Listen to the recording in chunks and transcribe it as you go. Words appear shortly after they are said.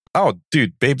Oh,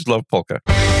 dude, babes love polka.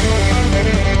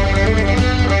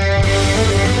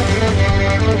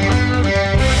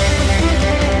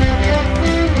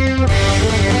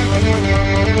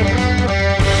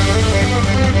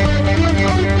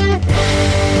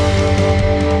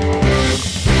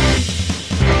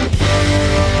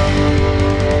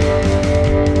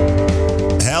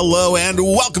 Hello and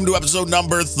welcome to episode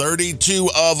number 32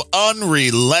 of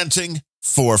Unrelenting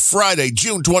for Friday,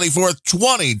 June 24th,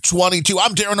 2022.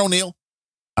 I'm Darren O'Neill.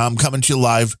 I'm coming to you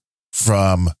live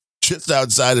from just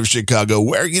outside of Chicago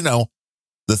where, you know,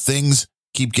 the things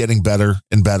keep getting better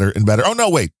and better and better. Oh, no,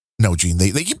 wait. No, Gene,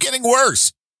 they keep getting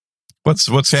worse.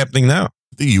 What's happening now?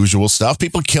 The usual stuff.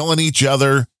 People killing each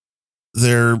other.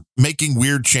 They're making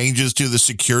weird changes to the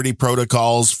security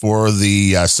protocols for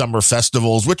the summer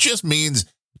festivals, which just means,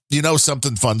 you know,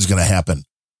 something fun's going to happen.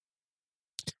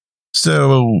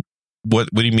 So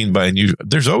what do you mean by unusual?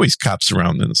 There's always cops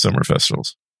around in the summer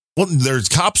festivals. Well, there's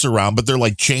cops around, but they're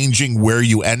like changing where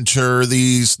you enter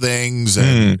these things.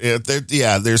 And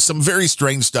there's some very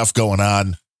strange stuff going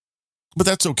on, but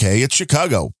that's okay. It's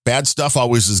Chicago. Bad stuff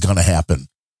always is going to happen.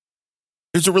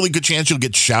 There's a really good chance you'll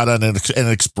get shot on an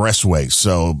expressway.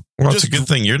 So, well, it's a good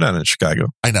thing you're not in Chicago.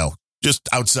 I know, just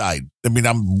outside. I mean,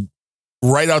 I'm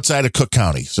right outside of Cook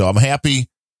County, so I'm happy.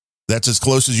 That's as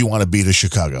close as you want to be to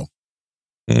Chicago.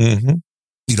 Mm-hmm.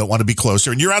 You don't want to be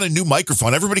closer, and you're on a new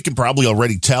microphone. Everybody can probably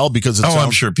already tell because it's.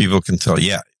 I'm sure people can tell.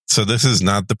 Yeah. So this is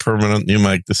not the permanent new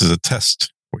mic. This is a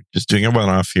test. We're just doing a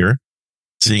one-off here,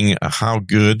 seeing how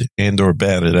good and or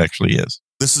bad it actually is.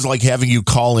 This is like having you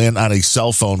call in on a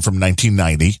cell phone from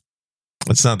 1990.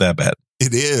 It's not that bad.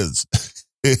 It is.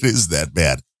 It is that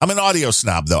bad. I'm an audio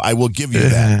snob, though. I will give you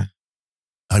that.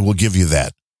 I will give you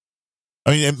that.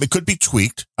 I mean, it could be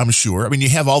tweaked, I'm sure. I mean, you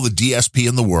have all the DSP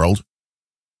in the world.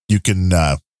 You can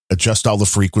adjust all the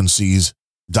frequencies,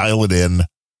 dial it in.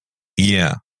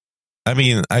 Yeah. I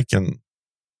mean, I can.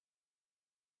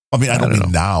 I mean, I don't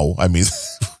mean now. I mean,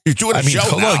 you're doing a show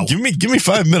hold now. on. Give me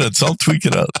 5 minutes. I'll tweak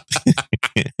it up.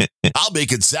 I'll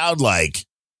make it sound like,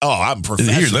 I'm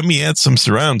professional. Here, let me add some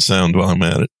surround sound while I'm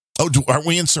at it. Oh, aren't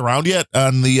we in surround yet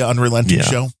on the Unrelenting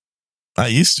show? I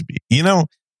used to be. You know,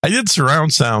 I did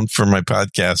surround sound for my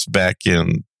podcast back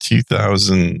in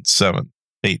 2007,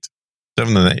 8.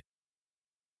 7 and 8.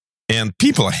 And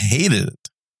people hated it.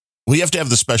 Well, you have to have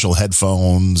the special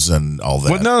headphones and all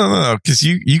that. Well, no. Because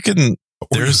you can.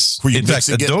 In fact,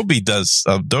 Adobe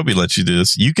lets you do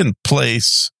this. You can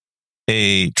place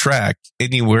a track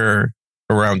anywhere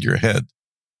around your head.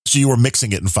 So you were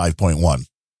mixing it in 5.1.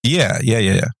 Yeah.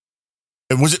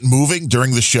 And was it moving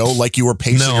during the show like you were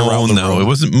pacing around the room? No, it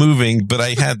wasn't moving, but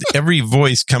I had every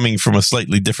voice coming from a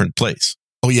slightly different place.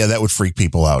 Oh, yeah, that would freak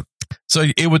people out. So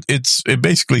it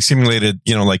basically simulated,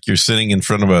 you know, like you're sitting in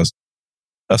front of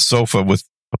a sofa with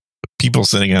people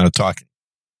sitting on it talking.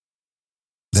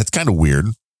 That's kind of weird.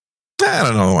 I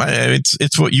don't know.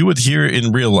 It's what you would hear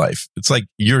in real life. It's like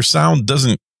your sound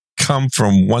doesn't come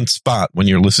from one spot when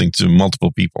you're listening to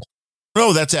multiple people.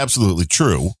 No, that's absolutely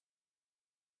true.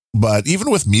 But even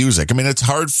with music, I mean, it's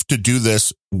hard to do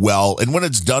this well. And when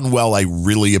it's done well, I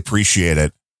really appreciate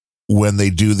it when they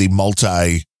do the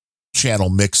multi-channel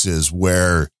mixes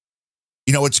where,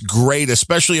 you know, it's great,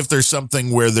 especially if there's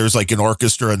something where there's like an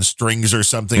orchestra and strings or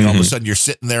something. Mm-hmm. All of a sudden you're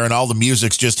sitting there and all the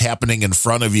music's just happening in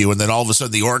front of you. And then all of a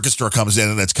sudden the orchestra comes in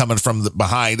and it's coming from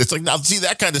behind. It's like, now see,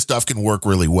 that kind of stuff can work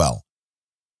really well.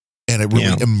 And it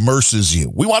really immerses you.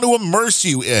 We want to immerse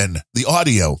you in the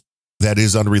audio that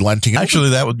is Unrelenting.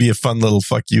 Actually, that would be a fun little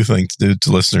fuck you thing to do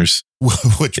to listeners.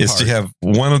 Which is to have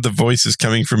one of the voices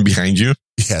coming from behind you.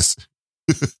 Yes.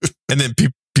 And then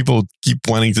people keep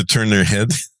wanting to turn their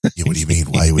head. Yeah, what do you mean?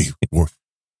 Why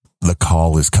the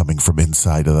call is coming from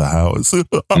inside of the house?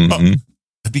 Mm-hmm.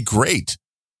 That'd be great.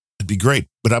 It'd be great.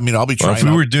 But I mean, I'll be trying. Well, if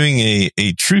we were doing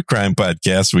a true crime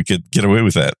podcast, we could get away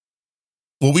with that.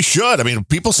 Well, we should. I mean,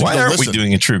 people seem to listen. Why aren't we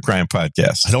doing a true crime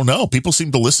podcast? I don't know. People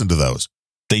seem to listen to those.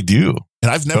 They do.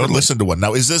 And I've never listened to one.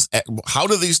 Now, how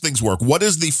do these things work? What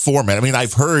is the format? I mean,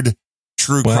 I've heard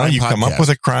true crime you podcast. Come up with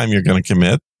a crime you're going to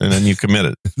commit, and then you commit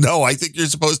it. No, I think you're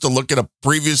supposed to look at a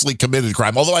previously committed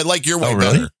crime, although I like your way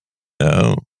really? better.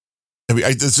 Oh. I mean,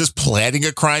 is this planning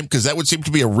a crime? Because that would seem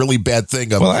to be a really bad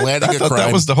thing. I thought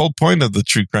that was the whole point of the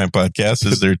true crime podcast,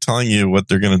 is they're telling you what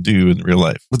they're going to do in real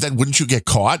life. But then wouldn't you get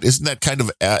caught? Isn't that kind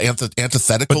of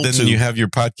antithetical? But then you have your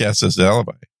podcast as the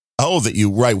alibi. Oh,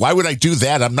 right. Why would I do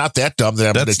that? I'm not that dumb that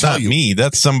I'm going to tell you.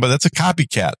 That's not me. That's a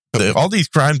copycat. All these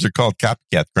crimes are called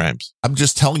copycat crimes. I'm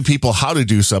just telling people how to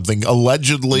do something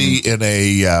allegedly in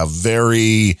a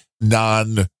very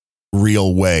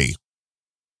non-real way.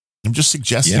 I'm just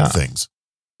suggesting things.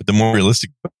 But the more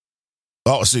realistic,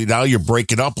 Oh, see, now you're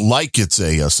breaking up like it's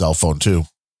a cell phone, too.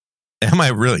 Am I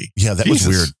really? Yeah, that Jesus.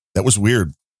 was weird. That was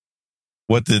weird.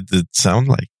 What did it sound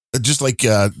like? Just like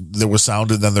there was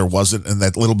sound and then there wasn't, and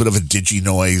that little bit of a digi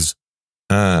noise.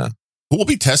 We'll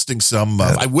be testing some.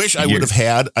 I wish I would have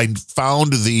had. I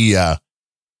found the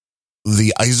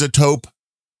iZotope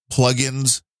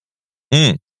plugins,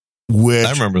 which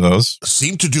I remember those.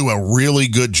 seem to do a really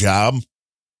good job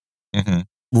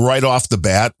right off the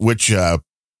bat, which I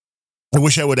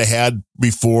wish I would have had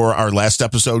before our last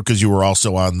episode, because you were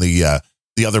also on the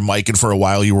other mic, and for a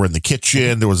while you were in the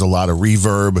kitchen. There was a lot of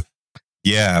reverb.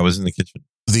 Yeah, I was in the kitchen.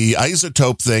 The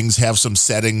iZotope things have some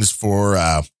settings for,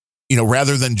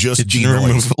 rather than just Kitchen denoise.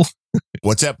 removal.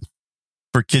 What's that?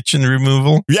 For kitchen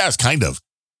removal? Yes, kind of.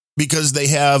 Because they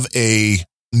have a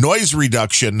noise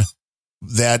reduction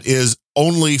that is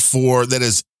only for, that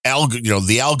is algo,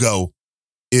 the algo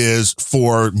is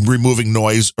for removing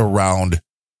noise around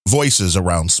voices,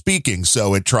 around speaking.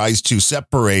 So it tries to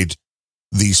separate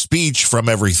the speech from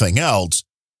everything else.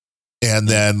 And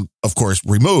then, of course,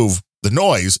 remove the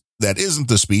noise that isn't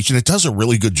the speech. And it does a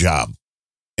really good job.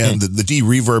 And the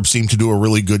de-reverb seemed to do a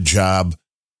really good job.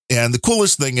 And the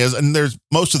coolest thing is, and there's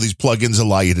most of these plugins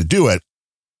allow you to do it,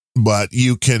 but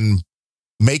you can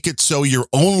make it so you're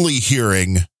only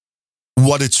hearing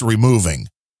what it's removing.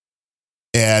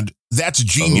 And that's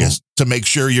genius to make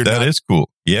sure you're That is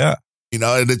cool. Yeah.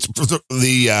 And it's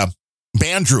the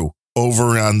Bandrew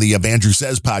over on the Bandrew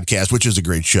Says podcast, which is a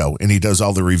great show. And he does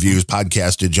all the reviews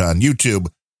podcasted on YouTube.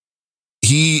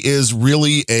 He is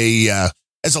really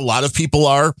as a lot of people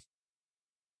are,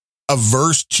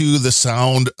 averse to the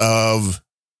sound of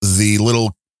the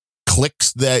little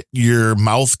clicks that your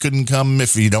mouth couldn't come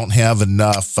if you don't have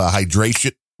enough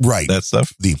hydration. Right. That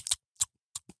stuff.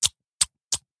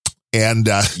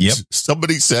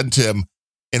 Somebody sent him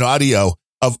an audio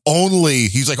of only,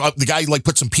 he's like, the guy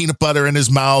put some peanut butter in his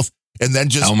mouth and then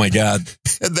just, oh my God,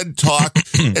 and then talk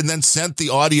and then sent the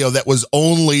audio that was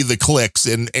only the clicks.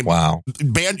 And wow.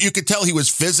 You could tell he was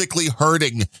physically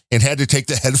hurting and had to take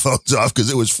the headphones off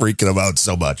because it was freaking him out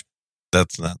so much.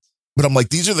 That's nuts. But I'm like,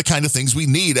 these are the kind of things we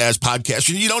need as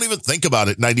podcasters. You don't even think about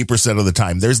it 90% of the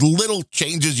time. There's little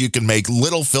changes you can make,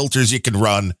 little filters you can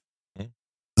run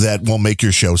that will make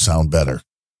your show sound better.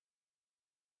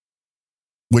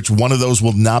 Which one of those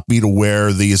will not be to wear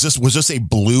was this a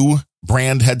Blue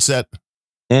brand headset?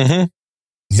 Mm-hmm.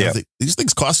 Yeah. These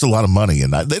things cost a lot of money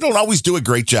and they don't always do a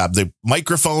great job. The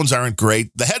microphones aren't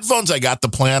great. The headphones I got, the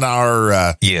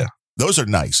Planar, those are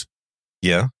nice.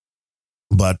 Yeah.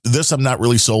 But this I'm not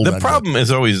really sold on. The problem is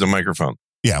always the microphone.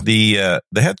 Yeah. The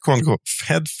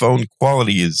headphone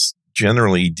quality is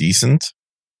generally decent.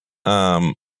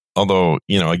 Although,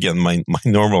 again, my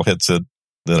normal headset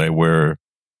that I wear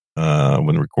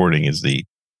when recording is the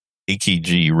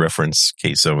AKG Reference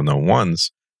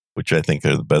K701s, which I think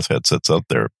are the best headsets out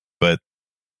there, but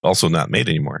also not made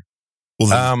anymore. Well,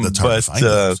 that's hard to find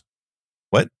those.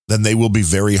 What? Then they will be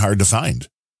very hard to find.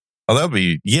 Oh, that'll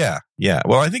be, yeah.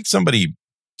 Well, I think somebody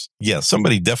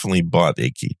definitely bought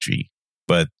AKG,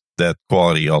 but that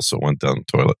quality also went down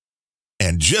the toilet.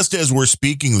 And just as we're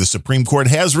speaking, the Supreme Court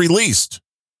has released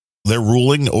their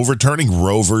ruling overturning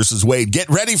Roe versus Wade. Get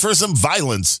ready for some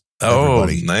violence.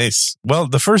 Everybody. Oh, nice. Well,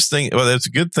 it's a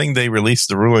good thing they released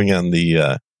the ruling on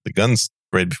the guns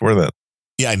right before that.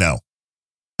 Yeah, I know.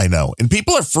 And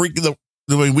people are freaking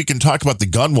the way we can talk about the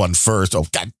gun one first. Oh,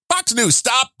 God, Fox News,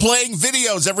 stop playing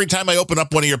videos every time I open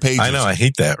up one of your pages. I know. I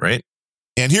hate that, right?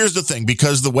 And here's the thing,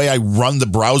 because the way I run the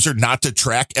browser, not to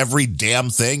track every damn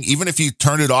thing, even if you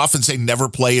turn it off and say never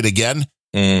play it again,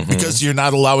 because you're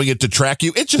not allowing it to track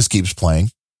you, it just keeps playing.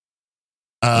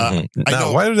 Now,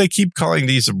 why do they keep calling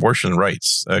these abortion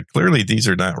rights? Clearly, these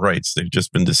are not rights. They've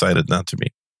just been decided not to be.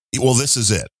 Well, this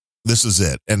is it.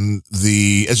 And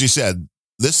as you said,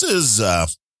 this is the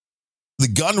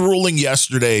gun ruling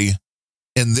yesterday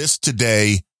and this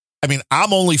today. I mean,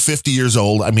 I'm only 50 years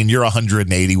old. I mean, you're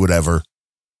 180, whatever.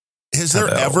 Has there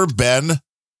ever been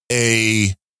a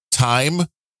time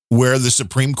where the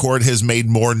Supreme Court has made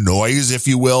more noise, if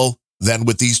you will, than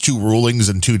with these two rulings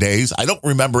in 2 days? I don't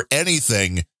remember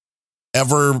anything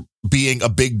ever being a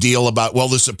big deal about,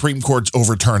 the Supreme Court's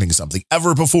overturning something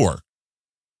ever before.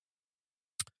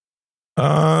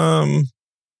 That's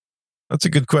a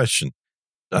good question.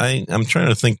 I'm trying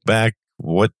to think back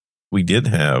what we did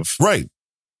have. Right.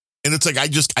 And it's like, I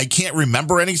can't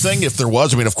remember anything if there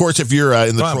was. I mean, of course, if you're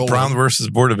in the troll Brown versus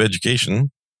Board of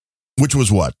Education. Which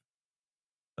was what?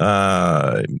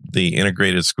 The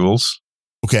integrated schools.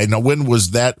 Okay. Now, when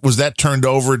was that? Was that turned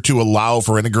over to allow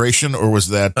for integration, or was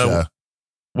that?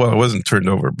 Well, it wasn't turned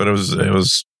over, but it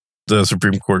was the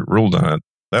Supreme Court ruled on it.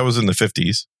 That was in the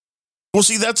 50s. Well,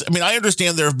 see, I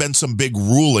understand there have been some big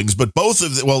rulings, but both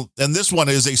of and this one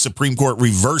is a Supreme Court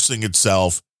reversing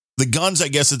itself. The guns, I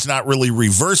guess it's not really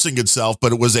reversing itself,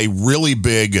 but it was a really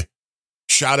big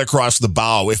shot across the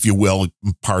bow, if you will,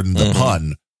 pardon the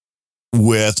pun,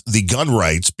 with the gun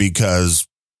rights, because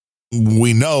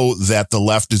we know that the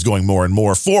left is going more and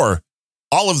more for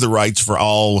all of the rights for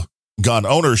all gun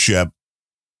ownership.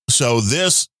 So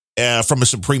this, from a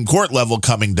Supreme Court level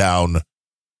coming down,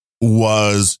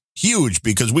 was huge,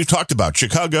 because we've talked about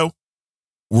Chicago,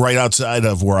 right outside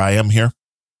of where I am here.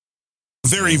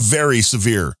 Very, very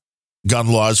severe gun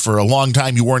laws. For a long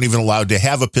time, you weren't even allowed to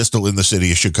have a pistol in the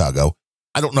city of Chicago.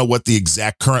 I don't know what the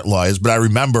exact current law is, but I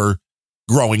remember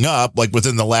growing up, like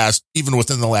within the last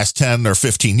 10 or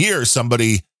 15 years,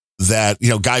 somebody that,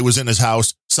 guy was in his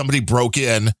house, somebody broke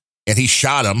in and he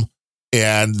shot him,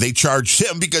 and they charged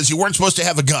him because you weren't supposed to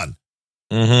have a gun.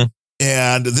 Mm-hmm.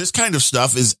 And this kind of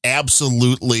stuff is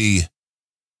absolutely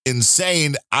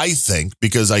insane, I think,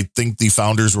 because I think the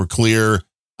founders were clear.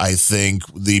 I think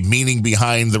the meaning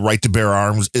behind the right to bear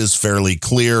arms is fairly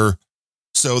clear.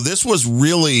 So this was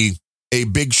really a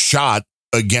big shot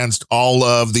against all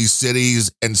of these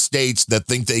cities and states that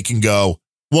think they can go,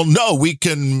 well, no, we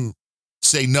can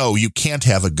say, no, you can't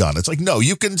have a gun. It's like, no,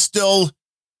 you can still.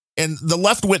 And the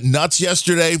left went nuts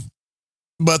yesterday.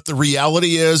 But the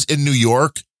reality is, in New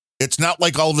York, it's not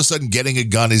like all of a sudden getting a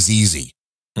gun is easy.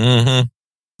 Mm-hmm.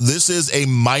 This is a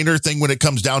minor thing when it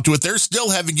comes down to it. They're still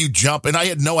having you jump. And I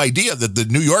had no idea that the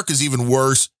New York is even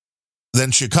worse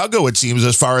than Chicago, it seems,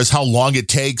 as far as how long it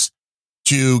takes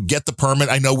to get the permit.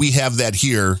 I know we have that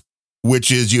here,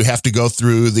 which is you have to go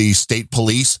through the state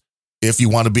police if you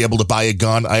want to be able to buy a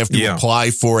gun. I have to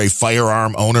apply for a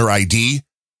firearm owner ID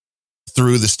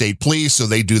through the state police, so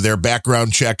they do their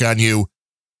background check on you.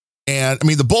 And I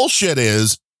mean, the bullshit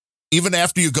is, even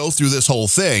after you go through this whole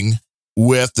thing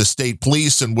with the state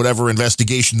police and whatever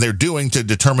investigation they're doing to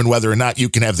determine whether or not you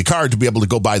can have the card to be able to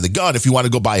go buy the gun, if you want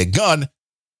to go buy a gun,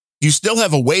 you still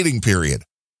have a waiting period,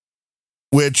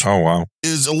 which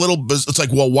is a little, it's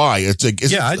like, well, why? It's like,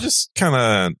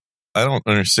 I don't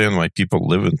understand why people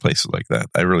live in places like that.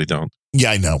 I really don't.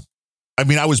 Yeah, I know. I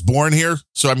mean, I was born here,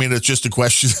 so I mean, it's just a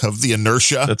question of the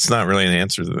inertia. That's not really an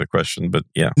answer to the question, but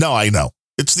yeah. No, I know.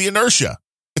 It's the inertia.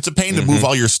 It's a pain to move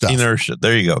all your stuff. Inertia.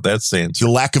 There you go. That's the answer.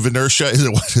 The lack of inertia. Is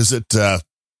it? What is it?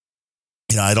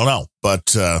 I don't know.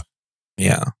 But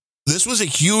yeah, this was a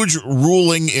huge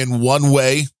ruling in one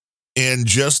way, in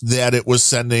just that it was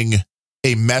sending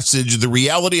a message. The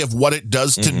reality of what it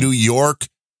does to New York.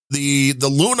 The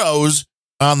Lunos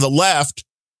on the left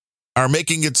are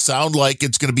making it sound like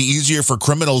it's going to be easier for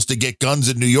criminals to get guns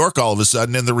in New York all of a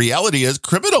sudden. And the reality is,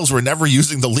 criminals were never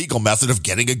using the legal method of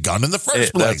getting a gun in the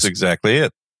first place. That's exactly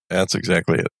it.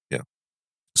 Yeah.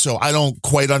 So I don't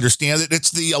quite understand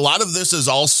it. A lot of this is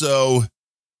also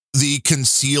the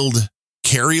concealed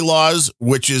carry laws,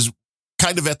 which is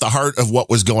kind of at the heart of what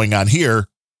was going on here.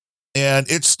 And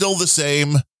it's still the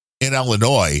same in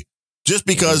Illinois. Just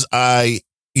because I,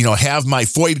 have my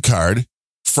FOID card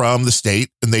from the state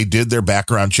and they did their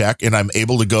background check and I'm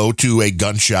able to go to a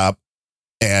gun shop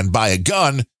and buy a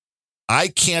gun, I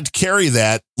can't carry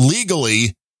that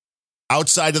legally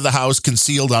outside of the house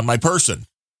concealed on my person.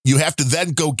 You have to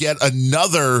then go get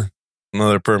another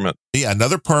permit. Yeah,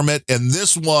 another permit. And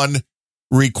this one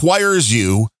requires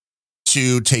you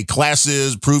to take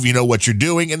classes, prove you know what you're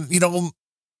doing. And,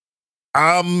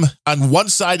 on one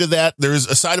side of that, there's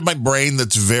a side of my brain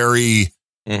that's very,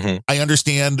 I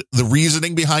understand the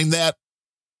reasoning behind that.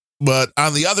 But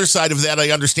on the other side of that,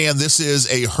 I understand this is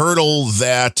a hurdle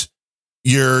that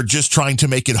you're just trying to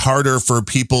make it harder for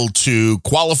people to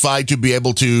qualify to be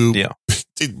able to,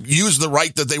 to use the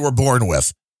right that they were born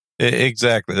with.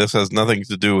 Exactly. This has nothing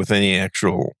to do with any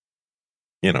actual,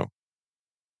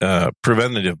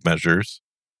 preventative measures.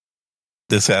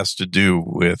 This has to do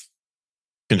with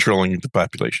controlling the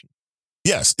population.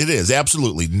 Yes, it is.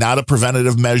 Absolutely. Not a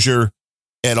preventative measure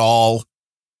at all,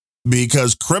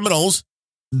 because criminals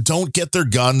don't get their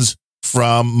guns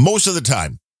most of the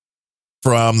time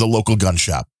from the local gun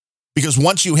shop. Because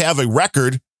once you have a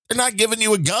record, they're not giving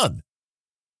you a gun.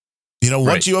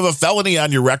 Once you have a felony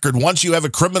on your record, once you have a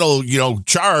criminal,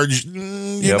 charge,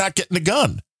 you're not getting a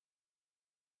gun.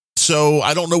 So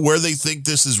I don't know where they think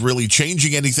this is really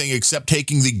changing anything except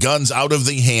taking the guns out of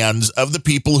the hands of the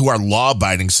people who are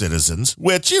law-abiding citizens,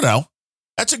 which,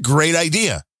 that's a great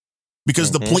idea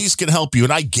because the police can help you.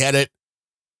 And I get it.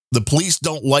 The police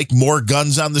don't like more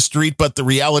guns on the street, but the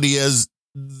reality is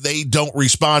they don't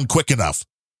respond quick enough.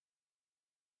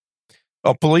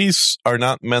 Well, police are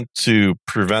not meant to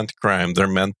prevent crime. They're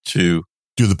meant to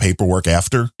do the paperwork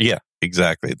after. Yeah,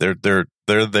 exactly. They're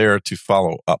there to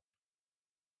follow up.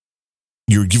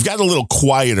 You've got a little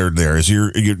quieter there. As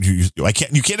you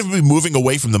can't even be moving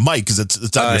away from the mic because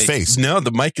it's on your face. No,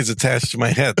 the mic is attached to my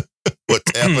head.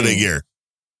 What's happening here?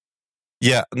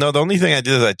 Yeah, no. The only thing I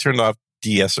did is I turned off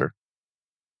de-esser.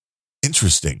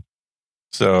 Interesting.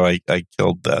 So I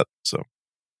killed that. So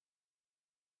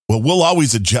well, we'll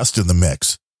always adjust in the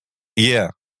mix.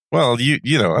 Yeah. Well,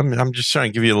 you know, I'm just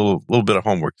trying to give you a little bit of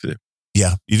homework to do.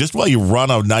 Yeah, you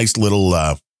run a nice little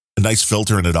a nice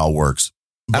filter and it all works.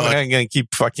 But I'm going to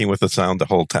keep fucking with the sound the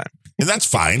whole time. And that's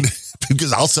fine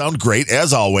because I'll sound great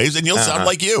as always and you'll sound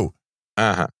like you.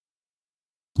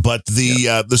 But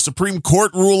the Supreme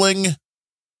Court ruling,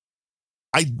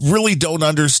 I really don't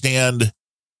understand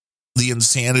the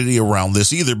insanity around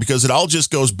this either because it all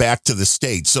just goes back to the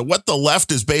state. So what the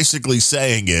left is basically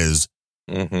saying is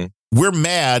we're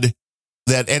mad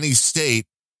that any state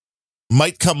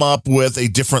might come up with a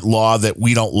different law that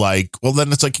we don't like. Well,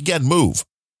 then it's like, again, move.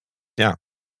 Yeah.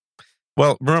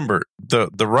 Well, remember, the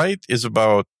right is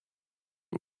about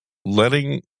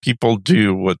letting people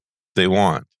do what they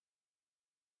want,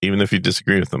 even if you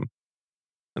disagree with them.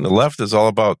 And the left is all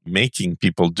about making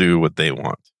people do what they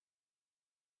want.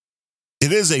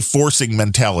 It is a forcing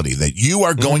mentality that you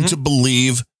are going to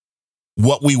believe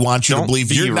what we want you to believe.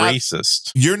 Don't be you're not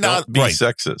racist. You're not Don't be right.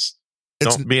 sexist.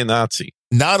 Don't be a Nazi.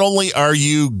 Not only are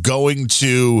you going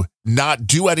to not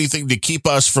do anything to keep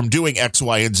us from doing X,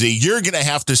 Y, and Z, you're going to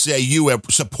have to say you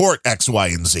support X, Y,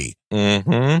 and Z.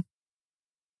 Mm-hmm.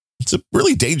 It's a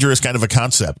really dangerous kind of a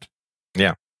concept.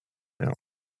 Yeah.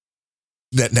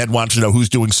 Ned wants to know who's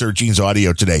doing Sir Gene's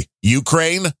audio today.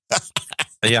 Ukraine?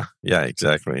 Yeah,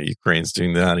 exactly. Ukraine's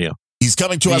doing the audio. He's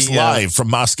coming to us live from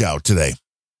Moscow today.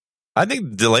 I think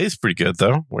the delay is pretty good,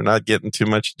 though. We're not getting too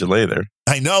much delay there.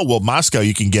 I know. Well, Moscow,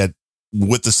 you can get,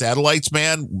 with the satellites,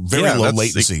 man, very low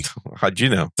latency. How'd you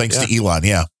know? Thanks to Elon,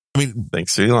 yeah. I mean,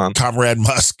 thanks to Elon. Comrade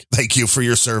Musk, thank you for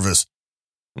your service.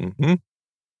 Mm-hmm.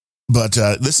 But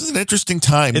this is an interesting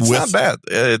time. It's not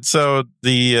bad. So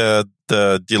the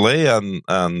delay on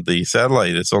the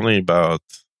satellite is only about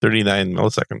 39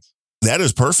 milliseconds. That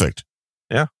is perfect.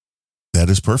 Yeah. That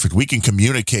is perfect. We can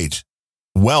communicate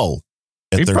well.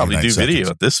 We probably do video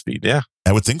at this speed. Yeah.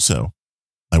 I would think so.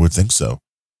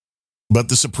 But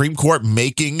the Supreme Court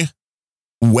making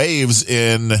waves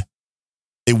in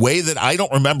a way that I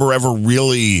don't remember ever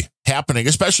really happening,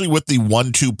 especially with the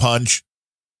 1-2 punch.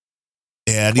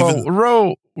 And even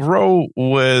Roe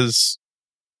was,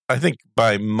 I think,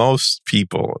 by most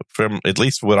people, from at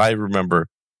least what I remember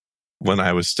when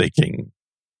I was taking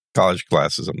college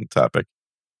classes on the topic.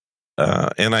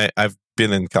 And I've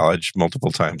been in college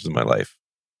multiple times in my life.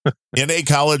 In a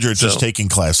college or just taking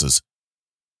classes?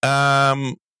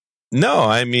 No,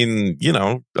 I mean,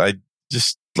 I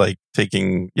just like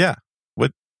taking,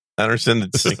 what I understand the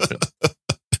distinction.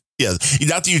 Yeah,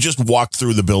 not that you just walked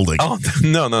through the building. Oh,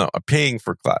 no. Paying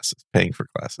for classes,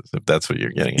 if that's what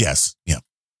you're getting at. Yes, yeah.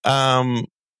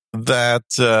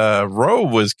 That Roe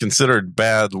was considered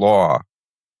bad law,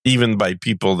 even by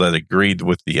people that agreed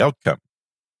with the outcome.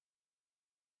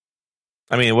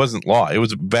 I mean, it wasn't law. It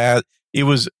was bad. It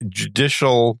was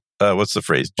judicial, what's the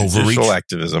phrase? Judicial overreach?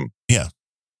 Activism. Yeah,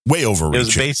 way overreach. It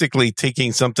was basically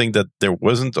taking something that there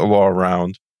wasn't a law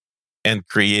around and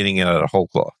creating it out of whole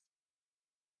cloth.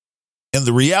 And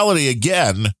the reality,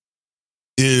 again,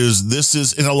 is,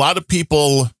 and a lot of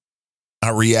people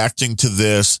are reacting to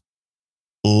this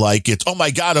like it's, oh my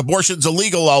God, abortion's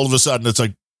illegal all of a sudden. It's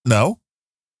like, no,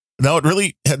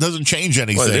 it doesn't change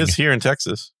anything. Well, it is here in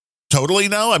Texas. Totally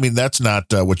no. I mean, that's not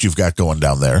what you've got going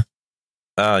down there.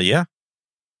 Yeah.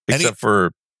 Except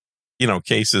for,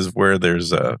 cases where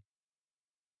there's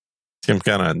some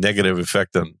kind of negative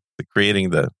effect on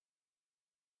creating the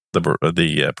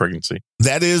pregnancy.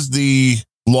 That is the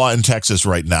law in Texas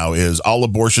right now, is all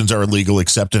abortions are illegal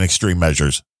except in extreme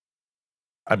measures.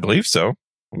 I believe so.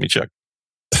 Let me check.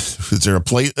 Is there a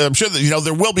place? I'm sure that,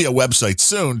 there will be a website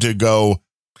soon to go,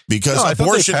 because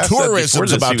abortion tourism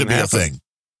is about to be a thing.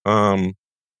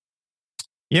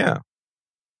 Yeah.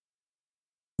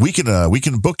 We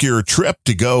can book your trip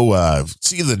to go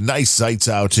see the nice sights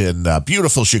out in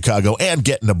beautiful Chicago and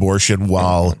get an abortion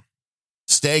while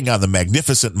staying on the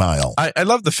Magnificent Mile. I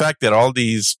love the fact that all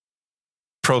these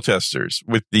protesters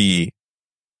with the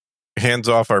hands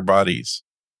off our bodies,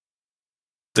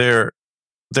 they're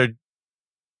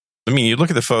I mean, you look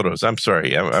at the photos. I'm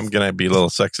sorry, I'm going to be a little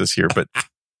sexist here, but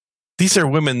these are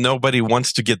women nobody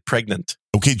wants to get pregnant.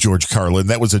 Okay, George Carlin,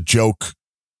 that was a joke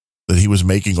that he was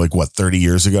making 30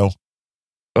 years ago.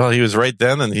 Well, he was right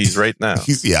then and he's right now.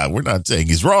 We're not saying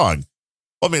he's wrong.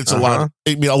 I mean, it's a lot.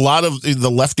 I mean, a lot of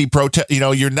the lefty protest,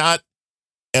 you're not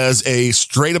as a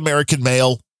straight American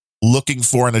male looking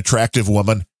for an attractive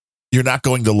woman, you're not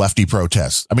going to lefty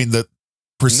protests. I mean, the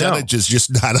percentage is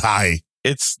just not high.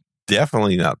 It's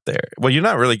definitely not there. Well, you're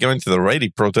not really going to the righty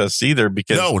protests either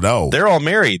because they're all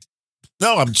married.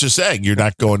 No, I'm just saying you're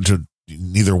not going to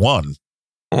neither one.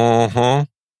 Uh-huh.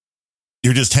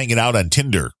 You're just hanging out on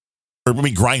Tinder or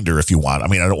Grindr if you want. I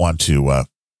mean, I don't want to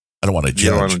judge. You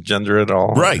don't want to gender it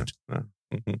all. Right.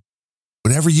 Mm-hmm.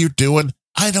 Whatever you're doing,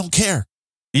 I don't care.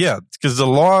 Yeah, because the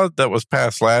law that was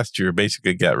passed last year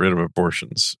basically got rid of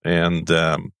abortions. And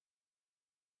but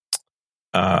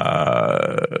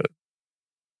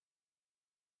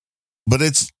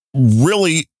it's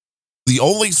really the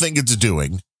only thing it's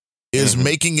doing is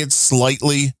making it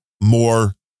slightly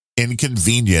more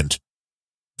inconvenient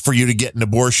for you to get an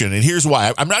abortion. And here's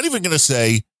why. I'm not even going to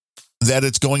say that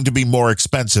it's going to be more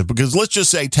expensive, because let's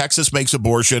just say Texas makes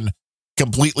abortion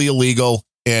completely illegal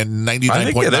in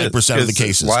 99.9% of the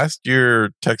cases. Last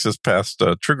year, Texas passed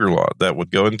a trigger law that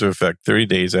would go into effect 30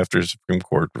 days after the Supreme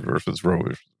Court reverses Roe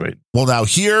v. Wade. Well, now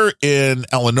here in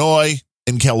Illinois,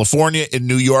 in California, in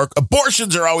New York,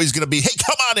 abortions are always going to be, hey,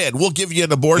 come on in, we'll give you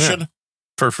an abortion. Yeah,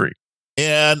 for free.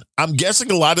 And I'm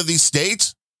guessing a lot of these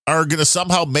states are going to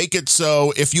somehow make it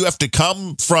so if you have to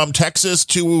come from Texas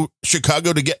to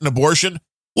Chicago to get an abortion,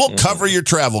 we'll cover your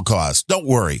travel costs. Don't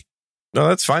worry. No,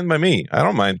 that's fine by me. I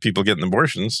don't mind people getting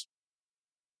abortions.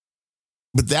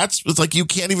 But it's like you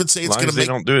can't even say it's going to make...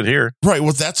 They don't do it here. Right.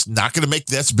 Well, that's not going to make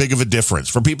this big of a difference.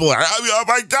 For people that are, oh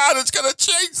my God, it's going to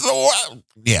change the world.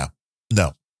 Yeah.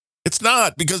 No, it's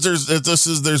not, because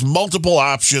there's multiple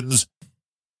options.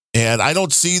 And I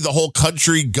don't see the whole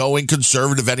country going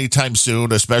conservative anytime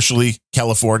soon, especially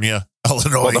California,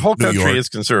 Illinois, well, the whole New country York. is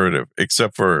conservative,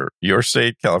 except for your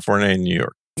state, California, and New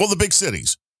York. Well, the big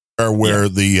cities are where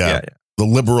the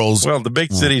liberals. Well, the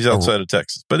big cities outside of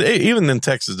Texas. But even in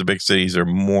Texas, the big cities are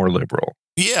more liberal.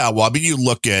 Yeah, well, I mean, you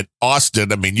look at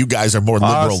Austin. I mean, you guys are more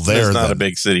liberal there. It's not a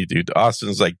big city, dude.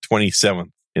 Austin's like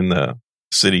 27th in the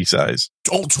city size.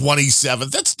 Oh,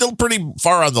 27th. That's still pretty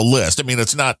far on the list. I mean,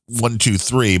 it's not 1, 2,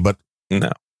 3, but no.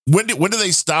 When do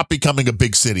they stop becoming a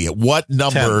big city? At what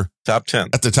number? 10. Top 10.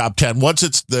 At the top 10. Once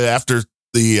it's after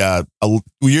the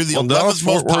you're the 11th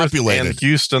most populated. And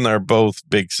Houston are both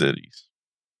big cities.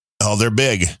 Oh, they're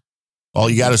big. All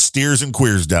you got is steers and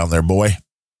queers down there, boy.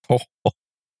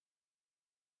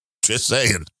 Just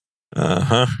saying.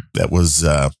 Uh-huh. That was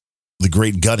the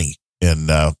great Gunny in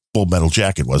Full Metal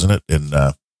Jacket, wasn't it?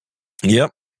 And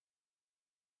yep.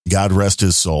 God rest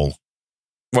his soul.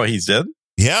 Well, he's dead?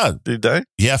 Yeah. Did he die?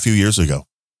 Yeah, a few years ago.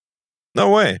 No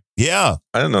way. Yeah.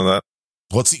 I didn't know that.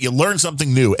 Well, see, you learn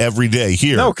something new every day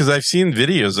here. No, because I've seen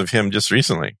videos of him just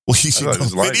recently. Well,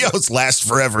 videos last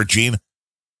forever, Gene.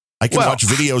 I can watch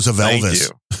videos of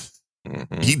Elvis.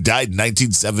 He died in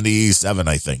 1977,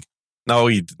 I think. No,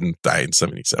 he didn't die in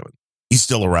 77. He's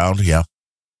still around, yeah.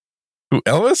 Who,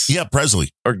 Elvis? Yeah, Presley.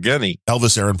 Or Gunny?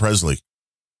 Elvis Aaron Presley.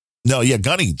 No, yeah,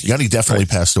 Gunny. Gunny definitely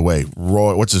passed away.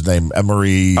 Roy, what's his name?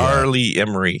 Emery. Arlie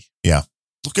Emery. Yeah.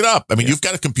 Look it up. I mean, you've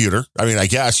got a computer. I mean, I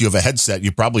guess you have a headset.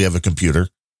 You probably have a computer.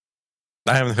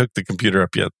 I haven't hooked the computer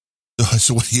up yet.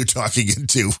 So what are you talking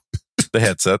into? The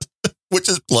headset. Which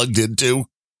is plugged into?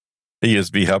 The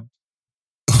USB hub.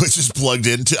 Which is plugged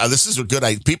into. This is a good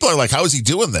idea. People are like, how is he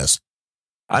doing this?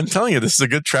 I'm telling you, this is a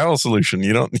good travel solution.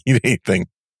 You don't need anything.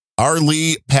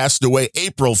 Arlie passed away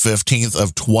April 15th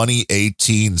of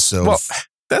 2018. So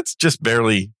that's just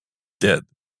barely dead.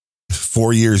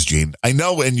 4 years, Gene. I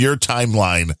know in your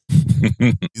timeline,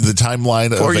 the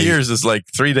timeline 4 years is like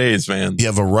 3 days, man. You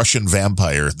have a Russian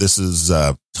vampire. This is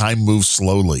time moves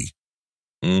slowly.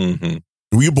 Mm-hmm.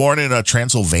 Were you born in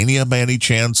Transylvania by any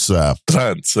chance?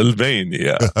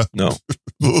 Transylvania. No.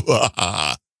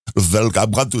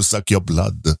 I'm going to suck your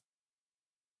blood.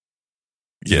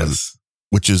 Yes.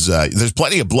 Which is, there's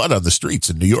plenty of blood on the streets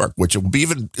in New York, which will be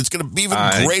it's going to be even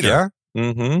greater. Yeah.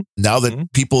 Mm-hmm. Now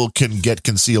that people can get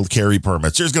concealed carry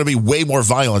permits, there's going to be way more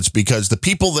violence because the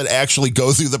people that actually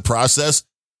go through the process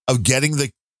of getting the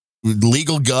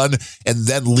legal gun and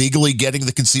then legally getting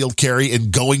the concealed carry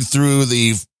and going through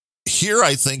here,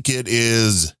 I think it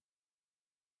is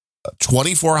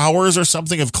 24 hours or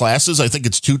something of classes. I think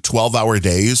it's 2 12-hour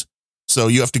days. So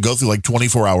you have to go through like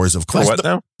 24 hours of class what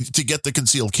now? To get the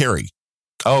concealed carry.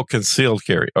 Oh, concealed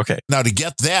carry. Okay. Now, to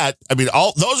get that, I mean,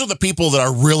 those are the people that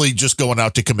are really just going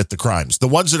out to commit the crimes. The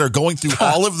ones that are going through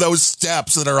all of those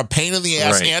steps that are a pain in the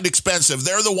ass and expensive,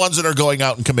 they're the ones that are going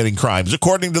out and committing crimes,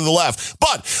 according to the left.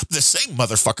 But the same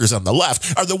motherfuckers on the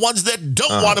left are the ones that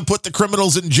don't want to put the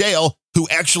criminals in jail who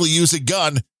actually use a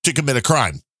gun to commit a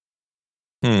crime.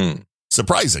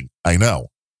 Surprising, I know.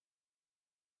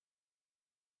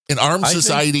 An armed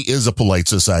society is a polite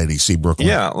society, Seabrook.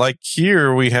 Yeah, like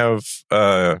here we have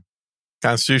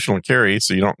constitutional carry,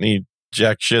 so you don't need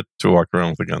jack shit to walk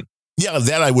around with a gun. Yeah,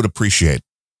 that I would appreciate.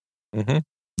 Mm-hmm.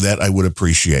 That I would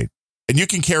appreciate. And you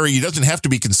can carry, it doesn't have to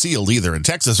be concealed either. In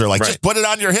Texas, they're like, just put it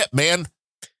on your hip, man.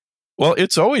 Well,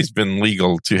 it's always been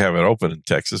legal to have it open in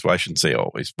Texas. Well, I shouldn't say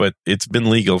always, but it's been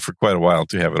legal for quite a while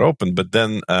to have it open. But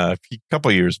then a couple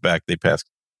of years back, they passed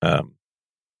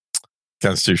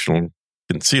constitutional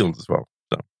concealed as well.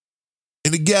 So,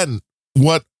 and again,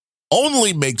 what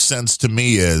only makes sense to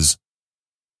me is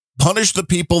punish the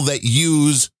people that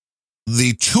use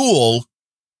the tool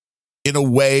in a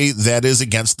way that is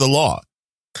against the law.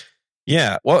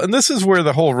 Yeah. Well, and this is where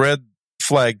the whole red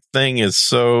flag thing is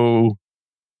so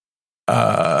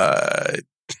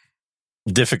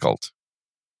difficult,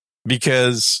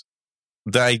 because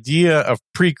the idea of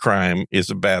pre-crime is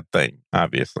a bad thing,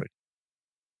 obviously.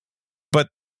 But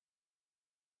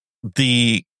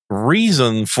the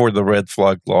reason for the red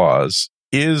flag laws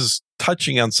is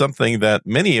touching on something that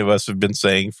many of us have been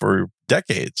saying for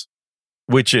decades,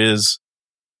 which is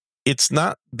it's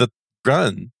not the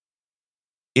gun,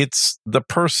 it's the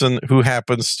person who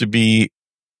happens to be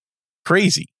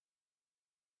crazy.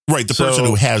 Right, the person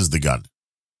who has the gun.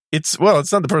 It's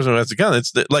not the person who has the gun.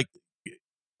 It's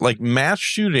like mass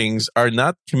shootings are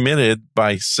not committed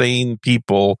by sane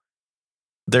people.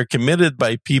 They're committed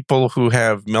by people who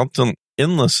have mental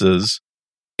illnesses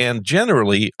and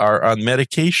generally are on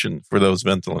medication for those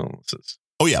mental illnesses.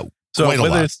 Oh, yeah. So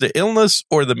whether it's the illness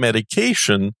or the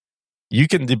medication, you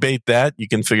can debate that. You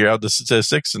can figure out the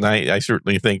statistics, and I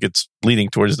certainly think it's leaning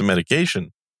towards the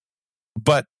medication.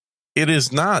 But it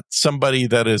is not somebody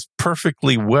that is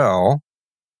perfectly well,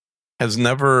 has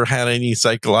never had any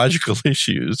psychological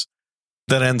issues,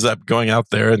 that ends up going out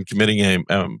there and committing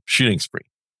a shooting spree.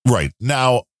 Right.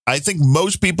 Now, I think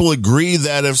most people agree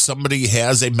that if somebody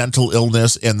has a mental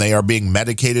illness and they are being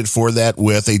medicated for that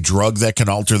with a drug that can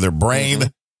alter their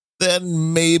brain,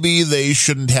 then maybe they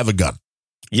shouldn't have a gun.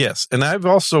 Yes. And I've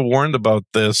also warned about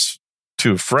this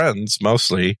to friends,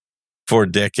 mostly for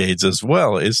decades as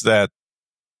well, is that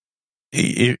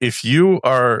if you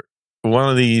are one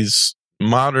of these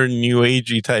modern new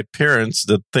agey type parents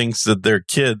that thinks that their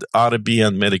kid ought to be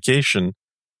on medication,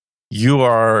 you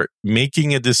are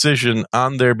making a decision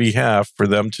on their behalf for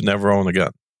them to never own a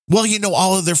gun. Well,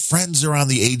 all of their friends are on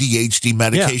the ADHD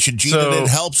medication, Gene, and it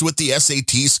helps with the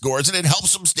SAT scores, and it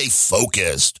helps them stay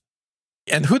focused.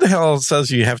 And who the hell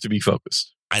says you have to be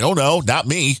focused? I don't know. Not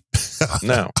me.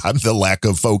 No. I'm the lack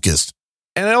of focus.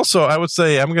 And also, I would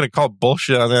say I'm going to call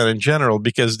bullshit on that in general,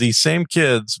 because these same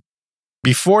kids,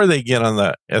 before they get on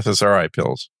the SSRI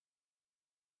pills,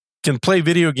 can play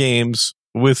video games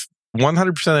with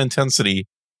 100% intensity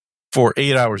for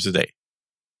 8 hours a day.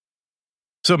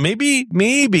 So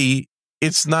maybe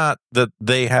it's not that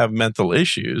they have mental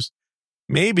issues.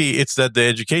 Maybe it's that the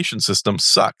education system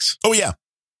sucks. Oh, yeah.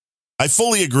 I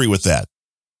fully agree with that.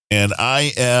 And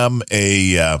I am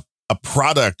a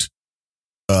product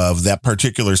of that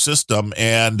particular system.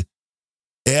 And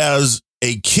as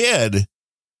a kid,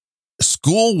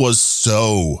 school was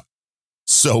so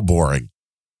boring.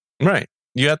 Right.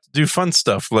 You have to do fun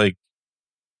stuff like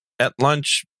at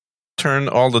lunch, turn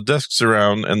all the desks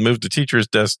around and move the teacher's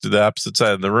desk to the opposite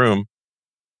side of the room.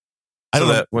 So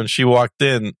that when she walked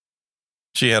in,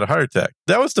 she had a heart attack.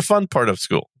 That was the fun part of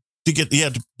school.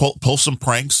 To pull some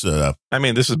pranks. I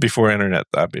mean, this was before internet,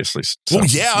 obviously. So well,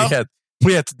 yeah.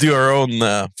 We had to do our own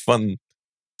fun,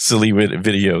 silly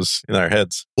videos in our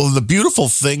heads. Well, the beautiful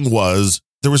thing was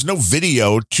there was no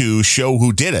video to show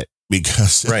who did it,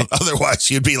 because otherwise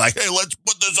you'd be like, hey, let's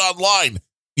put this online.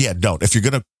 Yeah, don't. If you're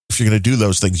gonna do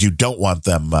those things, you don't want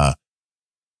them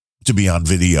to be on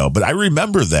video. But I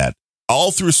remember that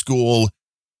all through school,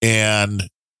 and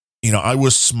I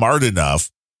was smart enough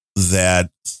that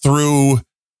through,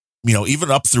 even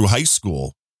up through high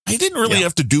school, I didn't really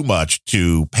have to do much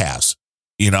to pass,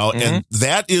 and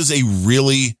that is a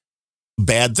really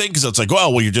bad thing, because it's like,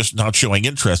 well, you're just not showing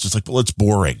interest. It's like, well, it's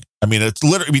boring. I mean, it's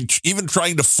literally, even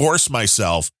trying to force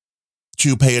myself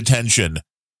to pay attention,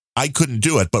 I couldn't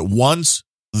do it. But once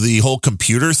the whole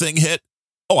computer thing hit,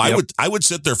 I would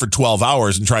sit there for 12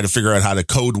 hours and try to figure out how to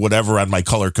code whatever on my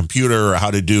color computer, or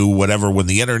how to do whatever when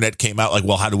the internet came out. Like,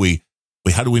 well, how do we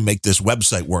make this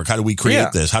website work? How do we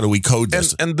create this? How do we code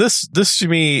this? And this to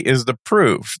me is the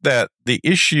proof that the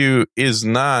issue is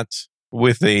not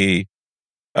with a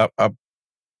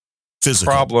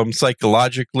physical problem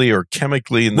psychologically or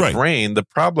chemically in the brain. The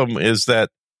problem is that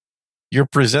you're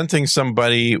presenting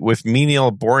somebody with menial,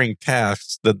 boring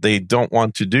tasks that they don't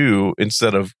want to do,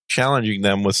 instead of challenging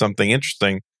them with something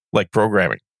interesting like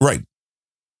programming. Right.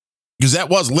 Because that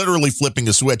was literally flipping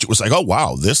a switch. It was like, oh,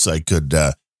 wow, this I could,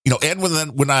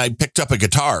 and when I picked up a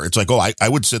guitar, it's like, oh, I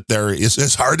would sit there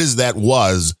as hard as that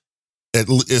was,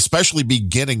 especially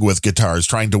beginning with guitars,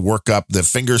 trying to work up the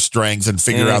finger strength and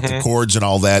figure out the chords and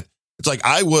all that. It's like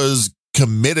I was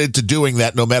committed to doing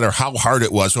that no matter how hard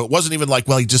it was. So it wasn't even like,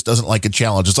 well, he just doesn't like a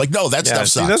challenge. It's like, no, that stuff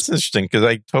sucks. That's interesting because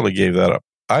I totally gave that up.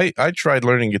 I tried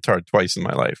learning guitar twice in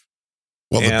my life.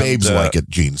 Well, the babes like it,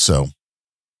 Gene, so.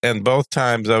 And both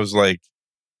times I was like,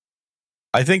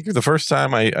 I think the first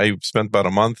time I spent about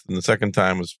a month, and the second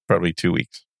time was probably 2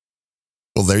 weeks.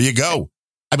 Well, there you go.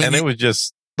 I mean, and it was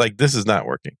just like, this is not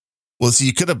working. Well, see,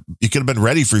 you could have been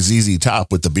ready for ZZ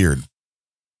Top with the beard.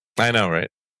 I know, right?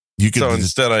 So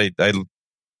instead,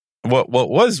 what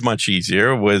was much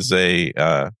easier was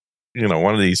one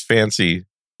of these fancy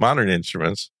modern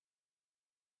instruments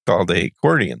called a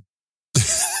accordion.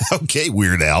 Okay,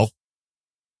 Weird Al.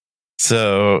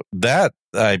 So that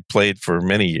I played for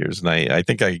many years, and I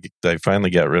think I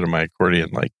finally got rid of my accordion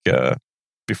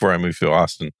before I moved to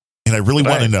Austin. And I really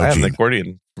want to know, I had Gene, an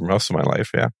accordion for most of my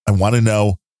life, yeah. I want to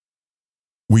know,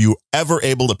 were you ever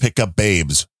able to pick up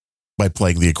babes by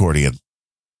playing the accordion?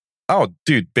 Oh,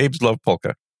 dude, babes love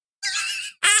polka.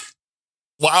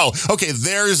 Wow. Okay,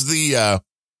 there's the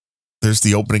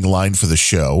opening line for the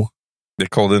show. The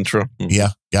cold intro. Yeah,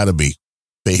 gotta be.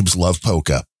 Babes love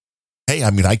polka. Hey,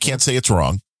 I mean, I can't say it's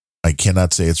wrong. I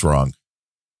cannot say it's wrong.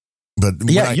 But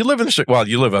yeah, you live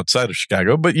you live outside of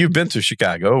Chicago, but you've been to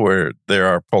Chicago where there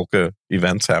are polka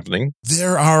events happening.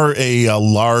 There are a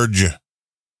large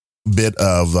bit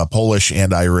of Polish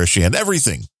and Irish and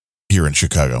everything here in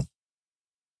Chicago.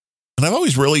 And I've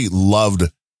always really loved,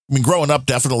 growing up,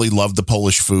 definitely loved the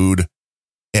Polish food,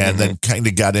 and then kind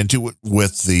of got into it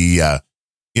with the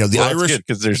Irish.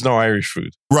 Because there's no Irish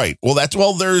food. Right.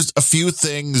 Well, there's a few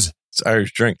things. It's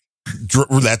Irish drink.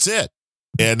 That's it.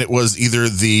 And it was either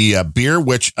the beer,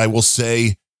 which I will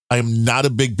say I am not a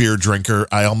big beer drinker.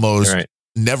 I almost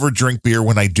never drink beer.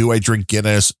 When I do, I drink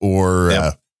Guinness or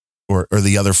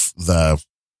the other,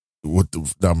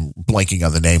 I'm blanking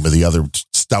on the name of the other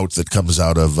stout that comes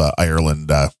out of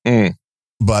Ireland.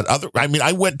 But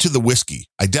I went to the whiskey.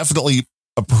 I definitely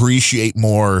appreciate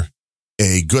more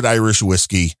a good Irish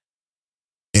whiskey.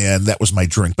 And that was my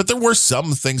drink. But there were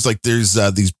some things like there's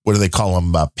these, what do they call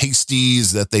them?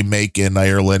 Pasties that they make in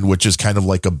Ireland, which is kind of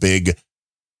like a big,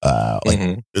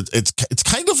 it's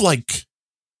kind of like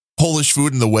Polish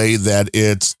food in the way that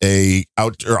it's a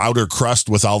outer crust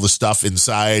with all the stuff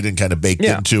inside and kind of baked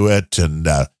into it. And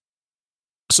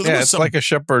so there was it's like a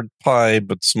shepherd pie,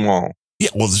 but small. Yeah,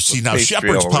 well, see, now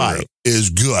shepherd's pie is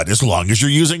good as long as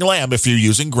you're using lamb. If you're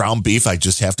using ground beef, I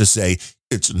just have to say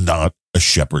it's not a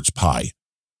shepherd's pie.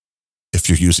 If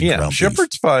you're using ground beef.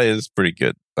 Shepherd's pie is pretty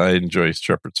good. I enjoy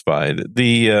shepherd's pie.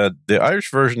 The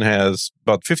Irish version has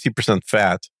about 50%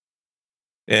 fat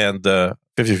and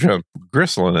 50%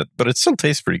 gristle in it, but it still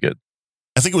tastes pretty good.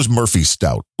 I think it was Murphy's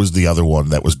Stout was the other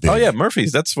one that was big. Oh yeah,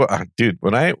 Murphy's. That's what, dude.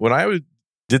 When I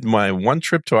did my one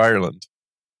trip to Ireland,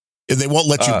 and they won't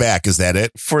let you back. Is that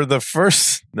it? For the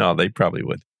first, no, they probably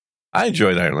would. I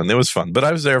enjoyed Ireland. It was fun, but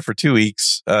I was there for 2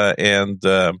 weeks and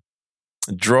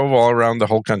drove all around the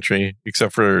whole country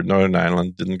except for Northern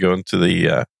Ireland. Didn't go into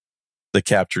the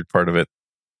captured part of it.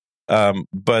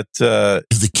 But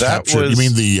the captured, you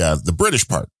mean the British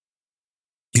part?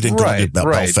 You didn't go to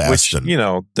Belfast, which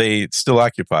they still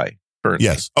occupy currently.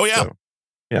 Yes. Oh yeah, so,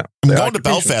 yeah. Going to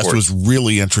Belfast was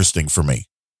really interesting for me.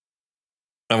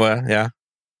 Well, yeah.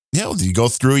 Yeah, you go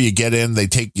through, you get in. They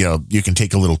take you can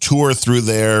take a little tour through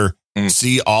there.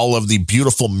 See all of the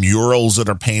beautiful murals that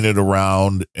are painted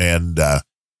around, and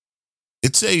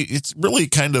it's really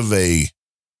kind of a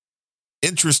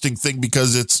interesting thing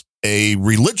because it's a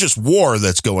religious war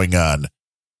that's going on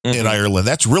in Ireland.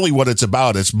 That's really what it's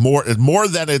about. It's more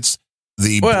than it's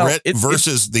the Brit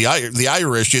versus the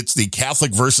Irish. It's the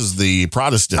Catholic versus the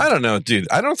Protestant. I don't know, dude.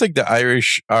 I don't think the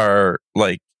Irish are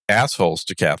like assholes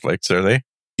to Catholics, are they?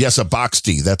 Yes, a box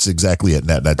tea. That's exactly it.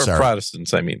 That's or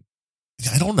Protestants. I mean.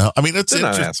 I don't know. I mean, they're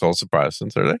not assholes to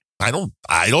Protestants, are they? I don't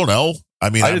know. I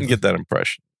mean, I didn't get that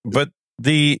impression. But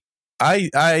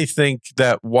I think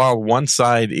that while one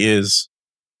side is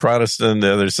Protestant,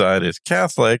 the other side is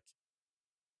Catholic,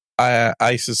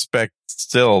 I suspect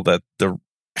still that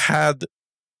had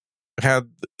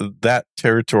that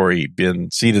territory been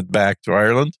ceded back to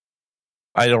Ireland,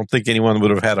 I don't think anyone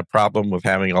would have had a problem with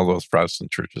having all those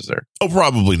Protestant churches there. Oh,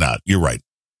 probably not. You're right.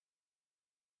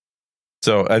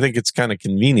 So I think it's kind of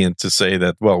convenient to say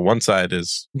that, well, one side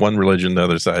is one religion, the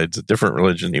other side's a different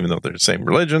religion, even though they're the same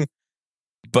religion.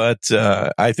 But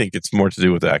I think it's more to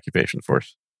do with the occupation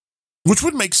force. Which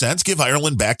would make sense. Give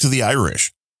Ireland back to the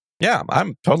Irish. Yeah,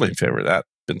 I'm totally in favor of that.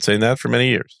 Been saying that for many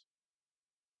years.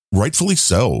 Rightfully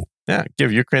so. Yeah,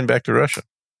 give Ukraine back to Russia.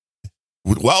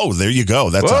 Whoa, there you go.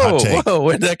 That's a hot take. Whoa,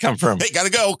 where'd that come from? Hey, gotta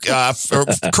go.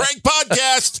 Crank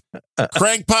Podcast.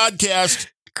 Crank Podcast.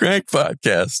 Crank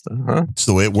Podcast. Uh-huh. It's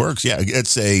the way it works. Yeah,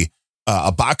 it's a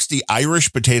Boxty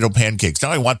Irish potato pancakes.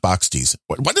 Now I want Boxties.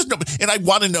 What is no? And I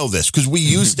want to know this because we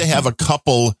used to have a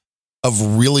couple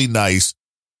of really nice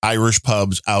Irish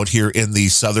pubs out here in the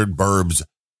southern burbs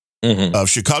of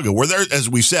Chicago, where there, as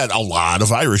we said, a lot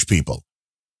of Irish people.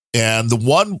 And the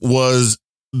one was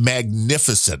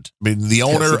magnificent. I mean, the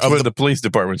owner of where the police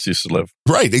departments used to live.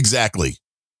 Right, exactly.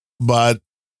 But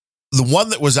the one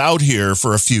that was out here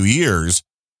for a few years,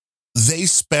 they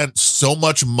spent so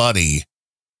much money,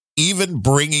 even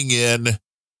bringing in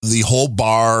the whole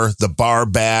bar, the bar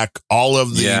back, all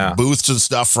of the booths and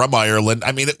stuff from Ireland.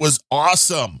 I mean, it was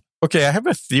awesome. Okay, I have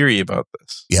a theory about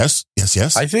this. Yes.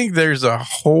 I think there's a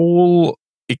whole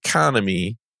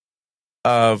economy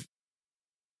of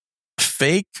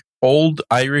fake old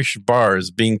Irish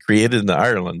bars being created in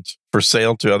Ireland for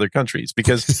sale to other countries.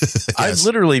 Because Yes. I've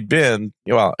literally been,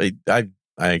 well,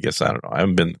 I guess, I don't know, I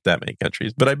haven't been to that many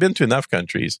countries, but I've been to enough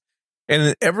countries. And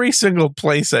in every single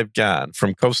place I've gone,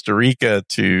 from Costa Rica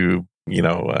to, I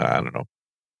don't know,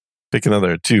 pick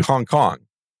another, to Hong Kong,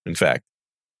 in fact,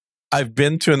 I've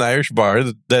been to an Irish bar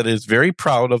that is very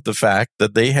proud of the fact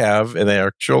that they have an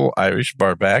actual Irish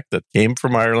bar back that came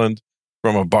from Ireland,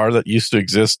 from a bar that used to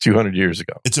exist 200 years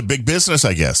ago. It's a big business,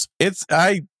 I guess.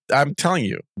 I'm telling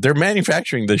you, they're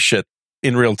manufacturing this shit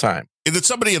in real time. If it's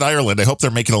somebody in Ireland, I hope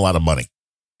they're making a lot of money.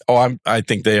 Oh, I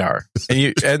think they are.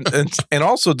 And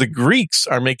also the Greeks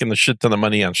are making the shit ton of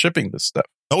money on shipping this stuff.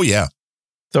 Oh, yeah.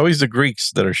 It's always the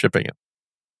Greeks that are shipping it.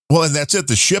 Well, and that's it.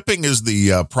 The shipping is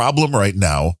the problem right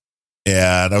now.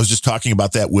 And I was just talking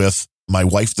about that with my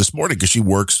wife this morning because she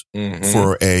works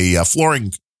for a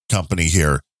flooring company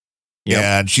here. Yep.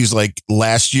 And she's like,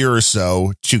 last year or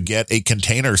so, to get a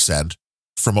container sent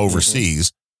from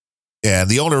overseas, and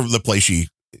the owner of the place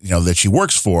that she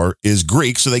works for is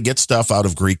Greek, so they get stuff out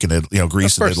of Greek and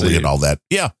Greece and Italy and all that.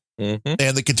 Yeah.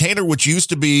 And the container, which used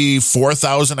to be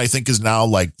 4,000, I think is now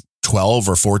like 12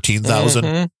 or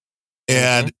 14,000.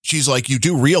 And she's like, you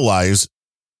do realize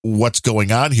what's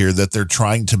going on here, that they're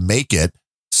trying to make it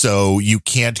so you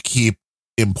can't keep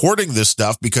importing this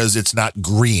stuff because it's not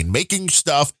green. Making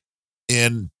stuff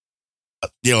in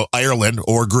Ireland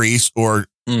or Greece or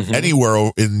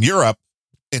anywhere in Europe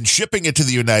and shipping it to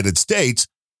the United States,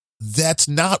 that's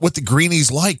not what the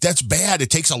greenies like. That's bad.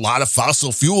 It takes a lot of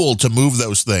fossil fuel to move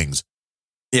those things.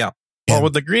 Yeah. Well,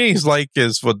 what the greenies like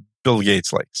is what Bill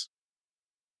Gates likes.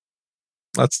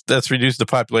 That's reduced the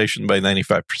population by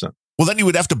 95%. Well, then you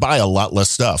would have to buy a lot less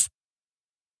stuff.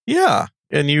 Yeah.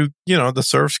 And the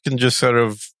serfs can just sort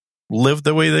of live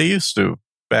the way they used to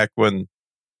back when,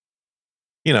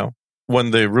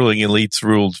 when the ruling elites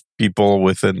ruled people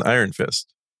with an iron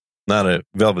fist, not a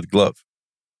velvet glove.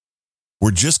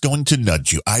 We're just going to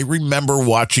nudge you. I remember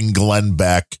watching Glenn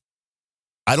Beck.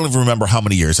 I don't even remember how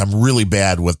many years. I'm really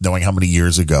bad with knowing how many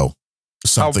years ago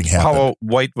something happened. How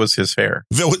white was his hair?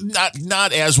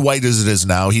 Not as white as it is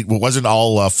now. He wasn't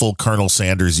all full Colonel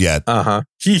Sanders yet.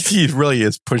 He really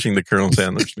is pushing the Colonel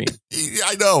Sanders meme.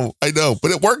 I know,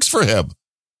 but it works for him.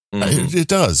 It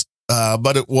does.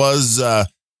 But it was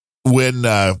when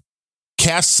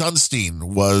Cass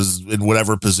Sunstein was in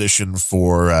whatever position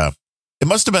for, it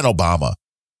must have been Obama.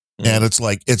 And it's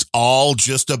like, it's all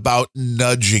just about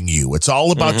nudging you. It's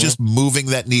all about just moving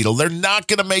that needle. They're not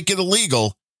going to make it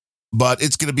illegal, but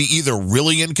it's going to be either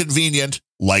really inconvenient,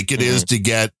 like it is to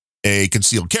get a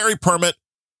concealed carry permit,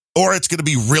 or it's going to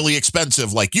be really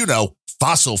expensive, like,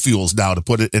 fossil fuels now to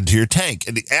put it into your tank.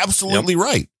 And absolutely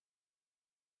right.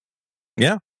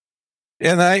 Yeah.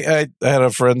 And I had a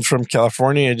friend from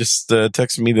California just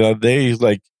texted me the other day. He's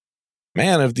like,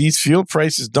 man, if these fuel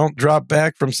prices don't drop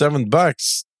back from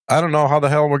 $7, I don't know how the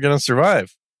hell we're going to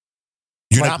survive.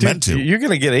 You're not meant to. You're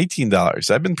going to get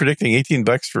 $18. I've been predicting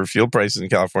 $18 for fuel prices in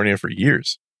California for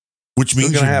years. Which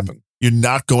means you're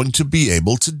not going to be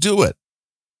able to do it.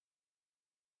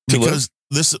 Because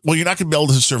you're not going to be able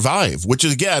to survive, which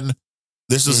is, again,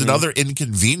 this is another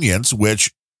inconvenience,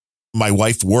 which my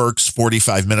wife works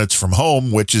 45 minutes from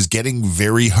home, which is getting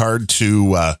very hard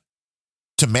to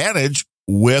manage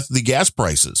with the gas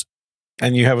prices.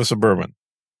 And you have a Suburban.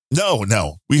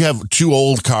 No. We have two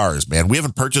old cars, man. We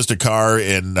haven't purchased a car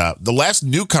in the last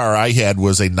new car I had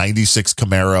was a 96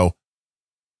 Camaro.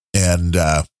 And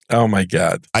oh my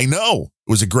God. I know.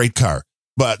 It was a great car.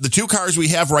 But the two cars we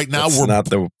have right now were not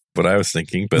what I was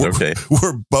thinking, but okay.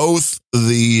 We're both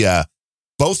the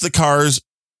cars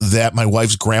that my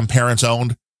wife's grandparents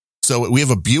owned. So we have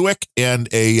a Buick and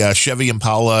a Chevy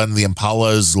Impala, and the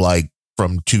Impala is like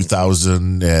from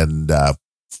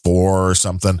 2004 or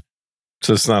something.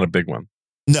 So it's not a big one.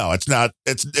 No, it's not.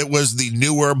 It was the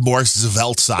newer, more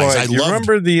svelte size. Boy, you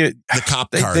remember the cop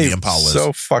car, the Impalas.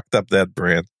 So fucked up that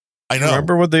brand. I know.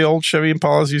 Remember what the old Chevy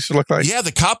Impalas used to look like? Yeah,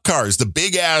 the cop cars, the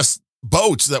big ass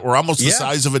boats that were almost the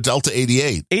size of a Delta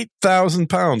 88. 8,000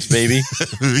 pounds, baby.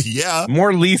 Yeah.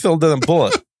 More lethal than a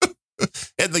bullet.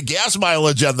 And the gas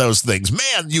mileage on those things,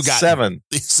 man, you got 7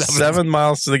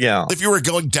 miles to the gallon. If you were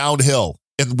going downhill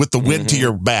and with the wind to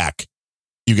your back,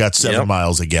 you got 7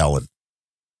 miles a gallon.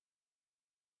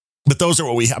 But those are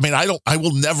what we, I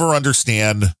will never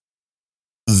understand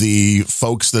the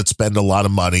folks that spend a lot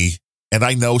of money. And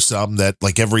I know some that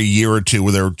like every year or two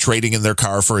where they're trading in their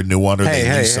car for a new one. Or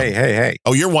Hey.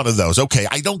 Oh, you're one of those. Okay.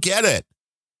 I don't get it.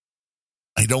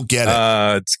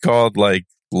 It's called like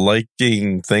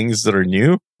liking things that are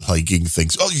new. Liking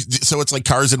things. Oh, so it's like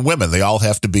cars and women. They all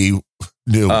have to be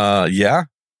new. Yeah.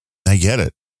 I get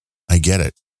it.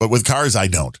 But with cars, I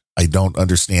don't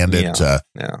understand it. Yeah.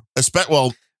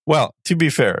 Well, to be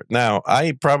fair, now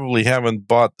I probably haven't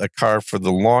bought a car for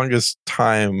the longest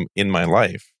time in my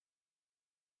life.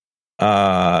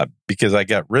 Because I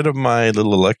got rid of my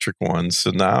little electric one.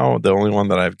 So now the only one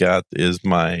that I've got is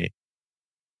my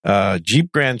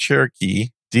Jeep Grand Cherokee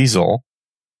diesel.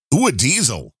 Ooh, a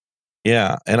diesel.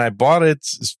 Yeah. And I bought it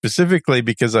specifically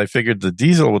because I figured the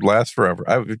diesel would last forever.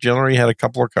 I've generally had a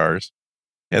couple of cars.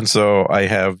 And so I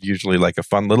have usually like a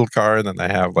fun little car, and then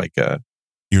I have like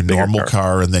your normal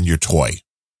car and then your toy.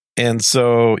 And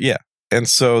so, yeah. And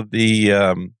so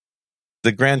the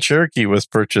Grand Cherokee was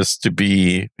purchased to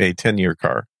be a 10-year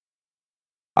car.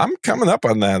 I'm coming up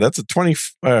on that. That's a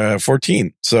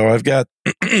 2014. So I've got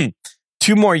 2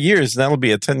 more years, and that'll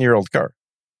be a 10-year-old car.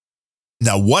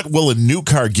 Now, what will a new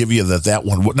car give you that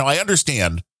one? Now, I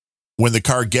understand when the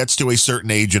car gets to a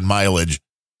certain age and mileage,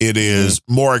 it is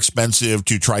more expensive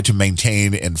to try to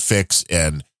maintain and fix.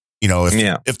 And,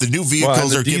 if the new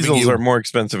vehicles are giving you... diesels are more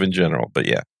expensive in general, but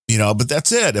yeah. But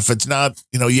that's it. If it's not,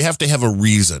 you have to have a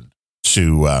reason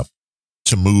to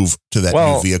move to that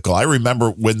new vehicle. I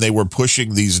remember when they were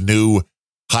pushing these new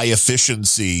high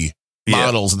efficiency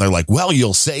models, and they're like, well,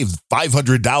 you'll save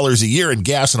 $500 a year in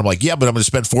gas. And I'm like, yeah, but I'm going to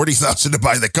spend $40,000 to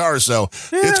buy the car. So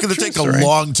it's going to take a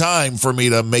long time for me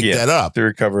to make that up. To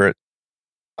recover it.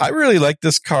 I really like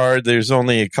this car. There's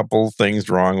only a couple things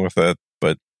wrong with it,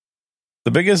 but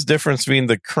the biggest difference between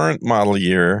the current model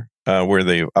year, where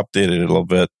they've updated it a little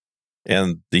bit,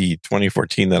 and the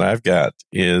 2014 that I've got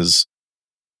is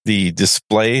the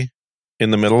display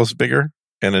in the middle is bigger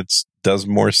and it does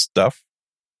more stuff.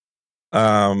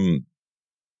 Does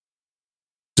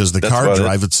the car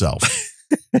drive itself?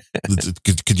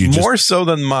 Could you more so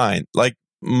than mine? Like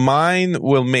mine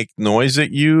will make noise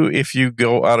at you if you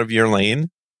go out of your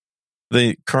lane.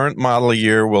 The current model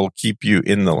year will keep you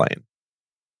in the lane.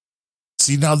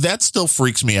 See, now that still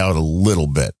freaks me out a little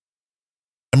bit.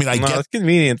 I mean, it's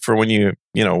convenient for when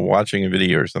watching a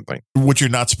video or something. Which you're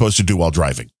not supposed to do while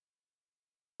driving.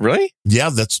 Really? Yeah,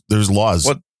 there's laws.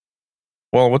 What?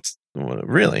 Well,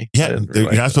 really? Yeah,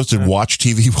 you're not supposed to watch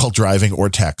TV while driving or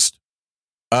text.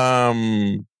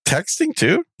 Texting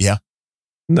too? Yeah.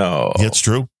 No. Yeah, it's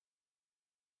true.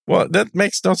 Well, that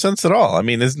makes no sense at all. I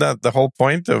mean, isn't that the whole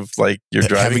point of like you're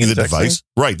driving having the texting? Device?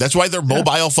 Right. That's why they're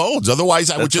mobile phones. Otherwise,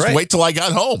 I would just wait till I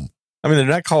got home. I mean, they're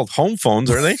not called home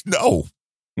phones, are they? No.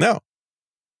 No.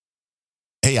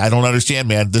 Hey, I don't understand,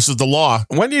 man. This is the law.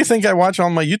 When do you think I watch all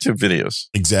my YouTube videos?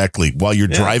 Exactly. While you're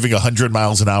driving 100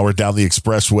 miles an hour down the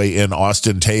expressway in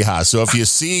Austin, Tejas. So if you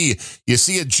see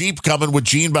a Jeep coming with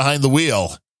Gene behind the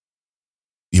wheel,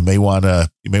 you may want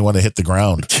to hit the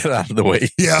ground. Get out of the way.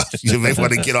 Yeah, you may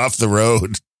want to get off the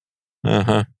road.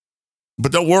 Uh-huh.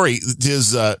 But don't worry,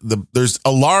 there's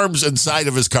alarms inside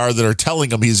of his car that are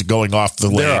telling him he's going off the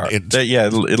lane.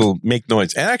 It'll make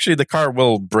noise. And actually, the car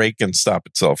will brake and stop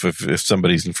itself if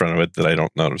somebody's in front of it that I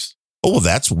don't notice. Oh, well,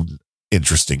 that's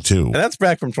interesting, too. And that's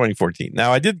back from 2014.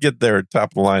 Now, I did get their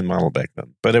top-of-the-line model back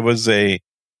then, but it was they've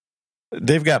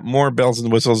got more bells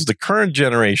and whistles. The current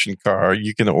generation car,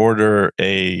 you can order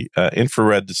a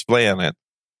infrared display on it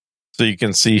so you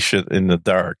can see shit in the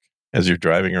dark as you're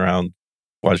driving around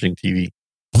watching TV.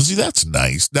 Well, see, that's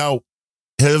nice. Now,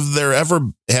 have there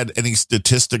ever had any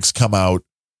statistics come out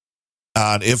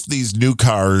on if these new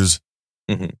cars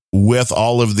with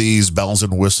all of these bells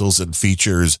and whistles and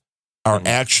features are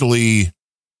actually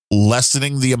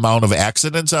lessening the amount of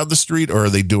accidents on the street, or are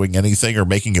they doing anything or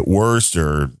making it worse,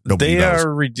 or nobody knows? They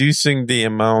are reducing the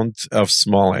amount of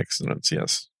small accidents,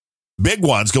 yes. Big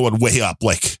ones going way up,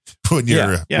 like when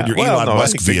you're Elon Musk I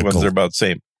think vehicle. big ones are about the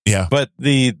same. Yeah. But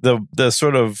the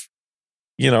sort of,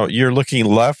 you're looking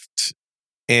left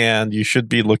and you should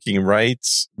be looking right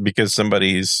because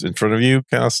somebody's in front of you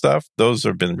kind of stuff. Those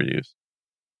have been reduced.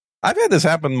 I've had this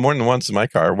happen more than once in my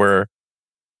car where,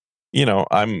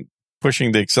 I'm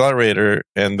pushing the accelerator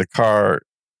and the car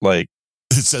like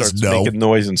It says starts no. making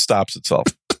noise and stops itself.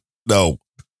 No.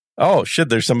 Oh shit,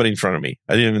 there's somebody in front of me.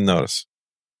 I didn't even notice.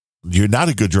 You're not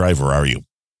a good driver, are you?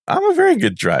 I'm a very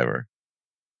good driver.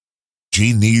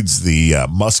 G needs the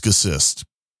Musk assist.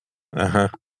 Uh-huh.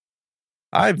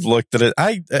 I've looked at it.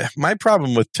 My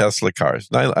problem with Tesla cars,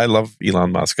 and I love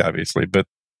Elon Musk, obviously, but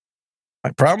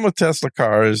my problem with Tesla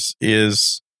cars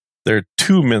is they're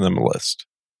too minimalist.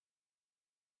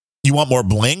 You want more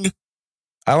bling?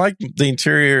 I like the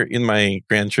interior in my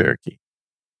Grand Cherokee.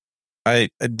 The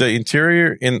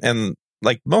interior and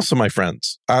like most of my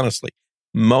friends, honestly,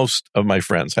 most of my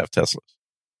friends have Teslas.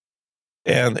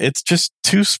 And it's just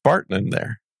too Spartan in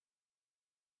there.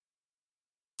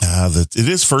 It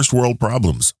is first world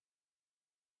problems.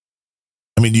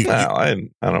 I mean, I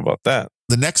don't know about that.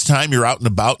 The next time you're out and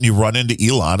about and you run into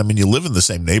Elon, I mean, you live in the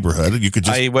same neighborhood and you could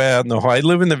just... I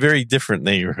live in a very different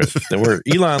neighborhood. Where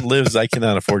Elon lives, I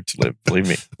cannot afford to live, believe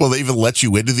me. Will they even let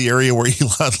you into the area where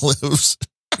Elon lives?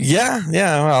 Yeah.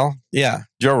 Well, yeah.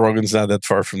 Joe Rogan's not that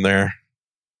far from there.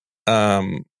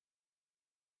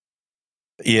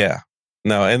 Yeah.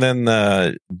 No, and then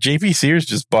JP Sears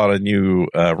just bought a new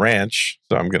ranch,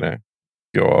 so I'm going to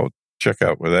go out, check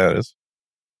out where that is.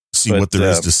 See what there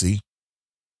is to see.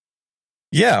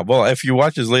 Yeah, well, if you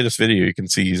watch his latest video, you can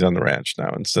see he's on the ranch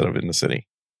now instead of in the city.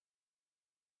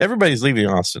 Everybody's leaving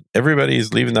Austin.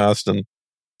 Everybody's leaving Austin.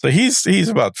 So he's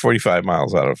about 45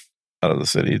 miles out of the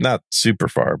city. Not super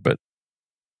far, but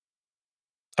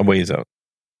a ways out.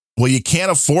 Well, you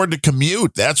can't afford to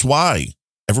commute. That's why.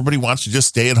 Everybody wants to just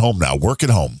stay at home now, work at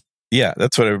home. Yeah,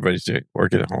 that's what everybody's doing,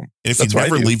 working at home. And if you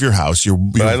never leave your house,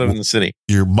 but I live in the city.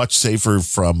 You're much safer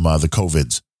from the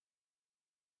COVIDs.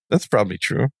 That's probably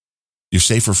true. You're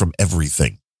safer from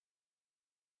everything.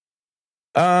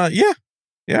 Yeah,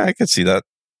 I could see that.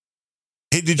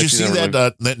 Hey, did you see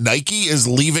that Nike is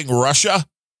leaving Russia?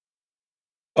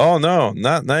 Oh, no,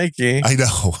 not Nike. I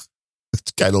know.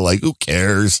 It's kind of like, who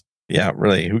cares? Yeah,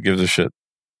 really, who gives a shit?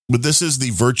 But this is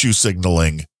the virtue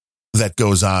signaling that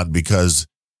goes on because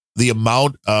the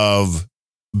amount of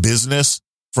business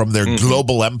from their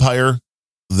global empire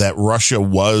that Russia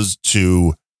was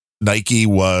to Nike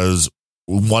was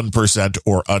 1%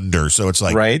 or under. So it's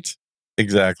like... Right,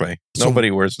 exactly.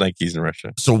 Nobody wears Nikes in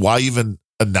Russia. So why even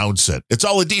announce it? It's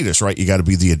all Adidas, right? You got to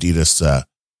be the Adidas.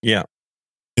 Yeah.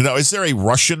 Is there a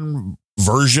Russian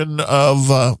version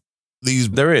of these?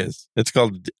 There is. It's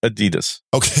called Adidas.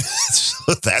 Okay.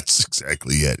 So that's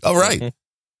exactly it. All right. Mm-hmm.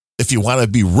 If you want to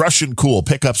be Russian cool,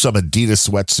 pick up some Adidas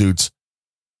sweatsuits,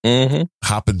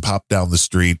 hop and pop down the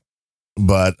street.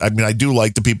 But I mean, I do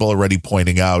like the people already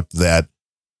pointing out that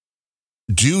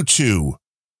due to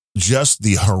just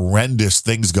the horrendous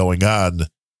things going on,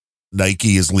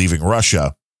 Nike is leaving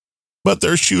Russia, but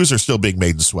their shoes are still being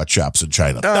made in sweatshops in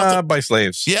China. By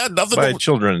slaves. Yeah, nothing. By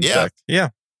children, in fact. Yeah.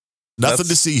 Nothing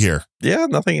to see here. Yeah,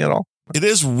 nothing at all. It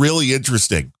is really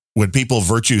interesting when people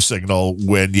virtue signal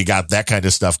when you got that kind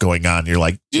of stuff going on. You're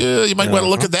like, yeah, you might want to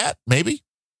look at that. Maybe.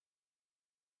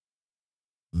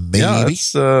 Yeah,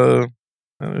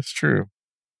 that's true.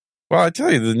 Well, I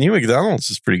tell you, the new McDonald's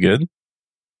is pretty good.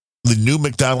 The new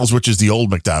McDonald's, which is the old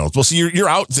McDonald's. Well, see, you're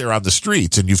out there on the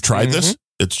streets and you've tried this.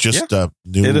 It's just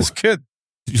new. It is good.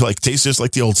 You tastes just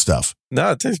like the old stuff.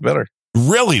 No, it tastes better.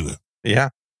 Really? Yeah.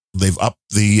 They've upped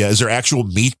is there actual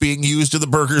meat being used in the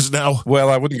burgers now? Well,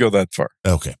 I wouldn't go that far.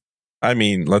 Okay. I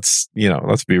mean, let's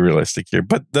be realistic here.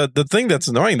 But the thing that's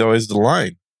annoying though is the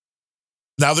line.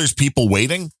 Now there's people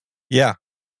waiting? Yeah.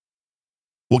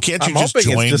 Well, can't you just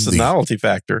join it's just a novelty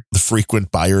factor? The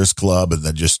frequent buyers club and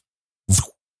then just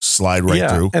slide right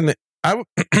through? And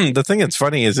the thing that's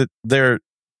funny is their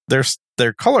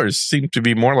colors seem to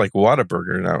be more like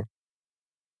Whataburger now.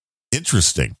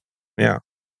 Interesting. Yeah.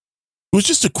 It was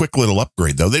just a quick little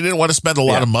upgrade, though. They didn't want to spend a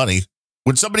lot of money.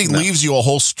 When somebody leaves you a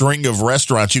whole string of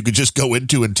restaurants you could just go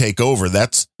into and take over,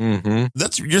 that's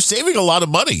you're saving a lot of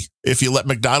money if you let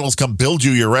McDonald's come build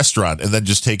you your restaurant and then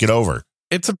just take it over.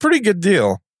 It's a pretty good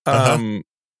deal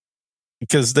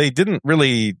because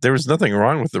there was nothing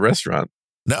wrong with the restaurant.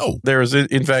 No.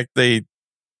 In fact, they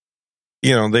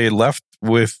left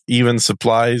with even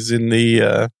supplies in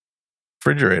the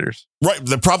refrigerators. Right.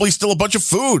 They're probably still a bunch of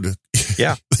food.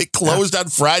 Yeah. They closed on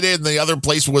Friday and the other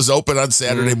place was open on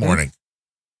Saturday morning.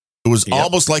 It was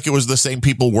almost like it was the same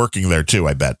people working there too,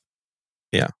 I bet.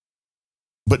 Yeah.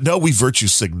 But no, we virtue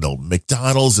signaled.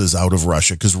 McDonald's is out of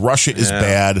Russia because Russia is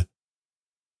bad.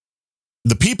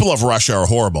 The people of Russia are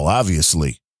horrible,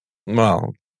 obviously.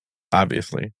 Well,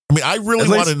 obviously. I mean, I really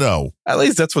want to know. At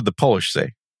least that's what the Polish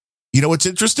say. You know what's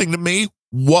interesting to me?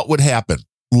 What would happen?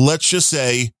 Let's just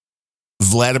say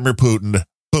Vladimir Putin,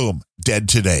 boom, dead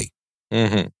today.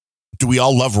 Mm-hmm. Do we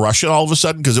all love Russia all of a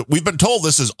sudden? Because we've been told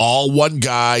this is all one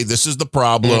guy. This is the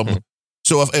problem. Mm-hmm.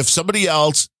 So if somebody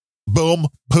else, boom,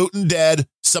 Putin dead,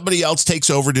 somebody else takes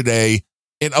over today.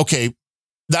 And okay,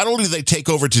 not only do they take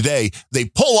over today, they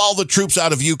pull all the troops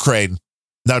out of Ukraine.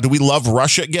 Now, do we love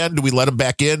Russia again? Do we let them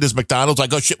back in? Does McDonald's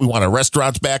like, oh, shit, we want our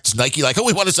restaurants back? Does Nike like, oh,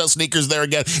 we want to sell sneakers there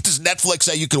again? Does Netflix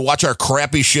say you can watch our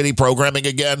crappy, shitty programming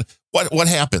again? What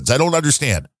happens? I don't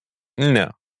understand. No,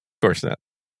 of course not.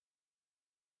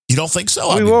 You don't think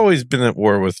so? We've always been at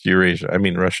war with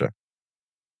Russia.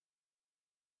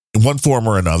 In one form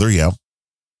or another, yeah.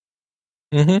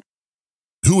 Mm-hmm.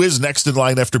 Who is next in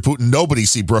line after Putin? Nobody,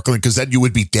 see Brooklyn, because then you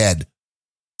would be dead.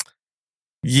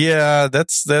 Yeah,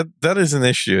 that is an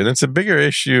issue, and it's a bigger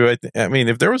issue. I mean,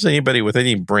 if there was anybody with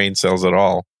any brain cells at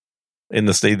all in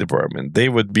the State Department, they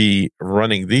would be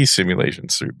running these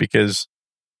simulations through, because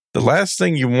the last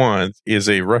thing you want is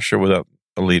a Russia without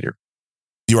a leader.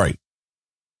 You're right.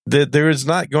 There is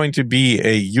not going to be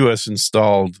a U.S.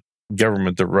 installed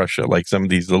government of Russia like some of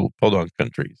these little podunk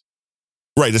countries.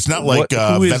 Right. It's not like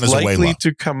who is Venezuela. Likely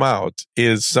to come out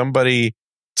is somebody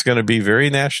that's going to be very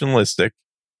nationalistic.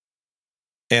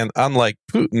 And unlike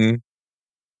Putin,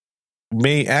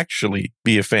 may actually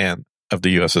be a fan of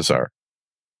the USSR.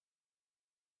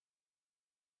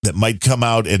 That might come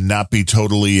out and not be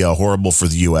totally horrible for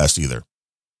the U.S. either.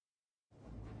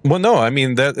 Well, no, I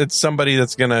mean, that it's somebody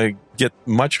that's going to get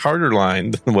much harder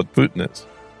line than what Putin is.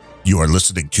 You are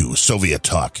listening to Soviet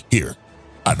Talk here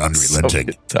on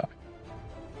Unrelenting. Soviet Talk.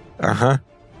 Uh-huh.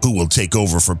 Who will take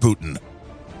over for Putin?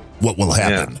 What will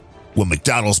happen? Yeah. Will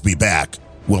McDonald's be back?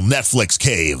 Will Netflix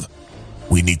cave?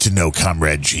 We need to know,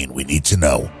 Comrade Gene. We need to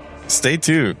know. Stay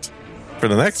tuned for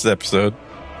the next episode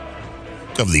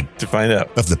to find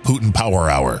out of the Putin Power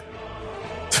Hour.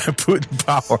 The Putin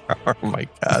Power Hour. Oh my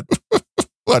God!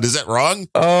 What, is that wrong?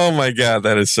 Oh my God,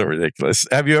 that is so ridiculous.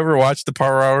 Have you ever watched the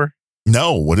Power Hour?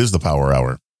 No. What is the Power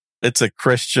Hour? It's a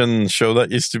Christian show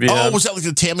that used to be. Oh, was that like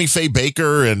the Tammy Faye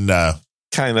Baker and?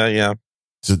 Kind of, yeah.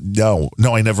 So,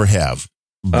 no, I never have.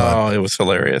 It was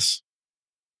hilarious.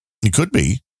 It could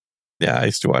be. Yeah, I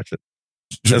used to watch it.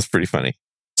 That's pretty funny.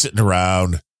 Sitting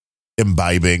around,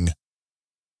 imbibing,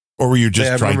 or were you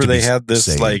just trying to be they had this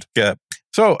saved?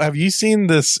 So have you seen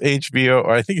this HBO,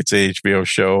 or I think it's an HBO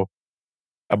show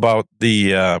about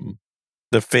the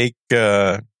fake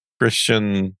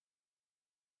Christian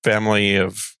family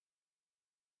of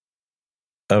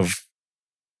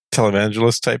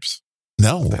televangelist types?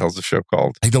 No. What the hell's the show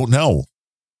called? I don't know.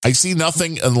 I see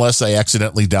nothing unless I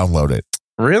accidentally download it.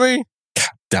 Really?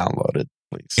 Download it,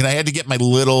 please. And I had to get my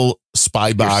little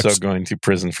spy box. You're so going to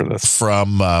prison for this.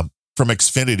 From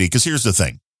Xfinity. Because here's the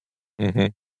thing. Mm-hmm.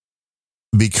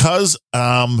 Because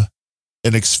I'm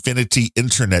an Xfinity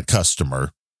internet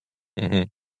customer, mm-hmm.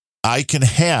 I can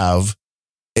have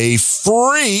a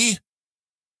free,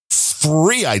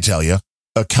 I tell you,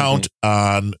 account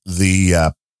on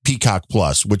the Peacock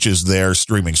Plus, which is their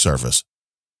streaming service.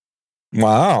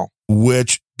 Wow.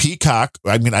 Which Peacock,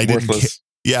 I mean, I Worthless. didn't.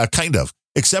 Yeah, kind of.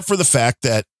 Except for the fact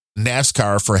that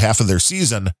NASCAR for half of their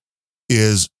season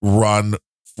is run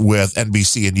with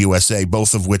NBC and USA,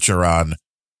 both of which are on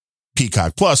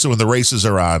Peacock Plus. So when the races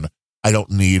are on, I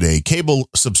don't need a cable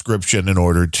subscription in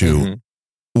order to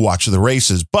watch the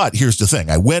races. But here's the thing.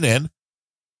 I went in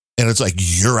and it's like,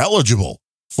 you're eligible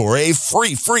for a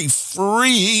free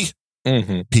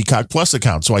Peacock Plus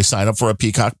account. So I sign up for a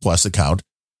Peacock Plus account.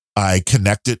 I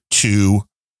connect it to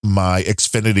my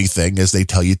Xfinity thing as they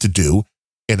tell you to do.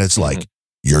 And it's like,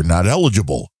 you're not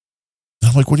eligible. And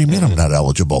I'm like, what do you mean I'm not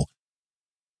eligible?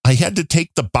 I had to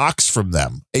take the box from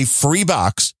them, a free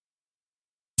box,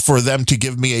 for them to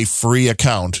give me a free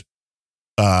account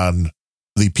on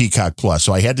the Peacock Plus.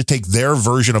 So I had to take their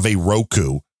version of a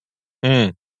Roku,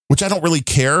 which I don't really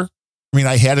care. I mean,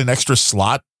 I had an extra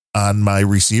slot on my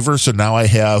receiver. So now I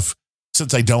have,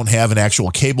 since I don't have an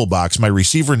actual cable box, my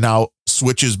receiver now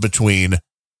switches between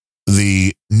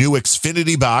the new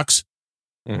Xfinity box,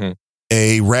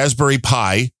 a Raspberry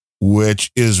Pi,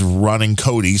 which is running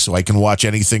Kodi, so I can watch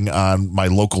anything on my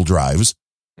local drives,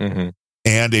 and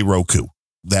a Roku.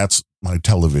 That's my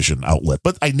television outlet.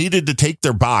 But I needed to take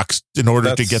their box in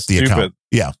order to get the account.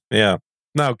 Yeah. Yeah.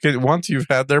 Now, once you've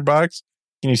had their box,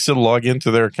 can you still log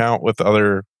into their account with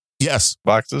other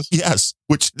boxes? Yes.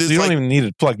 Which so you don't even need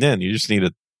it plugged in. You just need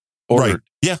it ordered. Right.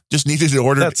 Yeah, just needed it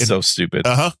ordered. That's so stupid.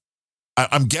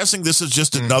 I'm guessing this is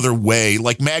just another way,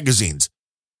 like magazines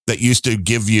that used to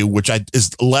give you, which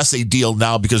is less a deal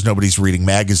now because nobody's reading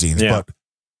magazines. Yeah. But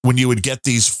when you would get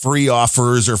these free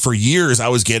offers, or for years, I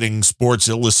was getting Sports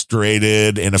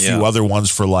Illustrated and a few other ones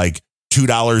for like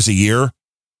 $2 a year.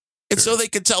 And so they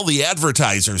could tell the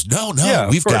advertisers, no,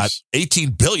 we've got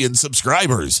 18 billion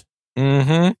subscribers.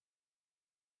 Mm-hmm.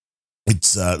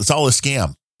 It's all a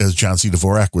scam, as John C.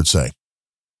 Dvorak would say.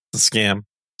 It's a scam.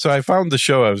 So I found the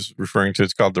show I was referring to.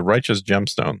 It's called The Righteous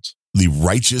Gemstones. The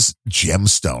Righteous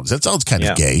Gemstones. That sounds kind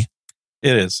of gay.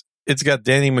 It is. It's got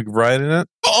Danny McBride in it.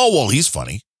 Oh, well, he's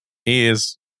funny. He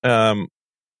is.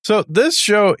 So this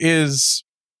show it's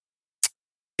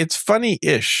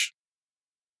funny-ish.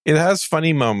 It has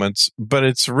funny moments, but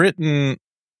it's written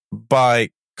by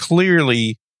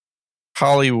clearly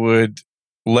Hollywood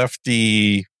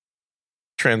lefty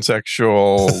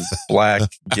transsexual black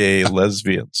gay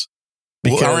lesbians.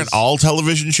 Well, aren't all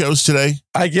television shows today?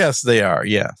 I guess they are.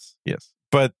 Yes.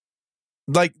 But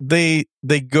like they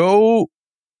go,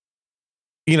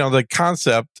 the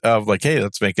concept of like, hey,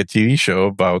 let's make a TV show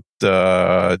about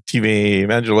TV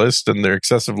evangelists and their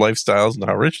excessive lifestyles and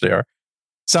how rich they are.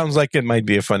 Sounds like it might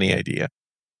be a funny idea.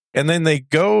 And then they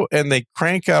go and they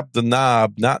crank up the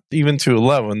knob, not even to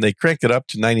 11. They crank it up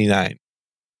to 99.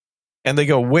 And they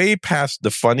go way past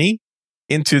the funny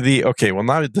into the, okay, well,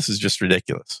 now this is just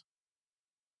ridiculous.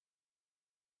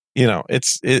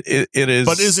 It is.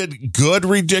 But is it good,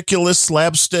 ridiculous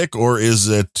slapstick, or is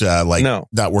it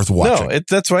not worth watching? No,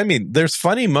 that's what I mean. There's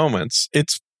funny moments.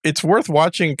 It's worth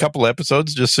watching a couple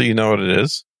episodes just so you know what it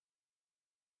is.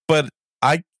 But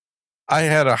I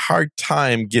had a hard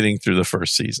time getting through the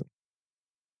first season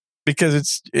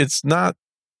because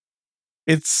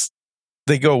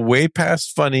they go way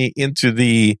past funny into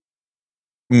the,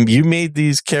 you made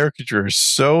these caricatures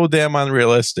so damn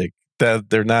unrealistic that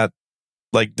they're not,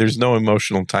 like, there's no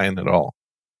emotional tie-in at all.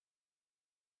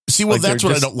 See, well, that's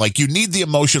what I don't like. You need the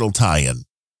emotional tie-in.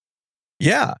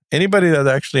 Yeah. Anybody that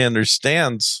actually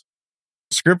understands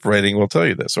script writing will tell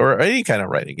you this, or any kind of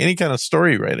writing, any kind of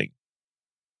story writing.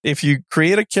 If you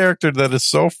create a character that is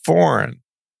so foreign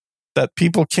that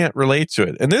people can't relate to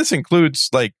it, and this includes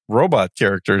like robot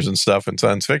characters and stuff in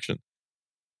science fiction.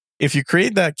 If you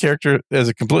create that character as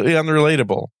a completely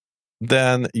unrelatable,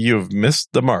 then you've missed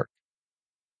the mark.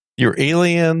 Your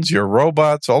aliens, your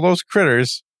robots, all those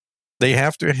critters, they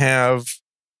have to have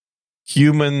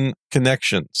human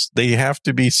connections. They have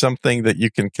to be something that you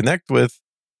can connect with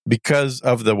because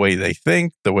of the way they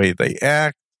think, the way they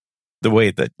act, the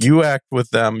way that you act with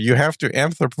them. You have to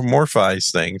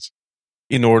anthropomorphize things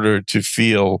in order to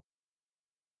feel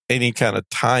any kind of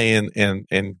tie-in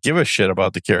and give a shit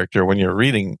about the character when you're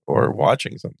reading or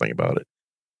watching something about it.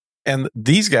 And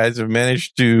these guys have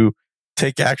managed to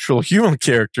take actual human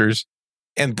characters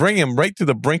and bring them right to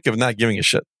the brink of not giving a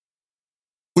shit.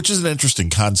 Which is an interesting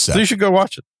concept. So you should go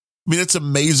watch it. I mean, it's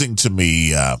amazing to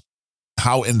me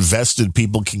how invested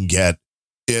people can get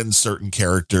in certain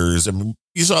characters. I mean,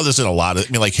 you saw this in a lot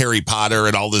of, like Harry Potter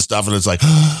and all this stuff. And it's like,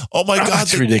 oh my God.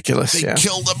 That's ridiculous. They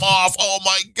killed them off. Oh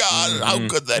my God. How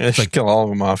good that is. Kill all of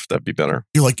them off. That'd be better.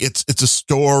 You're like, it's a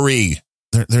story.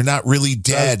 They're not really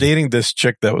dead. I was dating this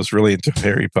chick that was really into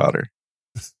Harry Potter.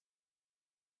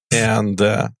 And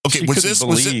okay, was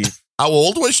it, how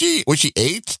old was she? Was she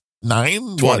 8,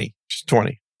 9? 20. What? She's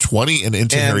 20. 20 and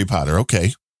into Harry Potter.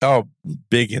 Okay. Oh,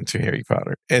 big into Harry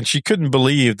Potter. And she couldn't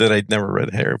believe that I'd never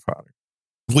read Harry Potter.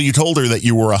 Well, you told her that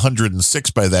you were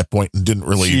 106 by that point and didn't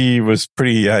really. She was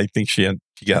pretty, I think she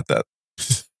got that.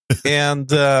 And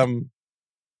so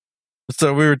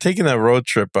we were taking a road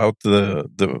trip out to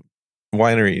the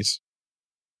wineries.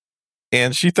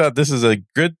 And she thought this is a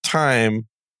good time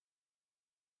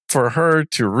for her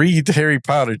to read Harry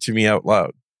Potter to me out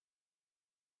loud.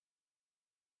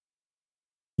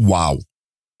 Wow.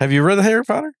 Have you read Harry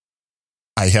Potter?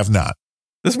 I have not.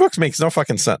 This book makes no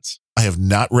fucking sense. I have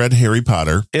not read Harry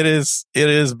Potter. It is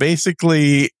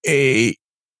basically a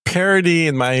parody,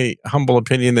 in my humble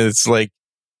opinion. It's like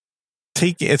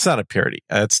it's not a parody.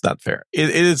 It's not fair. It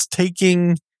is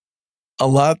taking a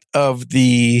lot of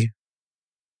the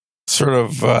sort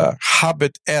of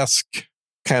Hobbit-esque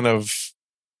kind of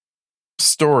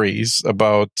stories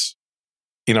about,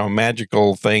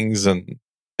 magical things and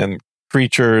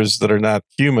creatures that are not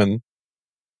human,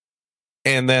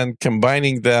 and then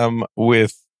combining them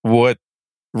with what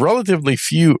relatively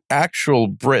few actual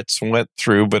Brits went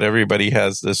through, but everybody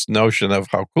has this notion of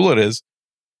how cool it is,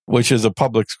 which is a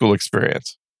public school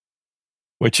experience,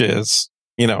 which is,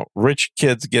 rich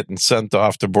kids getting sent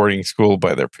off to boarding school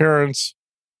by their parents.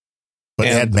 But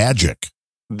add magic.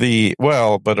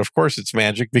 but of course it's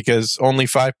magic because only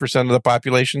 5% of the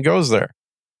population goes there.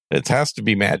 It has to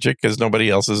be magic because nobody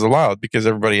else is allowed because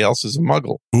everybody else is a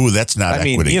muggle. Ooh, that's not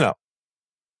equity. I mean,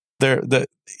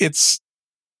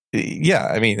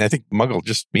 I mean, I think muggle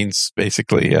just means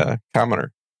basically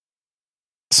commoner.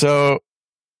 So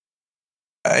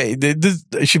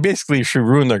she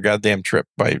ruined their goddamn trip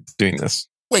by doing this.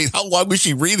 Wait, how long was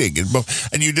she reading?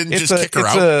 And you didn't just kick her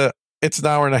out? It's an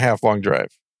hour and a half long drive.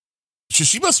 So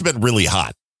she must have been really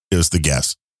hot, is the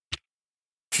guess.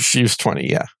 She was 20,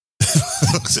 yeah.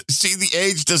 See, the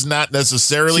age does not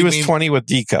necessarily She was mean 20 with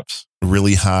D cups.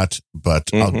 Really hot,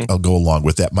 but I'll go along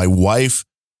with that. My wife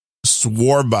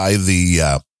swore by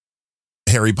the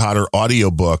Harry Potter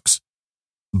audiobooks,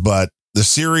 but the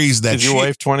series that Is your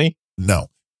wife 20? No.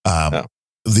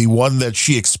 The one that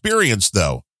she experienced,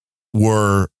 though,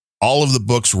 were all of the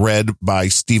books read by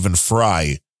Stephen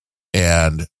Fry.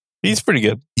 And he's pretty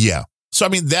good. Yeah. So, I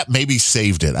mean, that maybe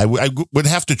saved it. I would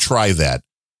have to try that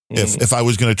if I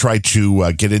was going to try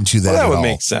to get into that. Well, that would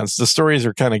make sense. The stories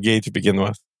are kind of gay to begin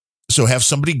with. So have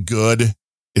somebody good.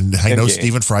 And I know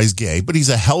Stephen Fry's gay, but he's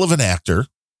a hell of an actor.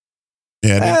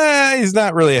 And he's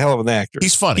not really a hell of an actor.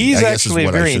 He's funny. He's actually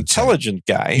a very intelligent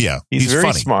guy. Yeah. He's very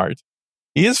funny. smart.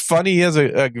 He is funny. He has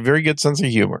a very good sense of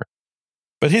humor.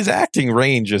 But his acting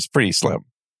range is pretty slim.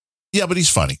 Yeah, but he's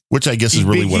funny, which I guess is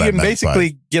really what I meant. He can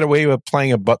basically get away with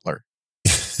playing a butler.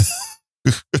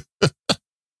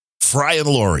 Fry and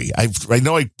Laurie. I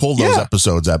know I pulled those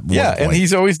episodes at one point. And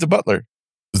he's always the butler.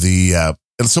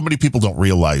 And so many people don't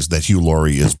realize that Hugh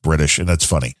Laurie is British, and that's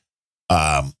funny.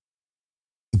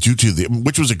 Due to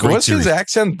which was a great series. Was his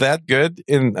accent that good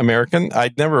in American?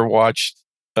 I'd never watched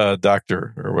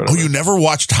Doctor or whatever. Oh, you never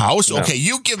watched House? No. Okay,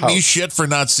 you give me shit for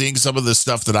not seeing some of the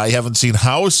stuff that I haven't seen.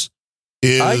 House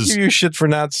I give you shit for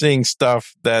not seeing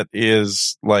stuff that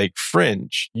is like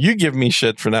fringe. You give me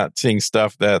shit for not seeing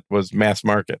stuff that was mass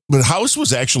market. But House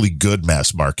was actually good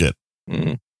mass market.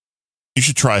 Mm. You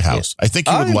should try House. I think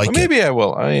you would like it. Maybe I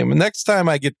will. Next time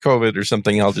I get COVID or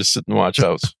something, I'll just sit and watch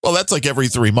House. Well, that's like every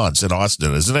 3 months in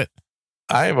Austin, isn't it?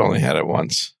 I've only had it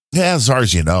once. Yeah, as far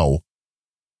as you know.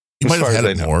 You might have had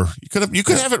it more. You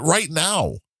could have it right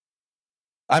now.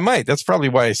 I might. That's probably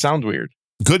why I sound weird.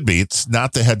 Could be. It's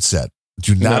not the headset.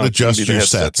 Do not adjust your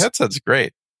sets. Headset's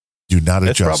great. Do not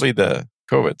adjust. It's probably the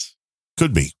COVIDs.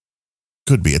 Could be.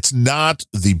 It's not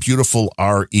the beautiful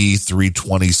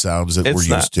RE320 sounds that we're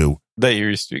used to. That you're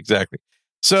used to, exactly.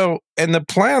 So, and the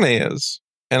plan is,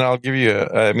 and I'll give you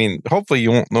hopefully you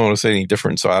won't notice any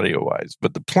difference audio-wise,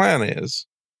 but the plan is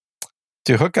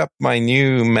to hook up my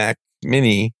new Mac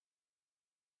Mini.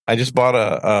 I just bought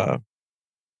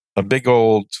a big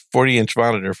old 40-inch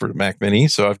monitor for the Mac Mini,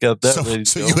 so I've got that ready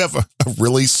to go. You have a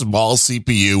really small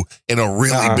CPU and a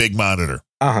really big monitor.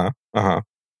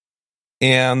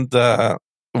 And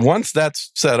once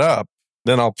that's set up,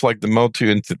 then I'll plug the Motu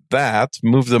into that,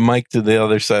 move the mic to the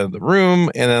other side of the room,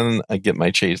 and then I get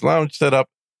my Chaise Lounge set up.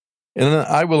 And then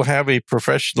I will have a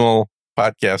professional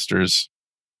podcaster's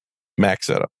Mac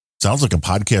setup. Sounds like a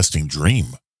podcasting dream.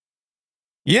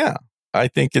 Yeah, I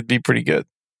think it'd be pretty good.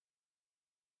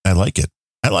 I like it.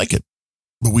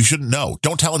 But we shouldn't know.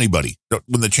 Don't tell anybody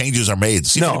when the changes are made.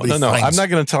 No. I'm not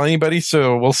going to tell anybody,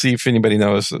 so we'll see if anybody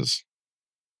notices.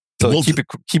 So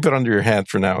keep it under your hat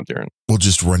for now, Darren. We'll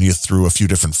just run you through a few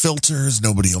different filters.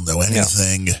 Nobody will know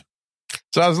anything. Yeah.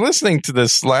 So I was listening to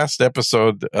this last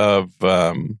episode of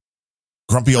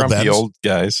Grumpy Old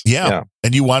Guys. Yeah.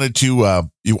 And you wanted to,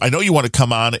 I know you want to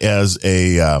come on as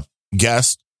a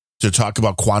guest to talk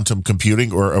about quantum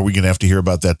computing, or are we going to have to hear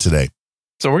about that today?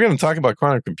 So we're going to talk about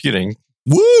quantum computing.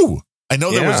 Woo! I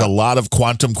know there was a lot of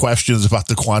quantum questions about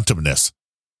the quantumness.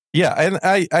 Yeah, and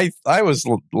I was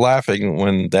laughing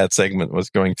when that segment was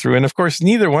going through. And of course,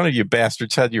 neither one of you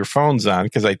bastards had your phones on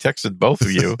because I texted both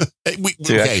of you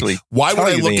actually. Why would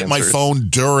I look at my phone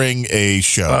during a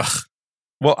show?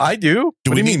 Well, I do.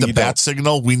 Do we need the bat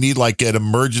signal? We need like an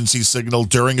emergency signal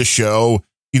during a show.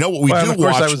 You know what we do watch? Of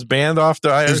course, I was banned off the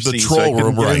IRC. Is the troll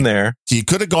room right in there? So you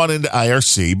could have gone into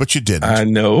IRC, but you didn't. I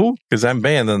know because I'm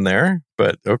banned in there.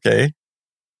 But okay.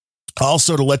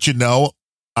 Also, to let you know,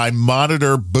 I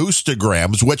monitor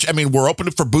Boostagrams, which we're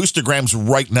open for Boostagrams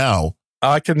right now.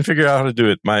 I couldn't figure out how to do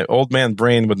it. My old man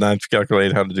brain would not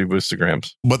calculate how to do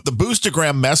Boostagrams. But the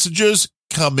Boostagram messages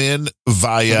come in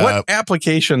via... What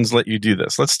applications let you do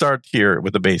this? Let's start here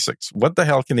with the basics. What the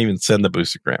hell can even send the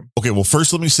Boostagram? Okay, well,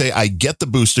 first let me say I get the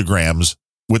Boostagrams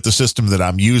with the system that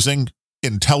I'm using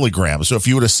in Telegram. So if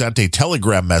you would have sent a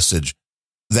Telegram message,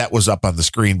 that was up on the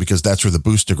screen because that's where the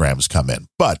Boostagrams come in.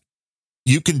 But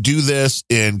you can do this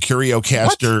in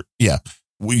CurioCaster. What? Yeah.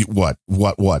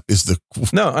 What is the?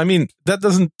 No, I mean, that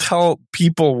doesn't tell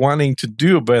people wanting to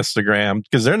do a Boostagram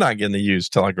because they're not going to use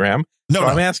Telegram. No,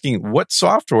 I'm asking what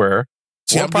software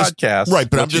or podcast. Right,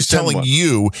 but I'm just telling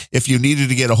you, if you needed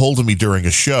to get a hold of me during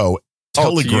a show,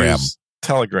 Telegram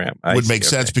would make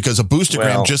sense because a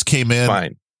Boostagram just came in.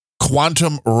 Fine.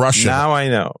 Quantum Russian. Now I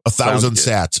know. 1,000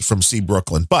 sats from C.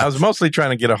 Brooklyn. But I was mostly trying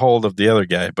to get a hold of the other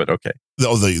guy, but okay.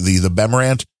 The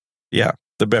Bemrant? Yeah,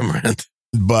 the Bemrant.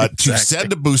 But to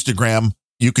send a Boostagram,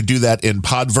 you could do that in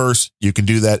Podverse. You can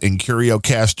do that in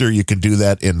CurioCaster. You can do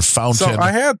that in Fountain. So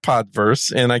I had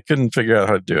Podverse, and I couldn't figure out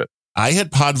how to do it. I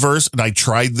had Podverse, and I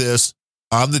tried this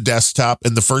on the desktop.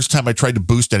 And the first time I tried to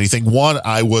boost anything,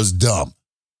 I was dumb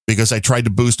because I tried to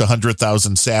boost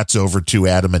 100,000 sats over to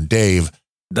Adam and Dave.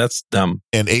 That's dumb.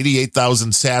 And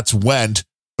 88,000 sats went,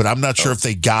 but I'm not sure if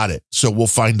they got it. So we'll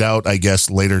find out, I guess,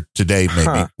 later today,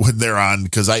 maybe when they're on.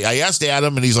 Because I asked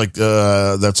Adam and he's like,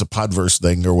 that's a Podverse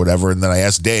thing or whatever. And then I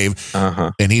asked Dave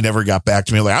and he never got back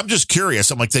to me. Like, I'm just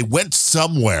curious. I'm like, they went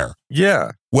somewhere.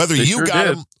 Yeah. Whether you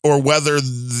got them or whether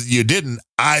you didn't,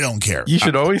 I don't care. You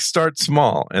should always start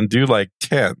small and do like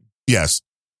 10. Yes.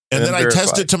 And then I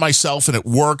tested to myself and it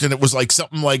worked. And it was like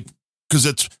something like, because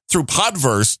it's through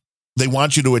Podverse, they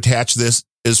want you to attach this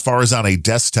as far as on a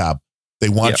desktop. They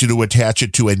want you to attach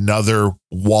it to another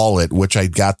wallet, which I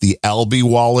got the Alby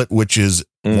wallet, which is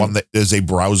one that is a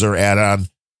browser add-on,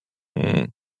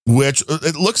 which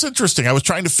it looks interesting. I was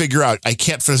trying to figure out.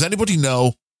 Does anybody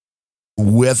know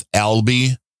with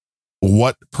Alby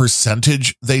what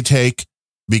percentage they take?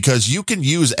 Because you can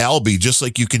use Alby just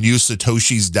like you can use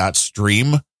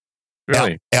Satoshis.stream.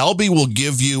 Really? Alby will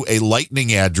give you a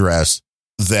Lightning address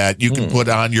that you can put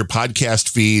on your podcast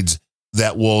feeds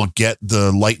that will get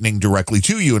the Lightning directly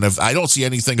to you. And if I don't see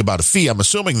anything about a fee, I'm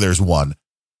assuming there's one.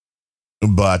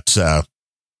 But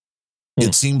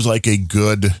it seems like a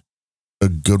good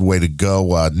way to go.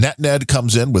 NetNed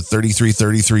comes in with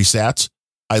 3333 sats.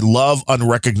 I love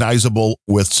Unrecognizable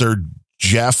with Sir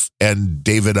Jeff and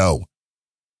David O.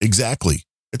 Exactly.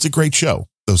 It's a great show.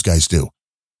 Those guys do.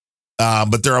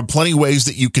 But there are plenty of ways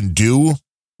that you can do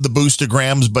the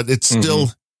Boostagrams, but it's still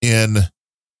in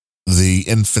the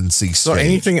infancy stage. So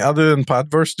anything other than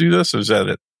Podverse do this, or is that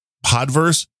it?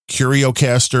 Podverse,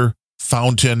 CurioCaster,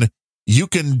 Fountain. You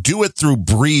can do it through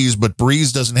Breeze, but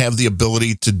Breeze doesn't have the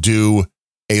ability to do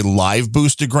a live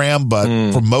Boostagram. But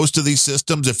for most of these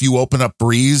systems, if you open up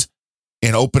Breeze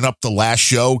and open up the last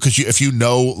show, because if you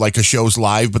know like a show's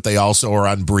live, but they also are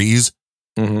on Breeze,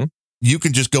 you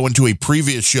can just go into a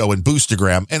previous show in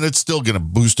Boostagram, and it's still going to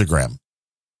Boostagram.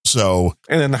 So,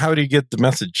 and then how do you get the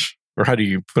message? Or how do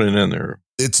you put it in there?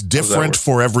 It's different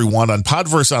for everyone. On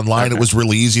Podverse Online, it was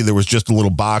really easy. There was just a little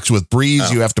box. With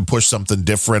Breeze, you have to push something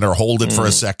different or hold it for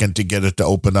a second to get it to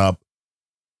open up.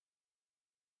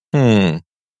 NetNed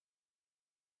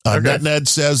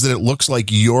says that it looks like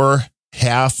your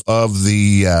half of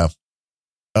the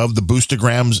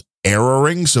Boostagrams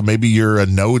erroring. So maybe your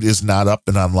node is not up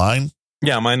and online.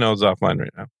 Yeah, my node's offline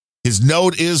right now. His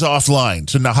node is offline.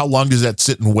 So now how long does that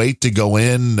sit and wait to go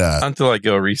in? Until I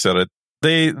go reset it.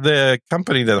 The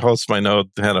company that hosts my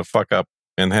node had a fuck up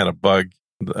and had a bug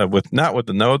with not with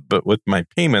the node, but with my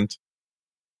payment.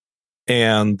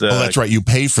 And that's right. You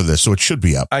pay for this, so it should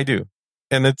be up. I do.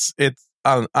 And it's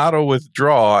on auto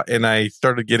withdraw. And I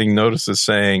started getting notices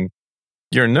saying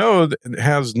your node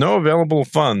has no available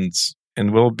funds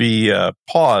and will be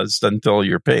paused until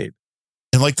you're paid.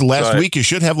 And like the last week, you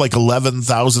should have like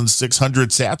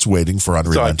 11,600 sats waiting for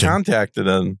Unrelenting. So I contacted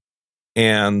them,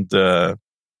 and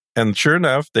sure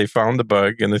enough, they found the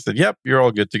bug, and they said, "Yep, you're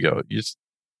all good to go."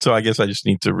 So I guess I just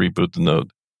need to reboot the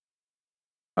node.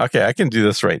 Okay, I can do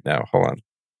this right now. Hold on.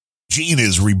 Gene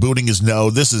is rebooting his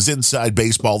node. This is Inside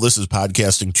Baseball. This is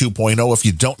Podcasting 2.0. If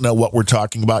you don't know what we're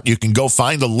talking about, you can go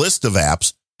find a list of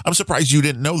apps. I'm surprised you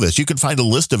didn't know this. You can find a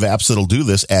list of apps that'll do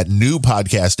this at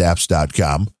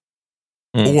newpodcastapps.com.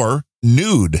 Or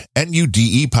Nude,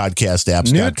 Nude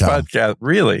podcastapps.com. Nude podcast,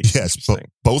 really? Yes,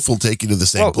 both will take you to the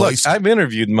same place. Look, I've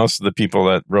interviewed most of the people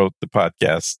that wrote the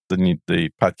podcast, the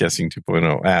Podcasting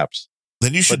 2.0 apps.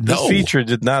 Then you should know. This feature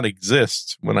did not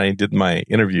exist when I did my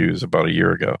interviews about a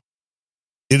year ago.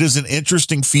 It is an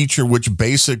interesting feature which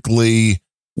basically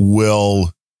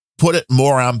will put it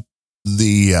more on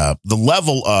the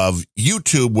level of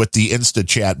YouTube with the Insta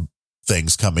chat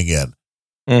things coming in.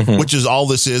 Which is all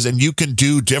this is. And you can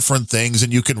do different things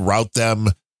and you can route them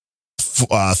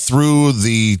through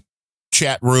the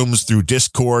chat rooms, through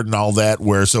Discord and all that,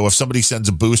 so if somebody sends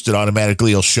a boost, it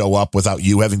automatically will show up without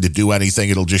you having to do anything.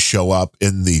 It'll just show up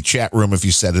in the chat room if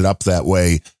you set it up that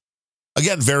way.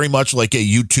 Again, very much like a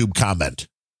YouTube comment.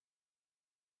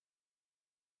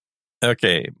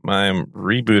 Okay, I'm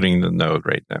rebooting the node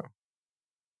right now.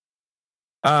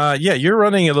 Yeah, you're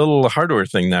running a little hardware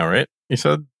thing now, right? You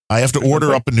said I have to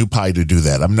order up a new Pi to do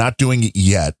that. I'm not doing it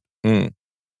yet. I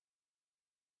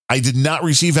did not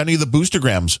receive any of the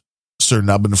boostergrams, Sir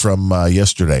Nubbin, from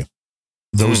yesterday.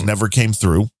 Those never came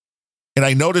through. And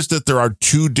I noticed that there are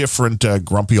two different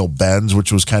Grumpy Old Bens,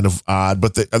 which was kind of odd,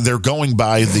 but they're going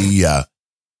by the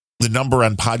number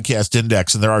on Podcast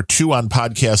Index, and there are two on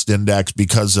Podcast Index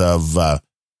because of,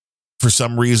 for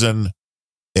some reason,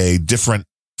 a different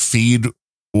feed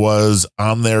was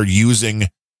on there using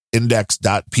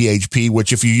index.php,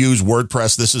 which if you use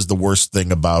WordPress, this is the worst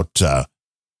thing about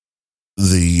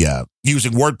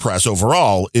using WordPress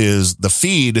overall is the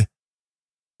feed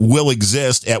will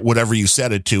exist at whatever you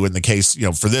set it to. In the case,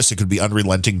 for this, it could be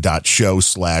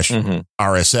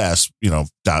unrelenting.show/RSS,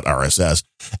 .RSS.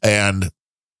 And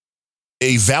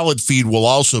a valid feed will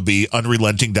also be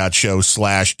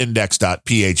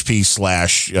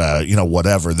unrelenting.show/index.php/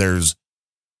 whatever. There's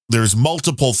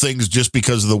multiple things just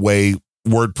because of the way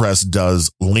WordPress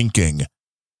does linking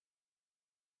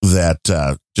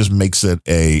that just makes it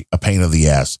a pain in the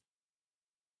ass.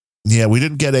 Yeah, we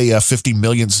didn't get a 50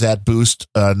 million sat boost,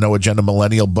 No Agenda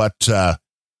Millennial, but I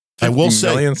will say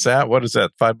 50 million sat. What is that?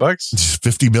 $5?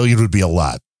 50 million would be a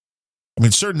lot. I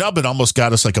mean, Sir Nubbin almost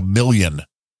got us like $1 million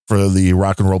for the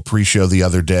rock and roll pre-show the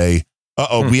other day.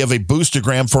 We have a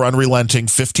boostergram for Unrelenting,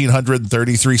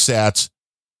 1,533 sats.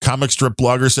 Comic strip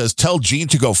blogger says, tell Gene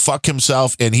to go fuck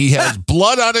himself, and he has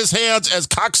blood on his hands as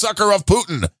cocksucker of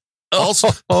Putin.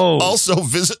 Also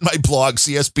visit my blog,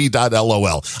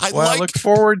 csp.lol. I look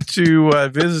forward to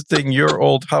visiting your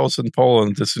old house in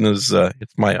Poland as soon as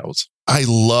it's my house. I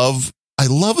love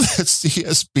that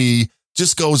CSB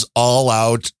just goes all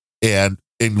out and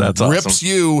rips awesome.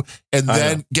 you and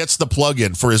then gets the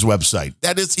plug-in for his website.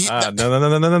 That is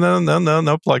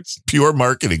no plugs. Pure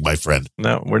marketing, my friend.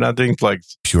 No, we're not doing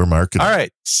plugs. Pure marketing. All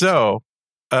right. So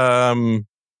my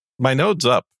node's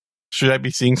up. Should I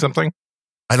be seeing something?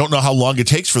 I don't know how long it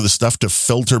takes for the stuff to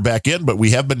filter back in, but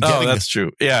we have been getting. Oh, that's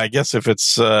true. Yeah, I guess if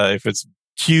it's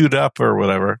queued up or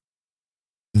whatever.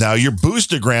 Now your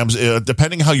boostergrams,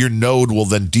 depending how your node will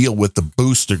then deal with the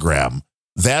boostergram.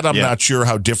 That I'm not sure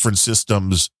how different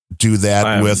systems do that.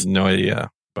 I have no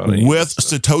idea. With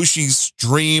Satoshi's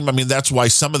stream, I mean, that's why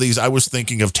some of these I was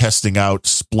thinking of testing out,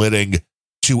 splitting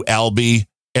to Alby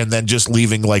and then just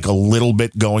leaving like a little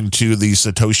bit going to the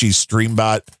Satoshi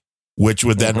Streambot, which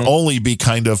would then only be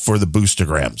kind of for the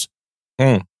boostergrams.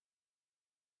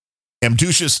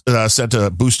 Amducius sent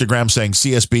a boostergram saying,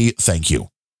 CSB, thank you.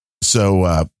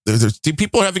 So there's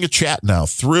people are having a chat now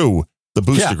through the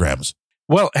boostergrams.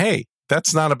 Well, hey,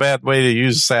 that's not a bad way to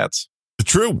use sats.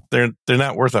 True. They're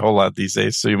not worth a whole lot these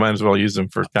days, so you might as well use them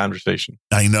for conversation.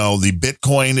 I know the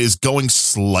Bitcoin is going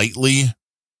slightly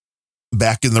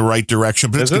back in the right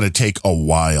direction, but it's going to take a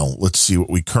while. Let's see what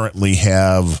we currently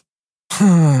have.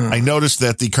 I noticed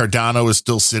that the Cardano is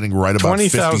still sitting right about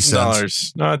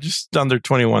 $50,000. No, just under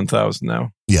 21,000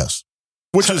 now. Yes,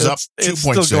 which is up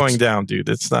 2.6. It's still going down, dude.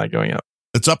 It's not going up.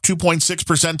 It's up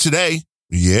 2.6% today.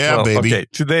 Yeah, baby. Okay,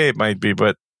 today it might be,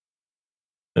 but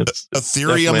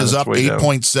Ethereum is up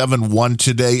 8.71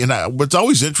 today. And what's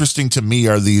always interesting to me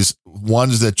are these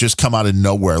ones that just come out of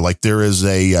nowhere. Like there is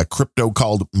a crypto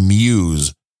called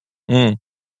Muse,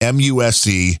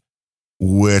 MUSE,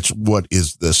 what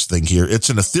is this thing here? It's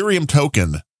an Ethereum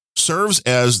token, serves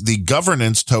as the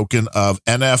governance token of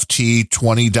NFT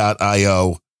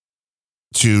 20.io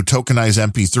to tokenize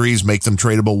MP3s, make them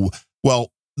tradable.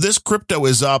 Well, this crypto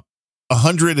is up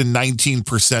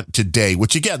 119% today,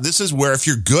 which again, this is where if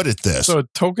you're good at this. So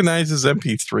it tokenizes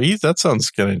MP3s? That sounds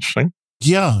kind of interesting.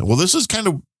 Yeah. Well, this is kind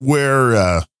of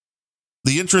where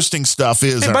the interesting stuff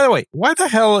is. Hey, by the way, why the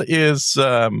hell is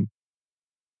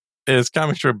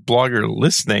Comic Strip Blogger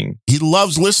listening? He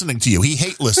loves listening to you. He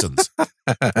hate listens.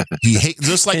 He hate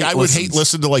just like I would hate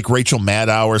listen to like Rachel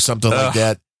Maddow or something like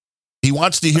that. He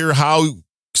wants to hear how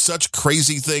such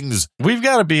crazy things. We've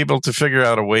got to be able to figure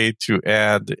out a way to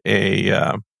add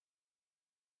the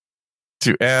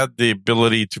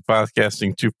ability to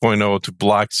podcasting 2.0 to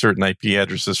block certain IP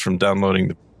addresses from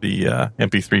downloading the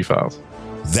MP3 files.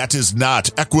 That is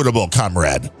not equitable,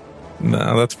 comrade.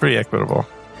 No, that's pretty equitable.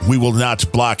 We will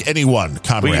not block anyone,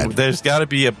 comrade. There's got to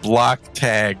be a block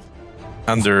tag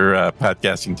under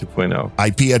podcasting 2.0.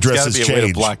 IP addresses change. A way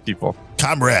to block people.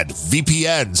 Comrade,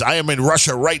 VPNs. I am in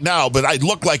Russia right now, but I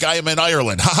look like I am in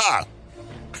Ireland. Ha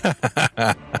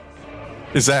ha.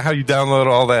 Is that how you download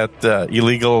all that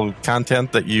illegal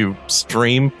content that you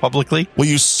stream publicly? Well,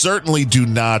 you certainly do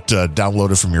not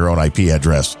download it from your own IP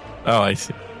address. Oh, I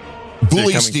see.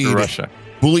 Bully Steed.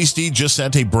 Bully Steed just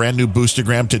sent a brand new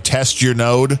boostergram to test your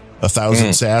node, 1,000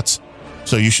 sats.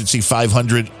 So you should see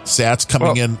 500 sats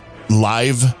coming in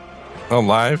live. Oh,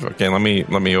 live? Okay, let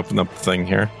me open up the thing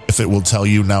here. If it will tell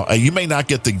you now. You may not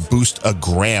get the boost a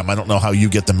gram. I don't know how you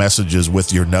get the messages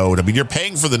with your node. I mean, you're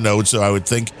paying for the node, so I would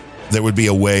think there would be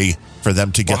a way for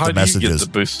them to get the messages. How do you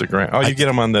get the boostagram? Oh, you get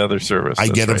them on the other service. I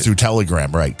get them through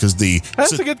Telegram, right? Because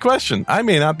that's a good question. I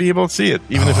may not be able to see it,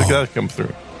 even if it does come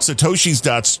through.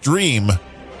 Satoshis.stream,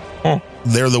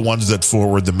 they're the ones that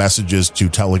forward the messages to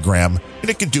Telegram, and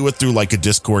it can do it through like a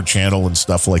Discord channel and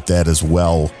stuff like that as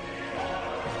well.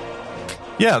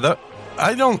 Yeah,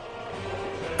 I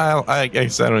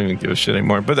guess I don't even give a shit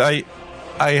anymore. But I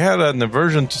had an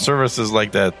aversion to services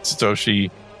like that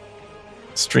Satoshi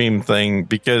stream thing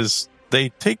because they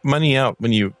take money out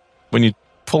when you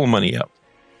pull money out.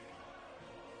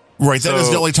 Right, that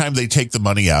is the only time they take the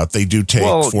money out. They do take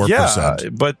 4%. Yeah,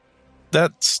 but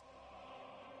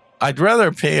I'd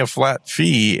rather pay a flat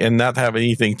fee and not have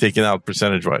anything taken out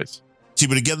percentage-wise. See,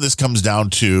 but again, this comes down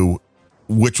to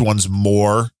which one's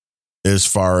more as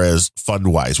far as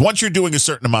fund-wise. Once you're doing a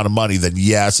certain amount of money, then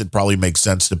yes, it probably makes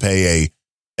sense to pay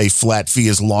a flat fee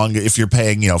as long if you're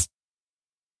paying,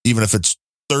 even if it's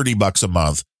 $30 a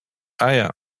month.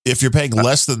 Yeah. If you're paying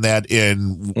less than that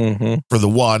for the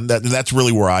one, that's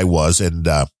really where I was. And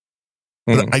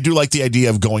but I do like the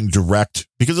idea of going direct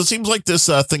because it seems like this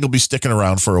thing will be sticking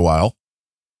around for a while.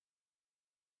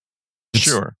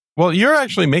 Sure. Well, you're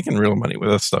actually making real money with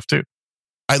this stuff too.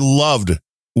 I loved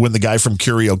when the guy from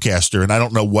CurioCaster, and I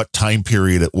don't know what time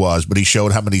period it was, but he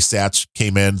showed how many sats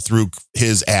came in through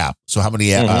his app. So how many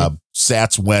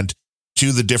sats went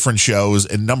to the different shows.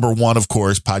 And number one, of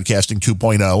course, Podcasting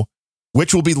 2.0,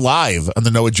 which will be live on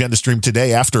the No Agenda stream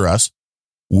today after us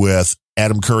with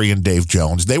Adam Curry and Dave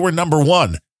Jones. They were number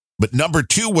one, but number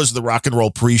two was the Rock and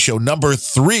Roll Pre-Show. Number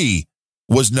three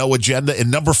was No Agenda.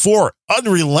 And number four,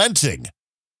 Unrelenting.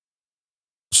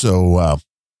 So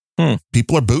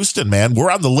people are boosting, man.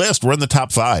 We're on the list. We're in the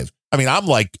top 5. I mean, I'm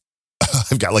like,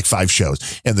 I've got like 5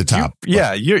 shows in the top.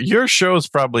 Your shows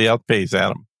probably outpace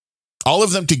Adam. All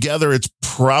of them together, it's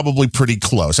probably pretty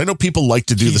close. I know people like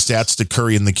to do the stats to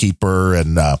Curry and the Keeper,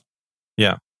 and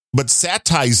but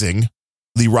satizing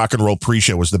the Rock and Roll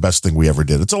Pre-Show was the best thing we ever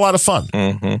did. It's a lot of fun.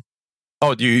 Mm-hmm.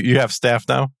 Oh, do you have staff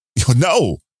now?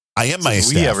 No, I am my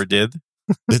staff. We ever did.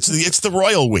 It's the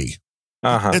royal we.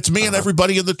 It's me and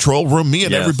everybody in the troll room. Me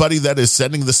and everybody that is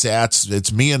sending the sats.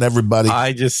 It's me and everybody.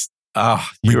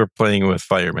 You were playing with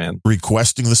fire, man.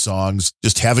 Requesting the songs,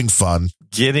 just having fun,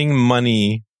 getting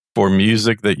money for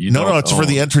music that you don't No, it's for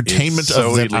the entertainment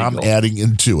of that I'm adding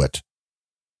into it.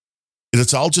 And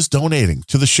it's all just donating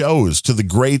to the shows, to the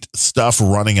great stuff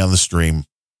running on the stream,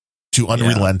 to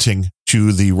Unrelenting,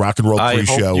 to the Rock and Roll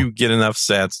Pre-Show. I hope you get enough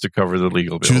sats to cover the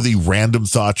legal bills. To the Random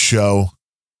Thought Show,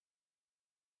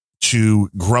 to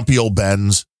Grumpy Old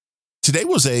Ben's. Today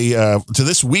was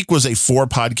this week was a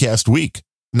 4-podcast week,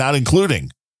 not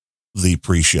including the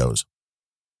pre-shows.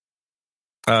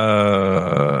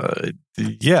 So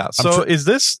is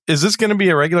this going to be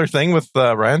a regular thing with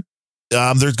Ryan?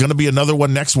 There's going to be another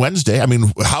one next Wednesday. I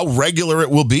mean, how regular it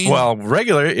will be? Well,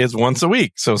 regular is once a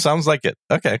week, so sounds like it.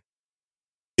 Okay.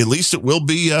 At least it will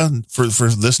be for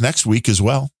this next week as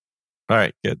well. All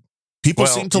right, good. People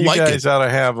seem to like it. You guys ought to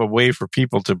have a way for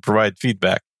people to provide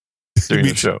feedback during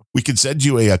the show. We could send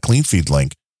you a clean feed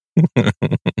link.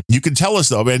 You can tell us,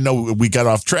 though. I know we got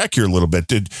off track here a little bit.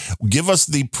 Give us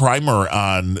the primer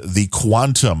on the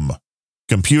quantum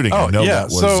computing. I know that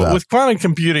was, so with quantum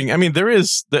computing, I mean, there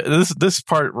is this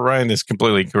part Ryan is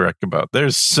completely correct about.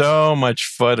 There's so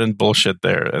much FUD and bullshit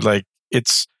there. Like,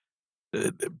 it's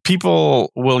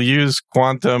people will use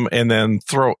quantum and then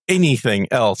throw anything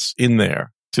else in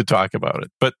there to talk about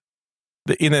it. But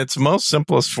in its most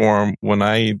simplest form, when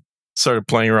I started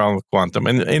playing around with quantum,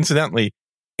 and incidentally,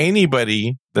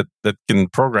 anybody that can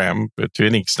program to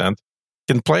any extent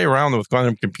can play around with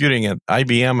quantum computing. And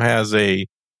IBM has a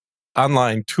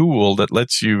online tool that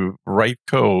lets you write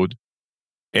code,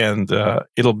 and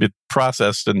it'll be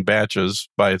processed in batches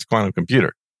by its quantum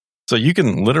computer. So you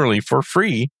can literally, for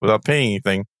free, without paying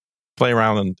anything, play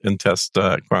around and test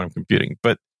quantum computing.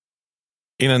 But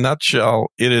in a nutshell,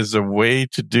 it is a way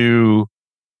to do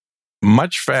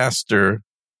much faster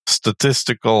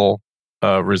statistical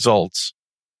results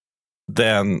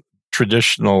than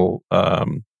traditional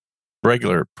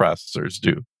regular processors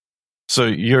do. So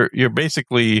you're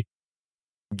basically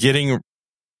getting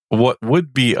what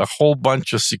would be a whole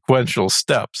bunch of sequential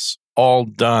steps all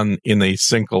done in a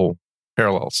single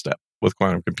parallel step with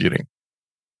quantum computing,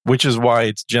 which is why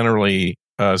it's generally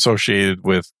associated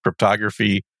with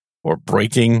cryptography or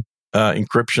breaking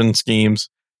encryption schemes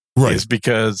is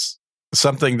because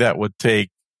something that would take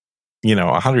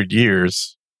 100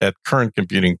 years at current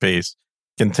computing pace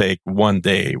can take one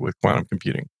day with quantum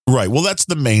computing. Right. Well, that's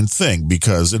the main thing,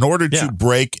 because in order to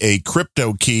break a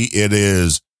crypto key, it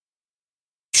is,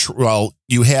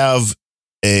 you have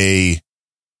a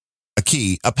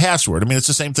key, a password. I mean, it's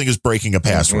the same thing as breaking a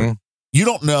password. Mm-hmm. You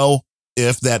don't know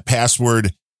if that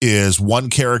password is 1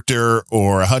 character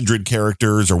or 100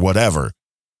 characters or whatever.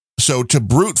 So to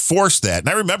brute force that, and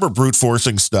I remember brute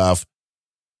forcing stuff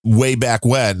way back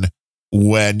when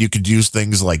you could use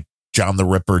things like John the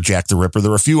Ripper, Jack the Ripper.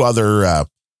 There were a few other,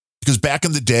 because back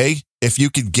in the day, if you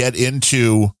could get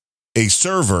into a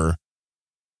server,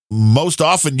 most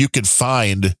often you could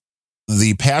find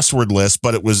the password list,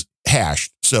 but it was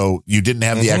hashed. So you didn't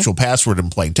have the actual password in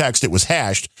plain text. It was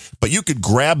hashed, but you could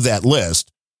grab that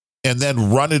list and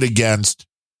then run it against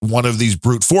one of these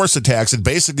brute force attacks. And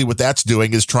basically what that's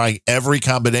doing is trying every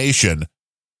combination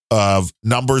of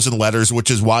numbers and letters, which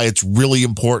is why it's really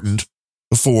important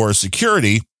for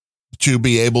security to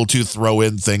be able to throw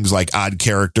in things like odd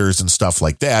characters and stuff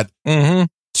like that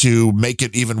to make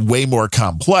it even way more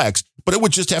complex. But it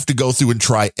would just have to go through and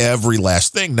try every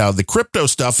last thing. Now, the crypto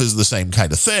stuff is the same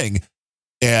kind of thing.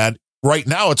 And right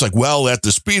now it's like, well, at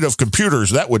the speed of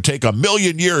computers, that would take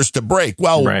 1,000,000 years to break.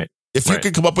 Well, if you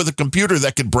could come up with a computer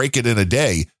that could break it in a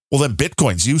day, well, then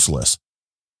Bitcoin's useless.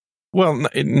 Well,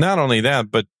 not only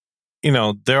that, but,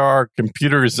 there are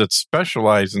computers that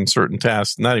specialize in certain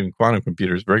tasks, not even quantum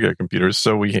computers, regular computers.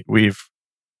 So when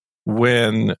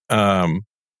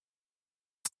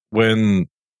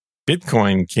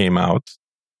Bitcoin came out,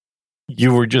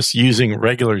 you were just using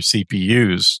regular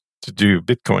CPUs to do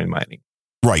Bitcoin mining.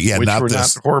 Right. Yeah. Which were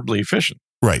not horribly efficient.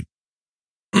 Right.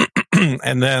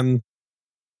 And then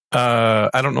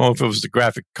I don't know if it was the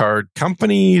graphic card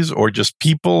companies or just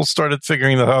people started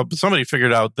figuring that out, but somebody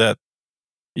figured out that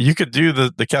you could do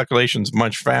the calculations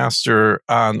much faster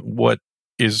on what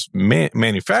is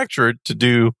manufactured to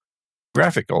do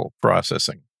graphical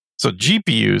processing. So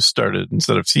GPUs started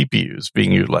instead of CPUs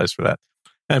being utilized for that.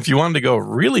 And if you wanted to go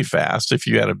really fast, if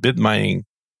you had a Bitcoin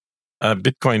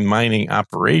mining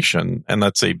operation, and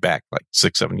let's say back like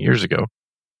 6-7 years ago,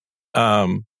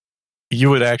 you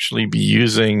would actually be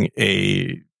using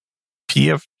a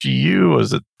PFGU.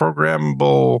 Was it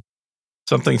programmable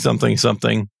something?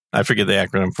 I forget the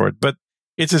acronym for it, but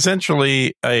it's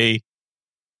essentially a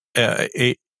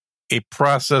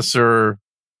processor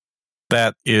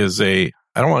that is I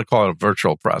don't want to call it a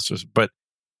virtual processor, but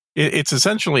it's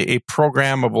essentially a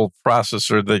programmable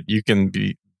processor that you can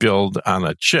build on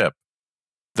a chip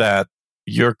that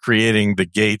you're creating the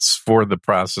gates for the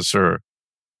processor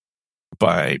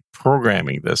by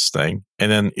programming this thing,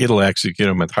 and then it'll execute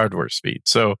them at hardware speed.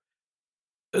 So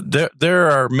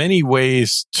there are many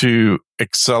ways to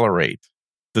accelerate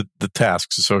the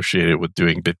tasks associated with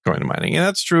doing Bitcoin mining. And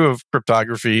that's true of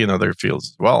cryptography and other fields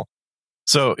as well.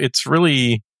 So it's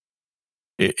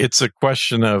a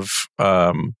question of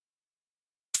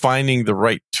finding the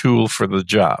right tool for the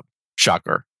job.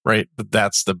 Shocker, right? But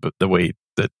that's the way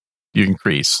that you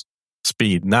increase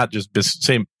speed, not just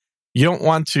same. You don't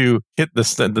want to hit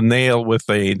the nail with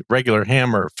a regular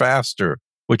hammer faster,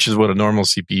 which is what a normal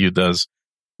CPU does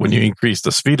when you increase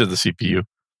the speed of the CPU.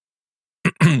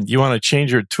 You want to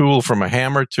change your tool from a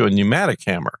hammer to a pneumatic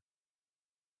hammer,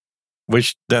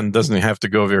 which then doesn't have to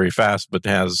go very fast, but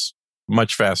has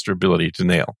much faster ability to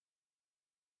nail.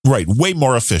 Right. Way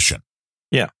more efficient.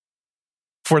 Yeah.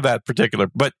 For that particular.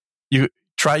 But you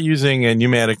try using a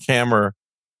pneumatic hammer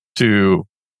to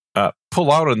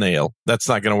pull out a nail. That's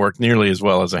not going to work nearly as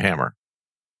well as a hammer.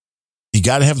 You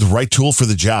got to have the right tool for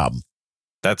the job.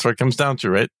 That's what it comes down to,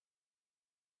 right?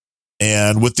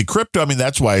 And with the crypto, I mean,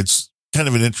 that's why it's kind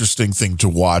of an interesting thing to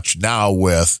watch now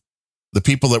with the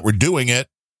people that were doing it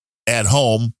at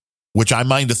home, which I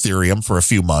mined Ethereum for a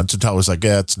few months until I was like,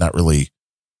 it's not really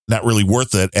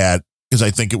worth it because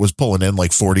I think it was pulling in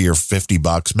like $40 or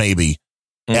 $50 maybe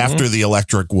after the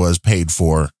electric was paid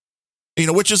for,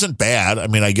 which isn't bad. I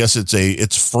mean, I guess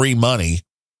it's free money,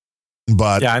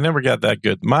 but yeah, I never got that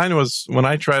good. Mine was, when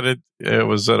I tried it, it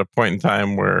was at a point in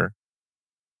time where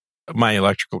my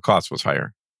electrical cost was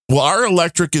higher. Well, our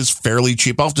electric is fairly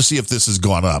cheap. I'll have to see if this has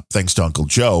gone up thanks to Uncle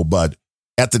Joe. But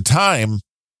at the time,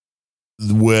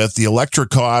 with the electric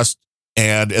cost,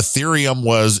 and Ethereum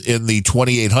was in the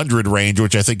 2,800 range,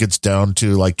 which I think it's down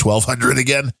to like 1,200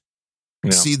 again.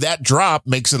 Yeah. See, that drop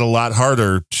makes it a lot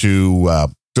harder to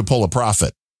pull a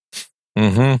profit.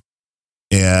 Mm-hmm.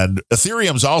 And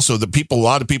Ethereum's also a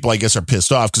lot of people, I guess, are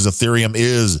pissed off because Ethereum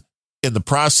is in the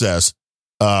process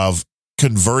of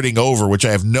converting over, which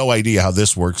I have no idea how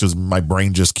this works because my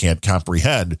brain just can't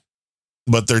comprehend.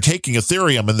 But they're taking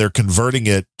Ethereum and they're converting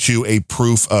it to a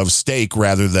proof of stake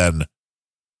rather than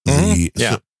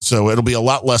So it'll be a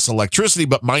lot less electricity,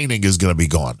 but mining is going to be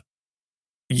gone.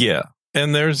 Yeah.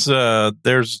 And there's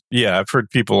I've heard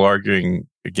people arguing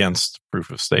against proof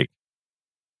of stake.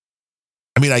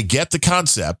 I mean, I get the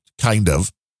concept, kind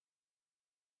of,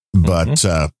 but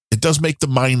it does make the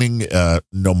mining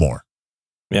no more.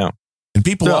 Yeah. And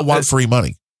people all want free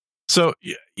money. So,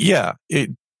 yeah,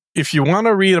 if you want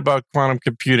to read about quantum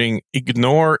computing,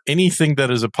 ignore anything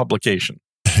that is a publication.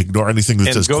 Ignore anything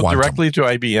that says quantum. And go directly to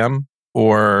IBM,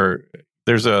 or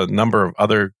there's a number of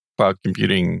other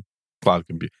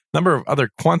number of other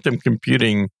quantum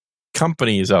computing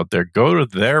companies out there. Go to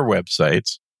their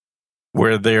websites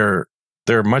where they're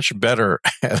much better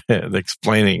at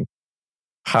explaining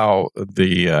how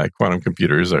the quantum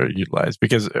computers are utilized,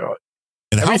 because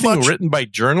everything written by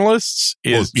journalists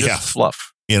is just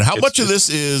fluff. And how much of this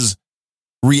is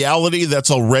reality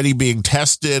that's already being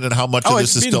tested, and how much of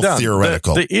this is still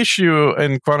theoretical? The issue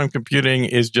in quantum computing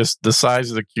is just the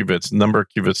size of the qubits, number of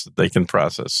qubits that they can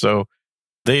process. So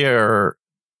they are,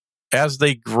 as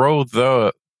they grow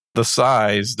the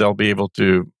size, they'll be able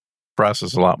to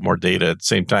process a lot more data at the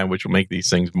same time, which will make these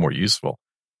things more useful.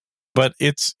 But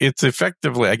it's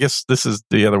effectively, I guess this is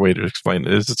the other way to explain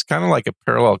it, is it's kind of like a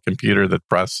parallel computer that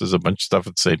processes a bunch of stuff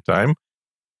at the same time.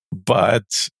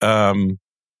 But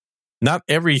not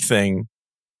everything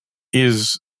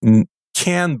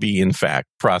can be, in fact,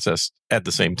 processed at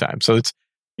the same time. So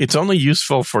it's only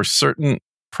useful for certain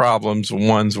problems,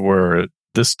 ones where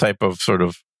this type of sort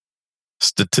of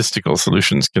statistical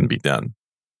solutions can be done.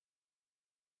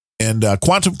 And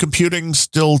quantum computing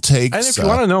still takes... And if you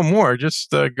want to know more,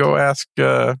 just go ask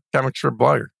Comic Strip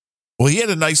Blogger. Well, he had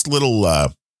a nice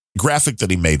little graphic that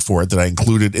he made for it that I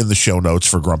included in the show notes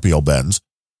for Grumpy Old Ben's.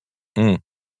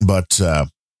 But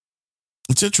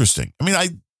it's interesting. I mean, I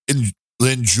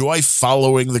enjoy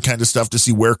following the kind of stuff to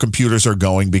see where computers are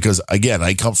going because, again,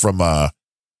 I come from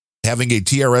having a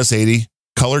TRS-80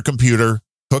 color computer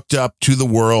hooked up to the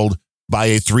world by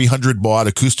a 300 baud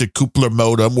acoustic Kupler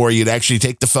modem where you'd actually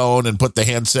take the phone and put the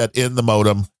handset in the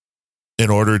modem in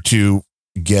order to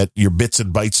get your bits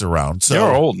and bytes around. So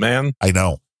you're old, man. I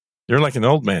know. You're like an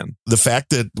old man. The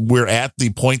fact that we're at the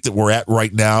point that we're at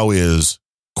right now is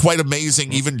quite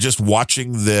amazing. Even just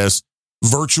watching this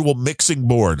virtual mixing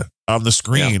board on the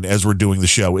screen as we're doing the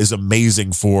show is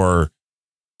amazing for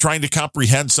trying to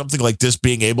comprehend something like this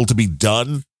being able to be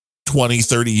done 20,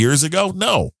 30 years ago.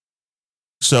 No.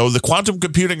 So the quantum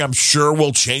computing, I'm sure,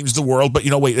 will change the world. But,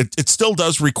 it still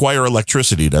does require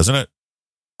electricity, doesn't it?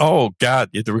 Oh, God.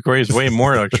 It requires way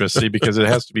more electricity because it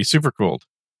has to be supercooled.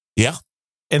 Yeah.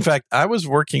 In fact, I was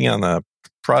working on a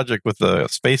project with a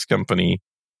space company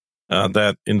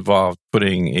that involved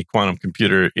putting a quantum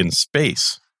computer in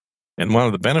space. And one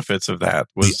of the benefits of that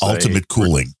was the ultimate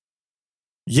cooling.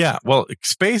 Yeah. Well,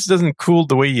 space doesn't cool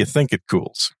the way you think it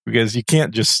cools because you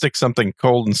can't just stick something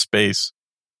cold in space.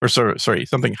 Or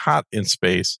something hot in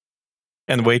space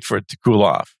and wait for it to cool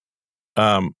off.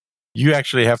 You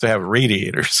actually have to have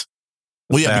radiators.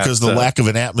 Well, yeah, because the lack of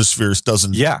an atmosphere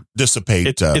doesn't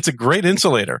dissipate. It's a great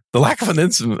insulator. The lack of an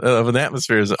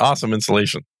atmosphere is an awesome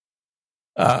insulation.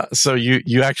 So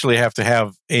you actually have to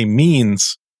have a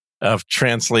means of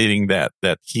translating that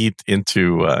heat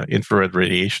into infrared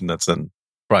radiation that's then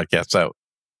broadcasts out.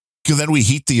 Can then we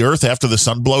heat the Earth after the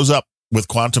sun blows up with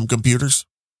quantum computers?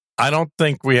 I don't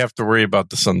think we have to worry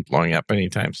about the sun blowing up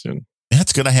anytime soon.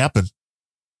 That's going to happen.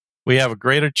 We have a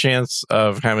greater chance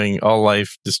of having all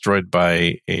life destroyed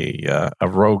by a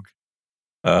rogue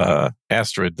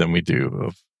asteroid than we do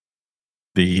of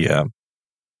the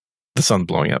sun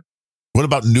blowing up. What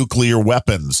about nuclear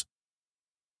weapons?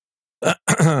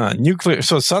 Nuclear.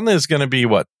 So sun is going to be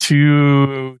what,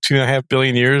 2.5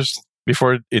 billion years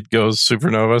before it goes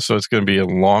supernova, so it's going to be a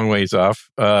long ways off.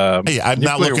 Hey, I'm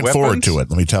not looking forward to it,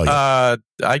 let me tell you.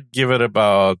 I'd give it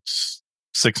about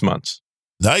 6 months.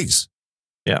 Nice.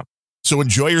 Yeah. So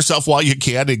enjoy yourself while you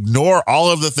can. Ignore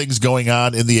all of the things going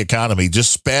on in the economy.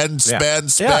 Just spend,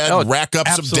 rack up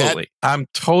some debt. I'm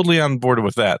totally on board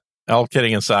with that. All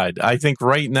kidding aside, I think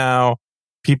right now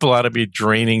people ought to be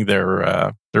draining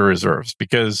their reserves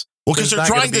because they're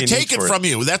trying to take it from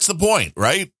you. That's the point,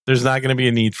 right? There's not going to be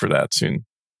a need for that soon.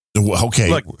 Okay.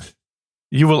 Look,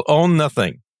 you will own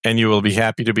nothing and you will be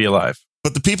happy to be alive.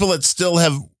 But the people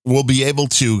that will be able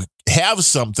to have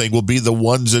something will be the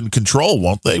ones in control,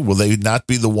 won't they? Will they not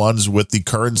be the ones with the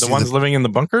currency? The ones living in the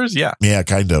bunkers? Yeah. Yeah,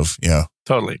 kind of. Yeah.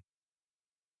 Totally.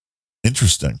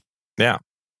 Interesting. Yeah.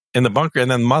 in the bunker, and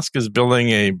then Musk is building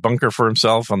a bunker for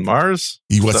himself on Mars.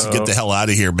 He wants to get the hell out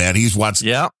of here, man. He's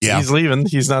leaving.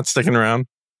 He's not sticking around.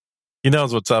 He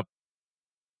knows what's up.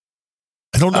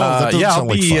 I don't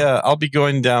know. I'll be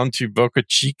going down to Boca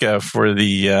Chica for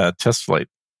the test flight.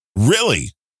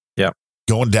 Really? Yeah.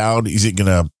 Going down. Is it going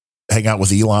to hang out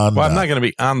with Elon? Well, I'm not going to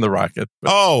be on the rocket.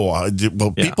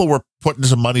 People were putting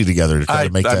some money together to try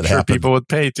to make that happen. People would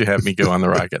pay to have me go on the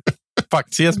rocket. Fuck,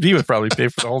 CSB would probably pay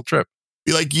for the whole trip.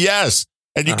 Be like, yes.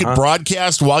 And you can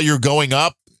broadcast while you're going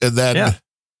up, and then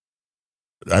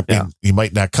you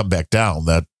might not come back down.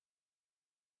 That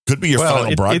could be your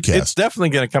final broadcast. It's definitely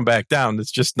going to come back down.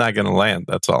 It's just not going to land.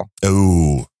 That's all.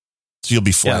 Oh, so you'll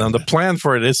be flying. Yeah, the plan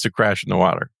for it is to crash in the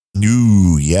water.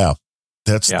 Ooh, yeah.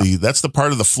 That's the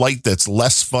part of the flight that's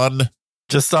less fun.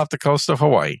 Just off the coast of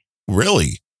Hawaii.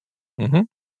 Really? Mm-hmm.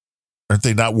 Aren't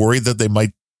they not worried that they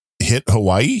might hit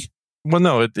Hawaii? Well,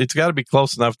 no, it's got to be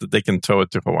close enough that they can tow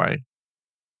it to Hawaii.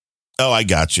 Oh, I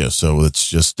gotcha. So it's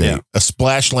just a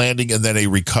splash landing and then a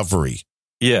recovery.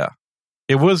 Yeah.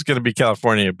 It was going to be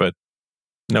California, but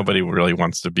nobody really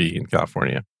wants to be in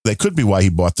California. That could be why he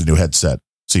bought the new headset.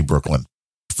 See, Brooklyn,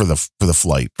 for the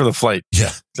flight. For the flight.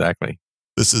 Yeah. Exactly.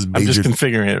 This is I'm just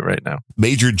configuring it right now.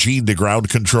 Major Gene to ground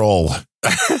control.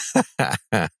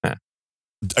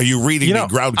 Are you reading the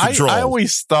ground control? I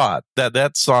always thought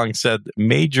that song said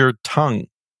Major Tongue,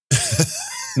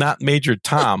 not Major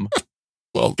Tom.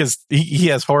 Well, because he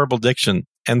has horrible diction.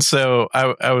 And so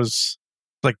I was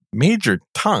like, Major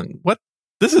Tongue? What?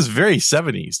 This is very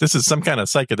 70s. This is some kind of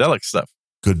psychedelic stuff.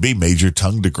 Could be Major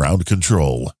Tongue to ground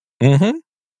control. Mm-hmm.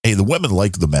 Hey, the women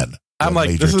like the men. I'm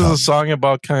like, this is a song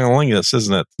about cunnilingus,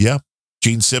 isn't it? Yeah.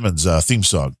 Gene Simmons' theme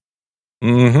song.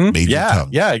 Mm-hmm. Major Tongue.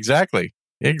 Yeah, exactly.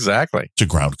 Exactly. To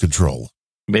ground control.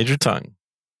 Major Tongue.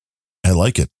 I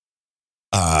like it.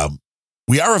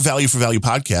 We are a value for value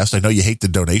podcast. I know you hate the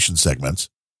donation segments,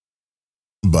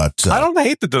 but I don't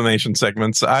hate the donation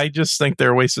segments. I just think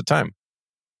they're a waste of time.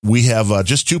 We have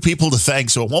just two people to thank,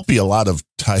 so it won't be a lot of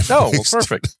time. Oh, well,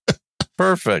 perfect.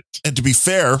 Perfect. And to be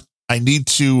fair, I need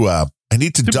to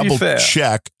double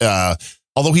check.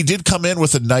 Although he did come in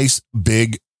with a nice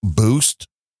big boost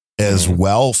as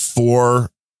well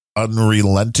for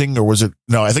Unrelenting, or was it?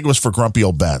 No, I think it was for Grumpy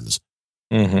Old Ben's.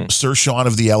 Sir Sean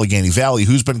of the Allegheny Valley,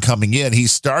 who's been coming in. He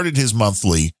started his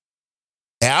monthly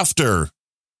after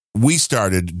we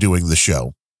started doing the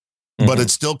show, but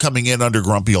it's still coming in under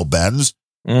Grumpy Old Ben's.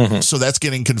 So that's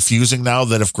getting confusing now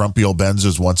that if Grumpy Old Ben's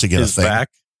is once again a thing. Back.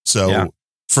 So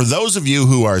for those of you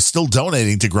who are still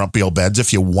donating to Grumpy Old Ben's,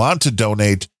 if you want to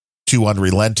donate to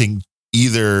Unrelenting,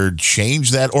 either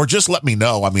change that or just let me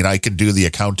know. I mean, I can do the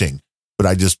accounting, but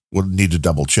I just would need to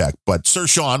double check. But Sir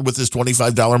Sean, with his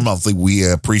 $25 monthly, we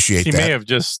appreciate that. He may have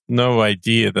just no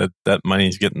idea that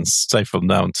money's getting siphoned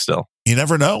down still. You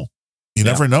never know. You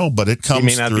never know, but it comes He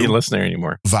may not be a listener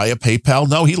anymore. Via PayPal.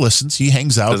 No, he listens. He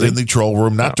hangs out in the troll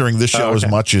room, not during this show as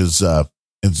much as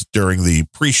during the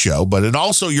pre-show. But and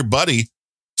also your buddy,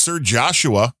 Sir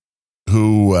Joshua,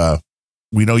 who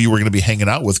we know you were going to be hanging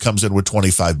out with, comes in with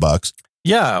 $25.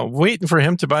 Yeah, waiting for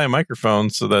him to buy a microphone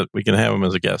so that we can have him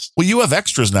as a guest. Well, you have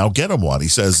extras now. Get him one. He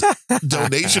says,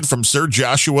 donation from Sir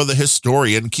Joshua, the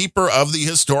historian, keeper of the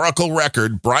historical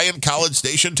record, Bryan, College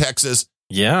Station, Texas.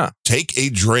 Yeah. Take a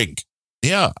drink.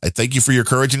 Yeah, I thank you for your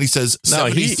courage. And he says,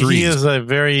 73s. He is a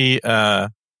very,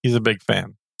 he's a big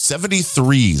fan.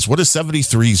 73s. What does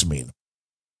 73s mean?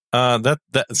 That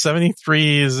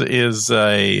 73s is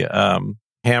a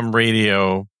ham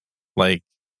radio, like,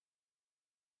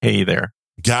 hey there.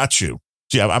 Got you.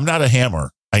 Yeah, I'm not a hammer.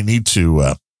 I need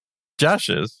to. Josh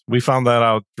is. We found that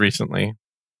out recently.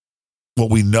 Well,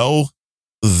 we know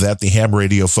that the ham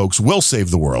radio folks will save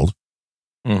the world.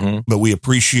 But we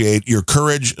appreciate your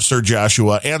courage, Sir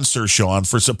Joshua and Sir Sean,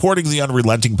 for supporting the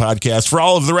Unrelenting podcast. For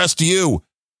all of the rest of you,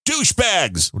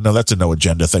 douchebags. No, that's a no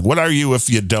agenda thing. What are you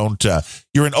if you don't?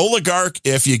 You're an oligarch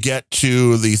if you get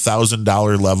to the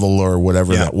 $1,000 level or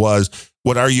whatever that was.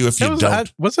 What are you if you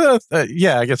don't? Was it?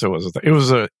 Yeah, I guess it was. It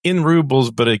was in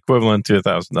rubles, but equivalent to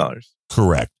 $1,000.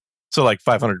 Correct. So like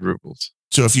 500 rubles.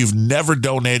 So if you've never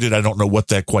donated, I don't know what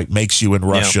that quite makes you in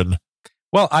Russian.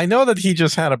 Well, I know that he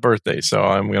just had a birthday, so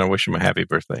I'm going to wish him a happy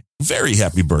birthday. Very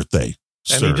happy birthday.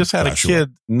 And he just had a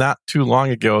kid not too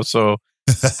long ago, so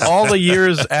all the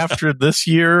years after this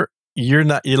year, you're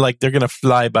like, they're going to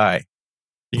fly by.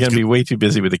 You're going to be way too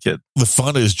busy with the kid. The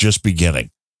fun is just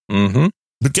beginning.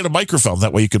 But get a microphone.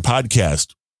 That way you could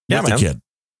podcast with the kid.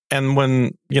 And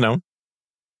when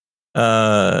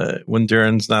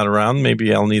Darren's not around,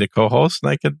 maybe I'll need a co-host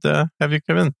and I could have you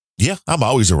come in. Yeah, I'm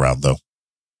always around, though.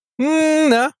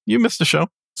 No, you missed the show.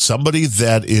 Somebody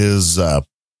that is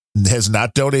has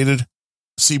not donated.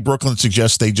 See, Brooklyn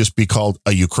suggests they just be called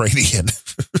a Ukrainian.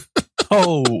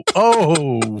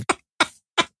 Oh.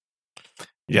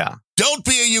 Yeah. Don't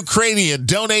be a Ukrainian.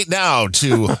 Donate now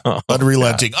to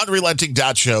Unrelenting.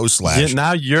 Unrelenting.show/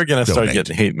 Now you're going to start donate.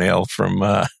 getting hate mail from...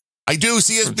 I do.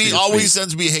 CSB always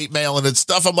sends me hate mail and it's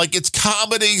stuff. I'm like, it's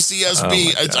comedy,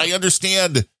 CSB. I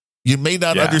understand. You may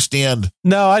not understand.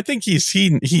 No, I think he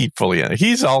fully...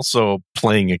 He's also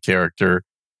playing a character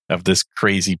of this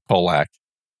crazy Polak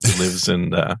who lives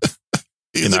in...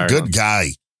 He's a good guy.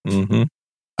 Mm-hmm.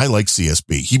 I like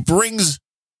CSB. He brings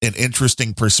an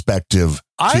interesting perspective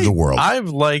to the world. I've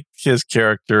liked his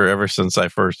character ever since I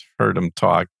first heard him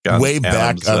talk. Way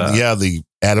back on, the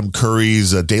Adam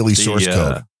Curry's Daily Source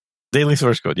Code. Daily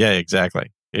Source Code. Yeah,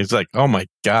 exactly. It's like, oh my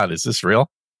God, is this real?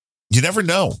 You never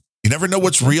know. You never know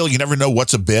what's real. You never know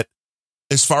what's a bit.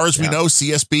 As far as we know,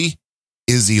 CSB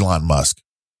is Elon Musk.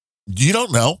 You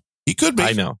don't know. He could be.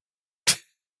 I know.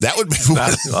 That would be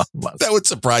that would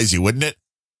surprise you, wouldn't it?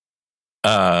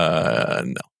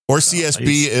 No. Or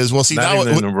CSB is not now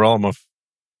even in the realm of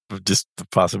just the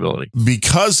possibility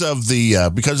because of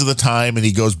the time, and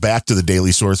he goes back to the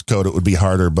Daily Source Code. It would be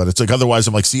harder, but it's like otherwise.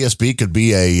 I'm like CSB could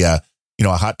be a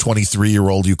hot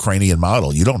 23-year-old Ukrainian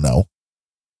model. You don't know.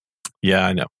 Yeah,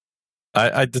 I know.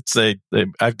 I did say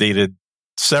I've dated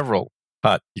several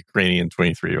hot Ukrainian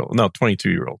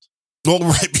 22-year-olds. Well,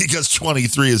 right, because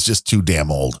 23 is just too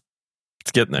damn old.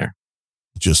 It's getting there.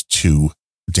 Just too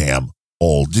damn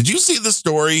old. Did you see the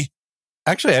story?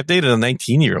 Actually, I've dated a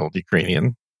 19-year-old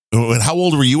Ukrainian. And how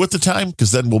old were you at the time?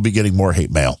 Because then we'll be getting more hate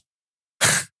mail.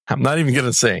 I'm not even going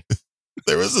to say.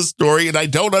 There was a story, and I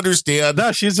don't understand.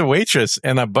 No, she's a waitress,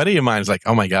 and a buddy of mine is like,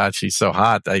 "Oh my God, she's so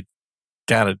hot. I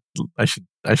should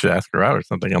ask her out or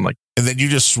something." I'm like, and then you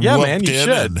just swooped man, you in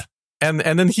should. And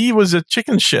then he was a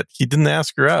chicken shit. He didn't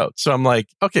ask her out. So I'm like,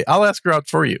 okay, I'll ask her out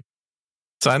for you.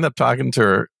 So I end up talking to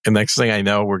her. And next thing I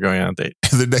know, we're going on a date.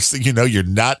 And the next thing you know, you're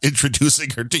not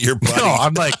introducing her to your buddy. No,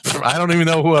 I'm like, I don't even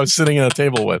know who I was sitting at a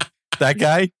table with. That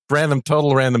guy,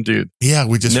 total random dude. Yeah,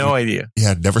 no idea.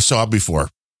 Yeah, never saw him before.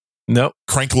 Nope.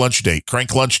 Crank lunch date.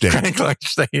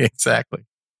 Exactly.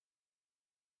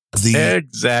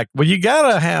 Well, you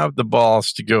got to have the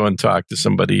balls to go and talk to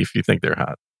somebody if you think they're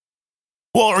hot.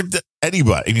 Well, or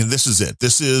anybody. I mean, this is it.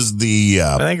 This is the...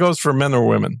 I think it goes for men or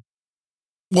women.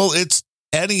 Well, it's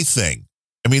anything.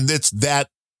 I mean, it's that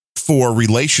for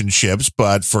relationships,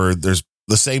 but there's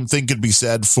the same thing could be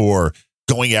said for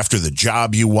going after the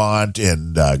job you want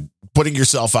and putting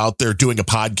yourself out there, doing a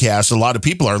podcast. A lot of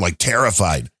people are like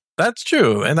terrified. That's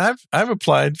true. And I've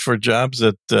applied for jobs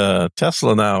at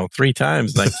Tesla now 3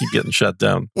 times and I keep getting shut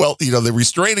down. Well, the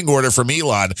restraining order from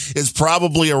Elon is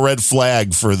probably a red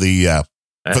flag for the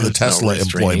Tesla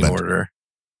employment order.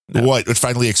 No. What? It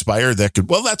finally expired?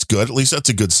 That's good. At least that's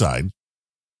a good sign.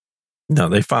 No,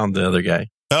 they found the other guy.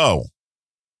 Oh,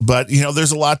 but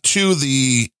there's a lot to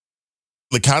the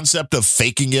concept of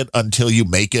faking it until you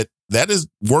make it. That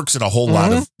works in a whole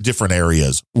lot of different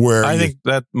areas where I think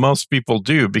that most people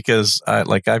do because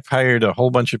I've hired a whole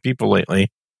bunch of people lately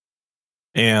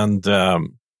and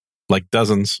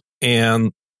dozens.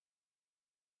 And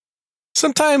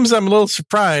sometimes I'm a little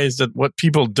surprised at what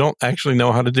people don't actually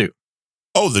know how to do.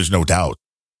 Oh, there's no doubt.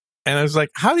 And I was like,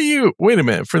 wait a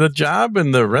minute, for the job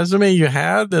and the resume you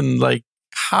had, and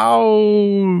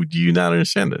how do you not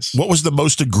understand this? What was the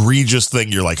most egregious thing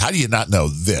you're like, how do you not know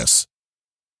this?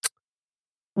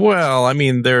 Well, I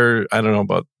mean, I don't know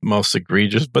about most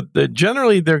egregious, but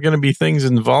generally they're going to be things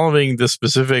involving the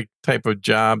specific type of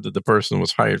job that the person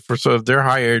was hired for. So if they're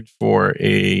hired for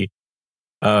a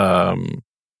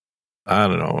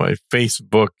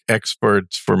Facebook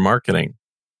expert for marketing,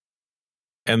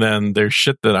 and then there's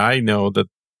shit that I know that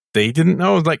they didn't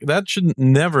know, that should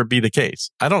never be the case.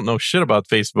 I don't know shit about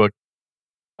Facebook.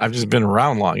 I've just been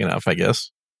around long enough, I guess.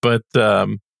 But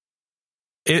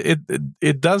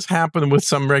it does happen with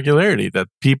some regularity that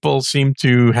people seem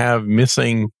to have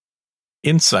missing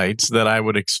insights that I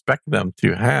would expect them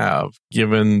to have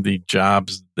given the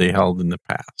jobs they held in the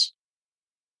past.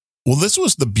 Well, this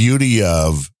was the beauty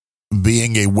of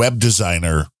being a web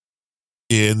designer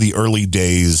in the early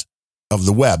days of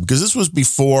the web, because this was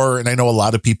before, and I know a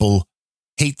lot of people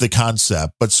hate the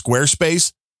concept, but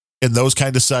Squarespace and those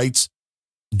kind of sites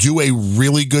do a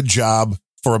really good job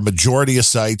for a majority of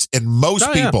sites, and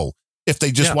most people, if they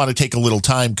just want to take a little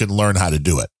time, can learn how to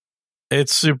do it.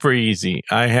 It's super easy.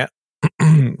 I had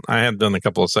done a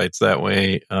couple of sites that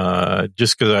way,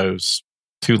 just because I was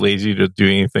too lazy to do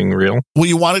anything real. Well,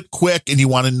 you want it quick, and you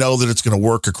want to know that it's going to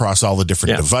work across all the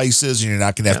different devices, and you're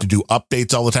not going to have to do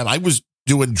updates all the time. I was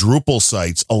doing Drupal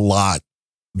sites a lot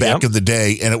back in the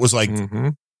day, and it was like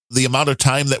the amount of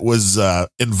time that was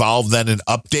involved then in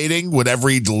updating when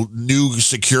every new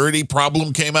security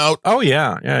problem came out. Oh,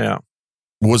 yeah.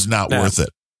 Was not worth it.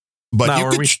 But now,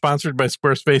 are we sponsored by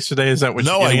Squarespace today? Is that what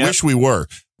you're getting I wish we were.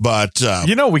 But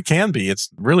we can be. It's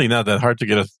really not that hard to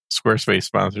get a Squarespace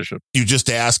sponsorship. You just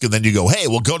ask and then you go, hey,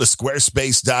 we'll go to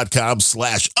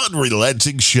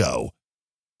squarespace.com/unrelenting-show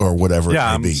or whatever.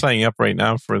 Yeah, I'm signing up right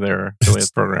now for their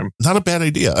affiliate program. Not a bad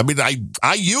idea. I mean,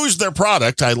 I use their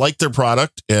product. I like their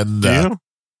product. And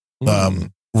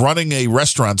running a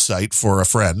restaurant site for a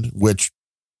friend, which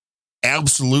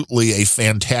absolutely a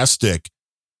fantastic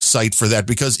site for that,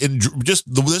 because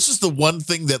this is the one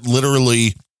thing that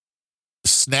literally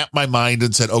snapped my mind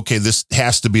and said, okay, this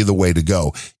has to be the way to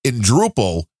go. In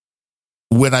Drupal,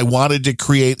 when I wanted to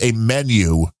create a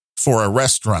menu for a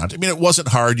restaurant, I mean, it wasn't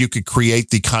hard. You could create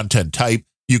the content type.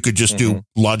 You could just do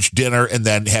lunch, dinner, and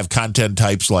then have content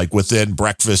types like within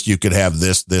breakfast, you could have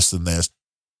this, this, and this.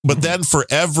 But then for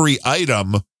every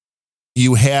item,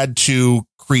 you had to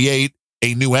create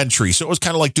a new entry. So it was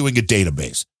kind of like doing a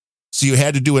database. So you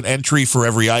had to do an entry for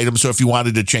every item. So if you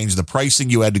wanted to change the pricing,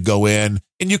 you had to go in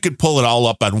and you could pull it all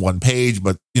up on one page.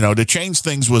 But, to change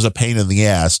things was a pain in the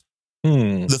ass.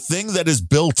 The thing that is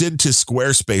built into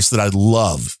Squarespace that I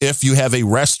love, if you have a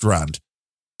restaurant,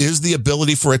 is the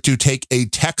ability for it to take a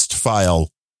text file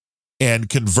and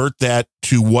convert that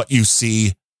to what you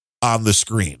see on the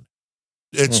screen.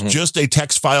 It's just a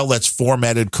text file that's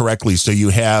formatted correctly. So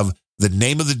you have the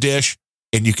name of the dish,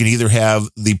 and you can either have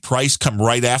the price come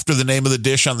right after the name of the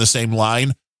dish on the same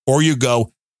line, or you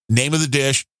go name of the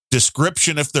dish,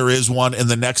 description if there is one in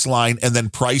the next line, and then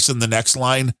price in the next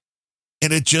line.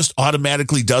 And it just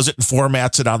automatically does it and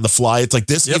formats it on the fly. It's like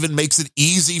this even makes it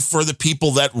easy for the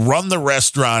people that run the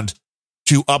restaurant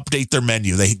to update their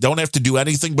menu. They don't have to do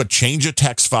anything but change a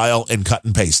text file and cut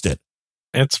and paste it.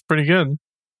 It's pretty good.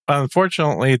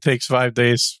 Unfortunately, it takes 5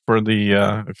 days for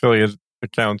the affiliate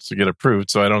accounts to get approved,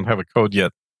 so I don't have a code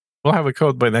yet. We'll have a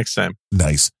code by next time.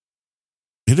 Nice.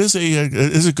 It is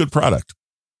a good product.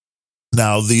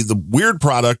 Now, the weird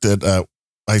product that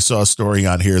I saw a story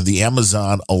on here, the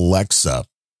Amazon Alexa.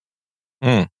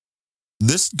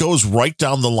 This goes right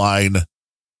down the line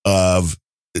of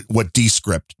what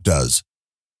Descript does.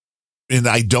 And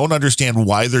I don't understand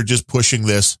why they're just pushing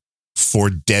this for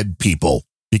dead people,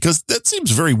 because that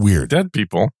seems very weird. Dead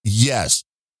people? Yes.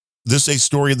 This is a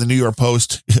story in the New York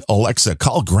Post. Alexa,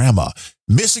 call grandma.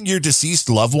 Missing your deceased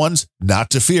loved ones?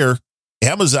 Not to fear.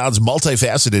 Amazon's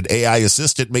multifaceted AI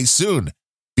assistant may soon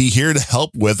be here to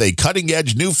help with a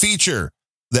cutting-edge new feature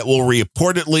that will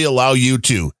reportedly allow you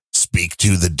to speak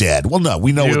to the dead. Well, no,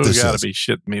 we know what this is. You gotta be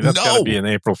shitting me. That's gotta be an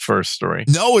April 1st story.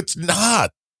 No, it's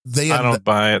not. I don't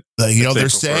buy it. They're April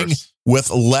saying 1st.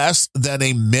 With less than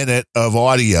a minute of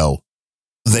audio,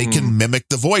 they can mimic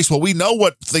the voice. Well, we know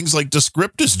what things like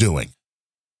Descript is doing.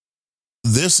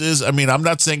 This is, I'm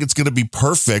not saying it's going to be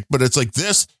perfect, but it's like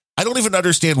this. I don't even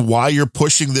understand why you're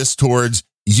pushing this towards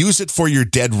use it for your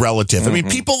dead relative.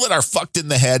 People that are fucked in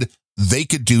the head, they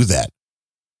could do that.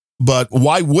 But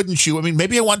why wouldn't you?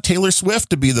 Maybe I want Taylor Swift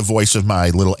to be the voice of my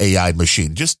little AI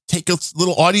machine. Just take a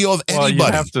little audio of anybody. Well,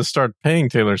 you have to start paying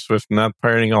Taylor Swift, not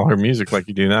pirating all her music like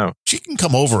you do now. She can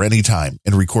come over anytime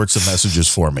and record some messages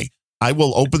for me. I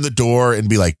will open the door and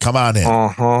be like, come on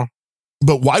in.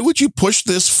 But why would you push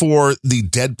this for the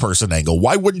dead person angle?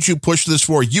 Why wouldn't you push this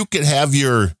for you could have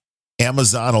your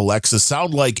Amazon Alexa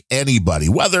sound like anybody,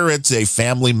 whether it's a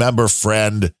family member,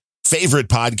 friend, favorite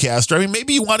podcaster.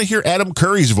 Maybe you want to hear Adam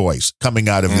Curry's voice coming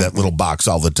out of that little box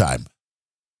all the time.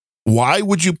 Why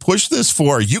would you push this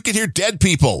for? You can hear dead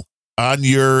people on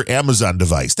your Amazon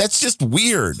device. That's just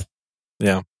weird.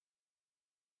 Yeah.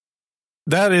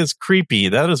 That is creepy.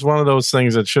 That is one of those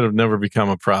things that should have never become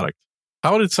a product.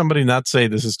 How did somebody not say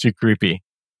this is too creepy?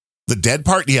 The dead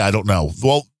part? Yeah, I don't know.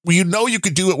 Well, you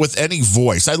could do it with any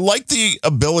voice. I like the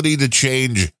ability to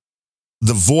change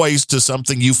the voice to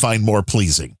something you find more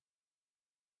pleasing.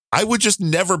 I would just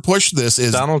never push this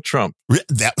as Donald Trump.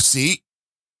 See?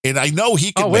 And I know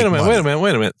he can. Wait a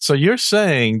minute. So you're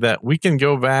saying that we can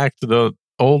go back to the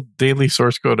old daily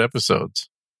source code episodes?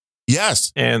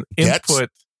 Yes. And input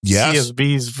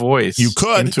CSB's voice you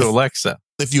could into Alexa.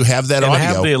 If you have that audio. And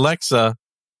have the Alexa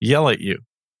yell at you.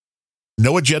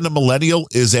 No Agenda Millennial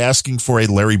is asking for a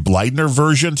Larry Blydner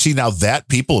version. See, now that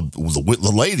people,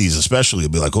 the ladies especially,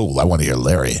 will be like, oh, I want to hear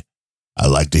Larry. I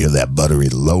like to hear that buttery,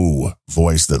 low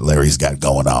voice that Larry's got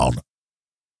going on.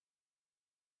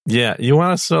 Yeah. You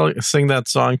want to sing that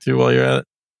song too while you're at it?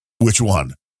 Which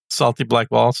one? Salty Black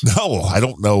Balls? No, I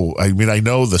don't know. I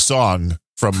know the song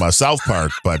from South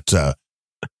Park, but the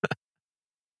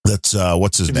That's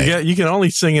what's his name? You can only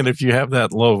sing it if you have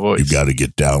that low voice. You got to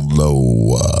get down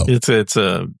low. It's a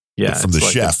from the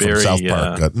like chef Barry, from South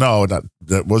Park. No,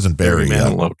 that wasn't Barry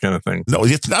Manilow kind of thing. No,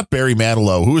 it's not Barry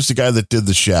Manilow. Who was the guy that did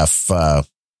the chef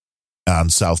on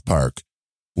South Park?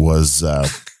 Was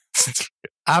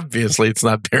obviously it's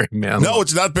not Barry Manilow. No,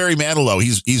 it's not Barry Manilow.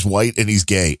 He's white and he's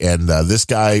gay, and this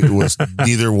guy was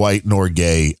neither white nor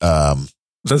gay.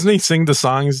 Doesn't he sing the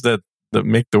songs that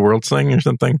make the world sing or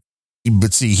something?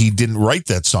 But see, he didn't write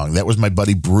that song. That was my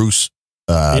buddy Bruce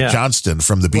Johnston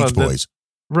from the Beach Boys.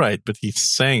 Right, but he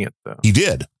sang it though. He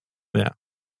did. Yeah.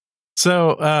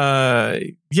 So,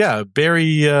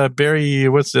 Barry.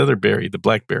 What's the other Barry? The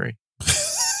Blackberry.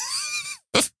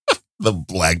 The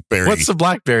Blackberry. What's the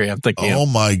Blackberry? I'm thinking. Oh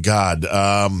my God.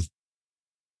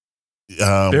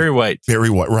 Barry White.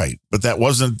 Barry White. Right, but that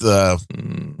wasn't the.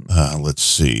 Let's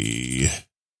see.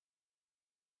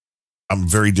 I'm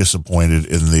very disappointed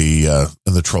in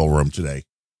the troll room today.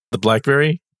 The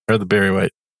Blackberry or the Barry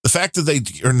White? The fact that they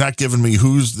are not giving me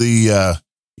who's the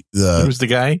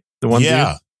guy, the one.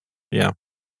 Yeah, dude? Yeah.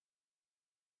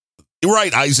 You're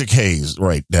right, Isaac Hayes.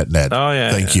 Right, Ned. Oh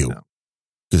yeah. Thank you.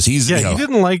 Because he's he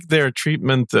didn't like their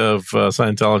treatment of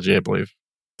Scientology, I believe.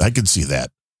 I can see that.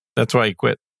 That's why he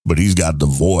quit. But he's got the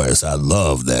voice. I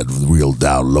love that real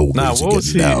down low. Now, what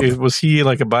was he? Down. Was he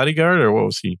like a bodyguard or what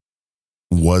was he?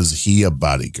 Was he a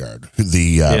bodyguard?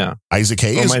 The Isaac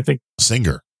Hayes, I think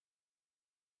singer.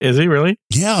 Is he really?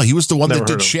 Yeah, he was the one that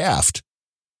did Shaft.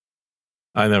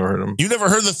 I never heard him. You never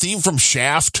heard the theme from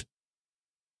Shaft?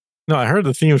 No, I heard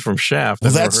the theme from Shaft.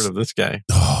 I've never heard of this guy.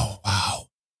 Oh, wow.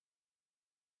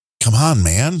 Come on,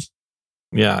 man.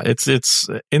 Yeah, it's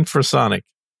infrasonic.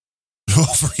 Well,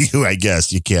 for you, I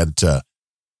guess you can't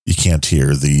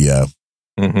hear the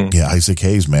Isaac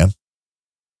Hayes, man.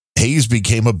 Hayes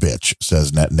became a bitch,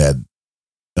 says Ned.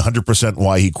 100%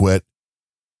 why he quit.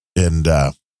 And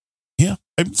I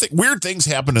think weird things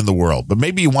happen in the world, but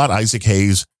maybe you want Isaac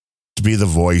Hayes to be the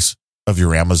voice of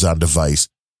your Amazon device.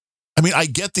 I mean, I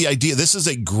get the idea. This is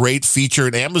a great feature,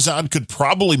 and Amazon could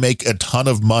probably make a ton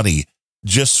of money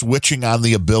just switching on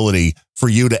the ability for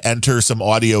you to enter some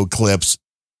audio clips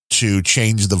to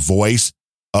change the voice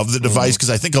of the device, because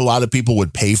I think a lot of people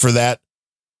would pay for that.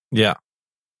 Yeah.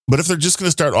 But if they're just going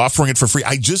to start offering it for free,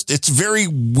 it's very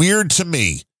weird to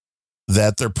me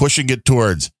that they're pushing it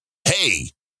towards, hey,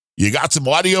 you got some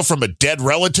audio from a dead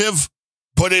relative?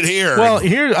 Put it here. Well,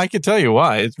 here, I can tell you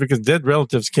why. It's because dead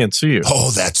relatives can't sue you. Oh,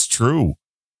 that's true.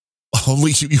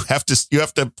 Only you have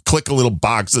to click a little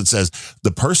box that says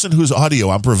the person whose audio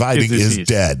I'm providing is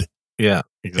dead. Yeah,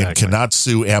 exactly. And cannot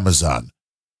sue Amazon.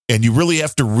 And you really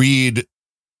have to read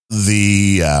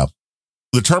the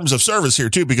terms of service here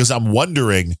too, because I'm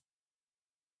wondering,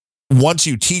 once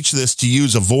you teach this to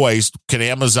use a voice, can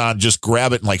Amazon just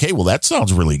grab it and like, hey, well, that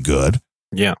sounds really good.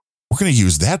 Yeah. We're going to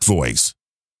use that voice.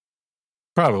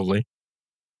 Probably.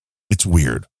 It's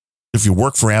weird. If you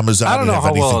work for Amazon, I don't know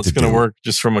how well it's going to work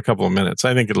just from a couple of minutes.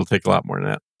 I think it'll take a lot more than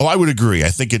that. Oh, I would agree. I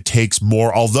think it takes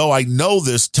more, although I know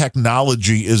this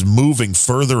technology is moving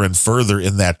further and further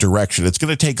in that direction. It's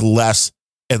going to take less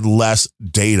and less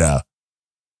data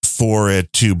for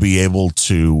it to be able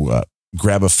to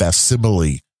grab a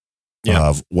facsimile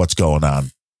of what's going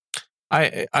on.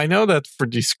 I know that for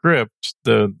Descript,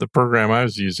 the program I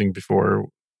was using before,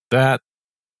 that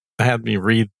had me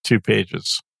read 2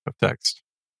 pages of text.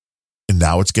 And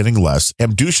now it's getting less.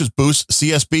 Amdush's Boost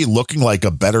CSB looking like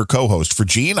a better co-host. For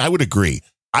Gene, I would agree.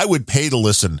 I would pay to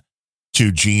listen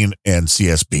to Gene and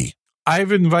CSB.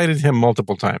 I've invited him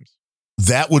multiple times.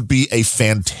 That would be a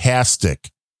fantastic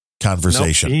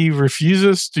conversation. Nope, he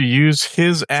refuses to use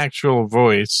his actual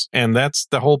voice, and that's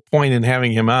the whole point in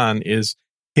having him on, is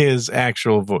his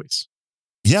actual voice.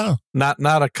 Yeah. Not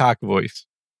a cock voice.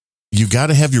 You got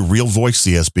to have your real voice,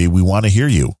 CSB. We want to hear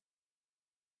you.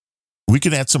 We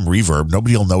can add some reverb.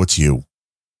 Nobody will know it's you.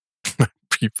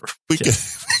 Reverb. We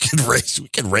can raise.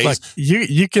 Look,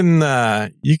 you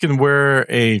can wear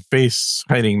a face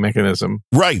hiding mechanism.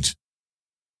 Right.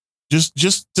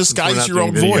 Just disguise your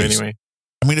own voice. Anyway.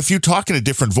 I mean, if you talk in a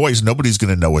different voice, nobody's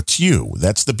going to know it's you.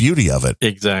 That's the beauty of it.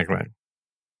 Exactly.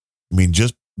 I mean,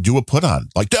 just do a put on.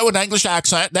 Like, do an English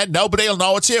accent, then nobody will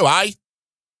know it's you, eh?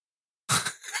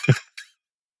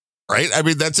 Right? I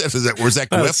mean, that's it. Where's that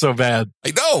That's so bad.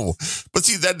 I know. But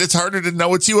see, that it's harder to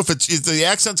know it's you if the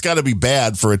accent's got to be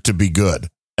bad for it to be good.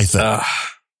 I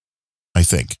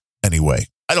think. Anyway,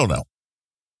 I don't know.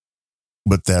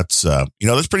 But that's,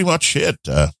 that's pretty much it.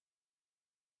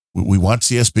 We want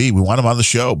CSB. We want him on the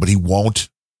show, but he won't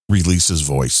release his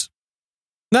voice.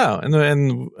 No. And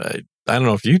I don't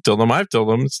know if you told him. I've told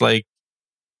him. It's like,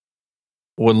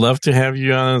 would love to have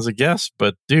you on as a guest,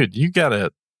 but dude, you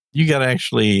gotta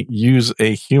actually use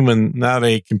a human, not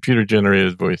a computer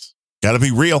generated voice. Got to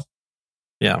be real.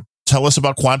 Yeah. Tell us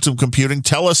about quantum computing.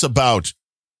 Tell us about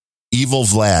Evil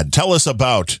Vlad. Tell us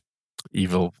about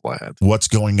Evil Vlad. What's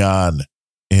going on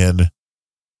in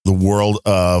the world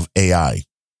of AI.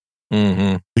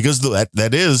 Mm-hmm. Because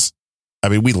that is, I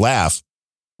mean, we laugh,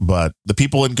 but the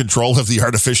people in control of the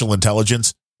artificial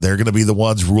intelligence, they're going to be the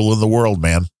ones ruling the world,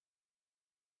 man.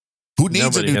 Who needs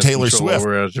Nobody a new has Taylor control Swift?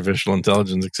 over artificial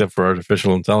intelligence except for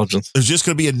artificial intelligence. There's just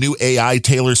going to be a new AI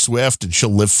Taylor Swift, and she'll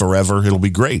live forever. It'll be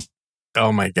great.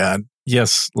 Oh my God.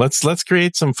 Yes. Let's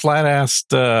create some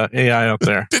flat-assed AI out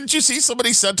there. Didn't you see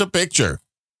somebody sent a picture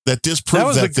that disproved That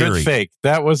was that a good theory? fake.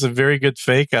 That was a very good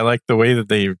fake. I like the way that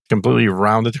they completely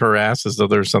rounded her ass as though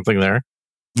there was something there.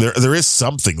 There is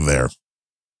something there.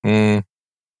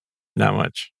 Not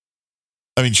much.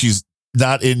 I mean, she's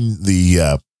not in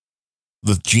the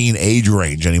gene age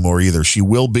range anymore either. She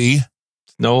will be.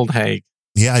 An old hag.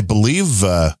 Yeah, I believe.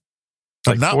 Like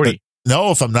 40.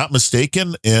 No, if I'm not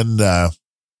mistaken,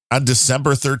 on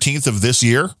December 13th of this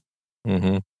year,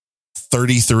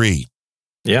 33.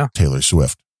 Yeah. Taylor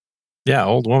Swift. Yeah,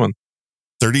 old woman.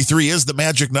 33 is the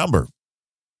magic number.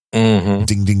 Mm-hmm.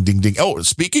 Ding, ding, ding, ding. Oh,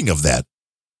 speaking of that,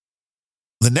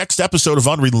 the next episode of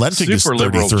Unrelenting Super is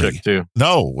liberal 33. chick too.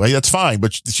 No, well, that's fine,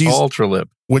 but she's Ultra lib.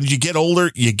 when you get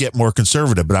older, you get more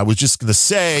conservative. But I was just going to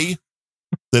say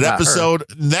that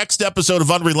next episode of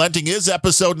Unrelenting is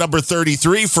episode number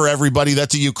 33 for everybody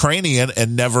that's a Ukrainian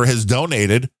and never has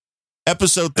donated.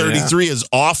 Episode 33 is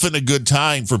often a good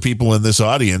time for people in this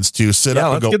audience to sit up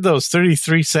and let's go, get those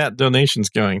 33 sat donations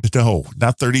going. no,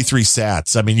 not 33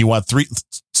 sats. I mean, you want three.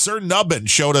 Sir Nubbin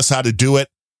showed us how to do it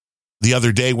the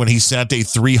other day when he sent a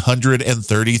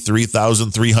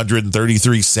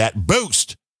 333,333 sat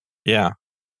boost. Yeah.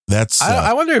 That's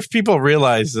I wonder if people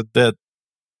realize that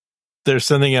they're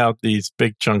sending out these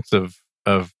big chunks of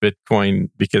Bitcoin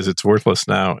because it's worthless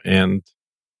now. And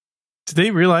do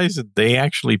they realize that they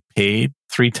actually paid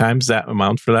 3 times that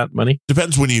amount for that money?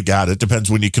 depends when you got it. Depends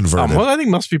when you convert it. Well, I think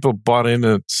most people bought in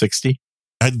at 60.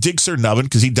 I dig Sir Nubbin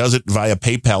because he does it via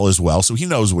PayPal as well, so he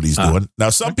knows what he's doing. Now,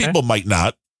 some people might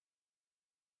not.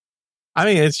 I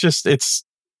mean, it's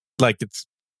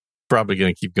probably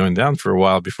going to keep going down for a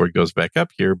while before it goes back up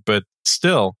here. But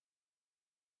still,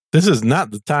 this is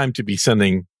not the time to be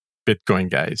sending Bitcoin,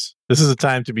 guys. This is a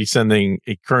time to be sending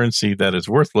a currency that is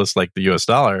worthless like the US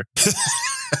dollar.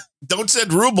 Don't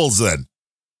send rubles then.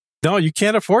 No, you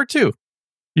can't afford to.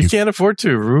 You can't afford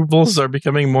to. Rubles are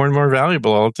becoming more and more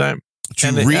valuable all the time.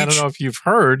 And I don't know if you've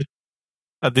heard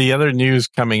of the other news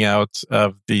coming out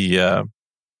of the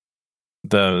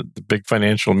big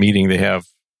financial meeting they have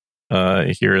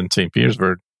here in St.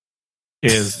 Petersburg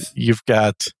is you've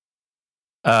got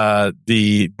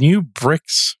the new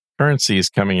BRICS currency is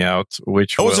coming out,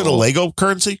 which is it a Lego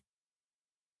currency?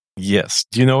 Yes.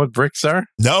 Do you know what BRICS are?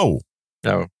 No.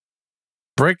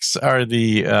 BRICS are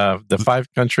the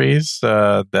 5 countries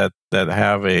that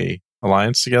have a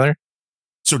alliance together.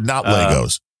 So not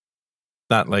Legos.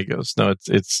 Not Legos. No,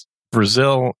 it's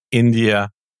Brazil, India,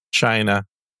 China,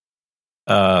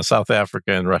 South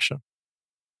Africa, and Russia.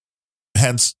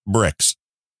 Hence BRICS.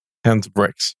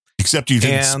 Except you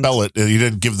didn't spell it. You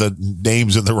didn't give the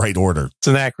names in the right order. It's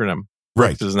an acronym.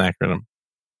 Right. BRICS is an acronym.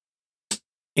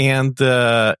 And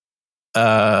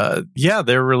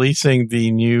they're releasing the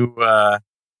new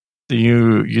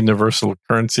universal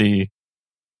currency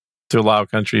to allow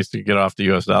countries to get off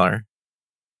the US dollar.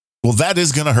 Well, that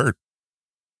is going to hurt.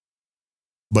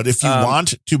 But if you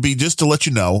want to be, just to let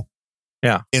you know,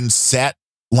 in SAT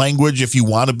language, if you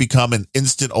want to become an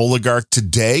instant oligarch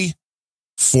today,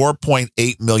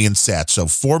 4.8 million sats. So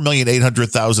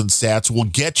 4,800,000 sats will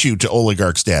get you to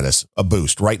oligarch status, a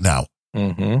boost right now.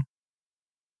 Mm-hmm.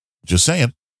 Just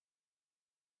saying.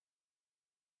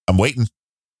 I'm waiting.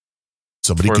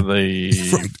 What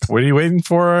are you waiting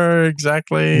for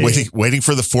exactly? Waiting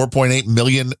for the 4.8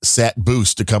 million sat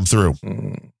boost to come through.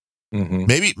 Mm-hmm.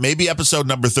 Maybe episode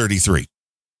number 33.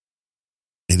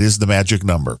 It is the magic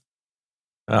number.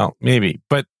 Well, maybe.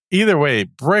 But either way,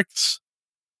 BRICS,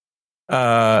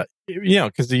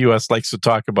 because the U.S. likes to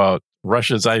talk about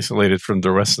Russia's isolated from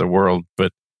the rest of the world,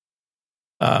 but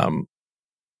the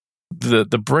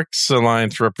BRICS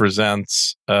alliance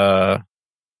represents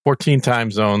 14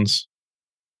 time zones.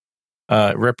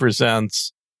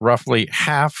 Represents roughly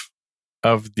half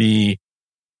of the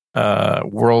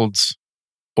world's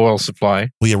oil supply.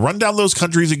 Will you run down those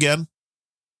countries again?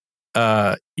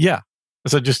 Yeah.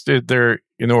 So just they're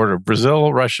in order: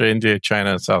 Brazil, Russia, India,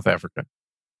 China, and South Africa.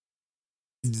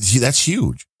 That's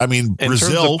huge. I mean, In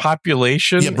Brazil, terms of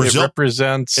population, Brazil it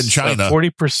represents and China.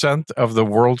 40% of the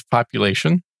world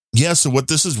population. Yeah. So what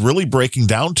this is really breaking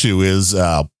down to is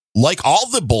like all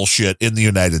the bullshit in the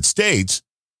United States,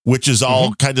 which is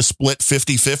all kind of split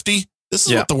 50-50. This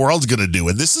is what the world's going to do.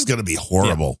 And this is going to be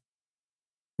horrible.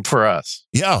 For us.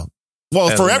 Yeah. Well,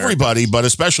 As for Americans. everybody, but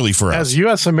especially for us. As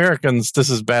U.S. Americans, this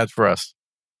is bad for us.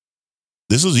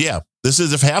 This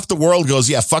is if half the world goes,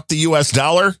 yeah, fuck the US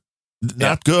dollar,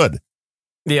 not good.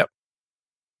 Yep.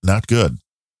 Not good.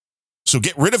 So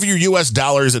get rid of your US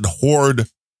dollars and hoard,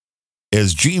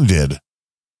 as Gene did,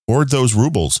 hoard those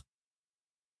rubles.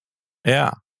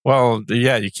 Yeah. Well,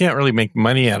 yeah, you can't really make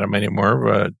money out of them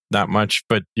anymore, not much,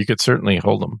 but you could certainly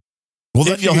hold them. Well,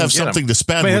 then If you'll you have can get something 'em. to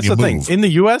spend I mean, when that's you the move. thing. In the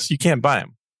U.S., you can't buy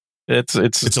them. It's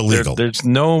illegal. There's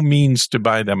no means to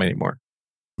buy them anymore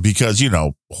Because,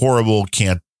 horrible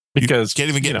can't because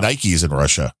even get Nikes in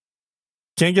Russia.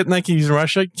 Can't get Nikes in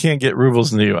Russia. Can't get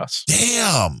rubles in the U.S.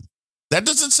 Damn. That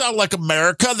doesn't sound like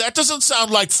America. That doesn't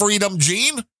sound like freedom,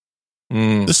 Gene.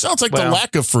 This sounds like the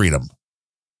lack of freedom.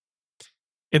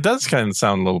 It does kind of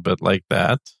sound a little bit like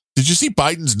that. Did you see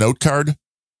Biden's note card?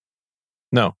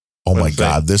 No. Oh, my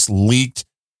God. This leaked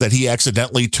that he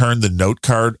accidentally turned the note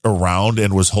card around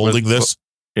and was holding this.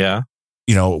 Yeah.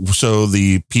 So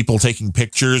the people taking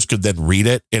pictures could then read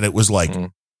it. And it was like,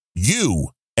 you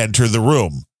enter the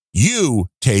room. You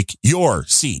take your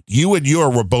seat. You and your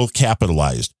were both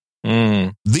capitalized.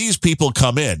 These people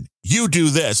come in. You do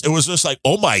this. It was just like,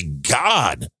 oh, my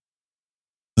God.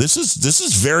 This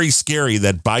is very scary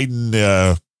that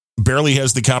Biden barely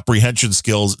has the comprehension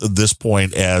skills at this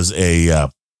point as a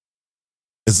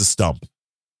stump.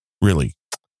 Really.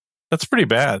 That's pretty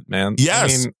bad, man. Yes.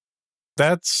 I mean,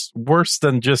 that's worse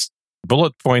than just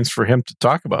bullet points for him to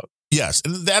talk about. Yes.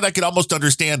 And that I could almost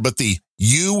understand. But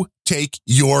you take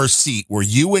your seat where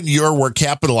you and your were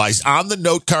capitalized on the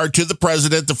note card to the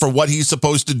president for what he's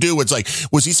supposed to do. It's like,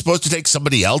 was he supposed to take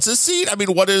somebody else's seat? I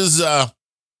mean, what is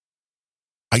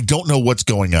I don't know what's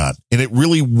going on. And it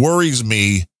really worries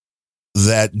me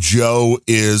that Joe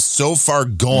is so far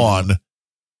gone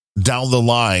down the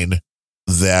line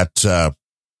that,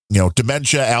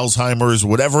 dementia, Alzheimer's,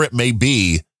 whatever it may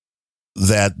be,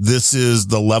 that this is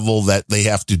the level that they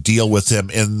have to deal with him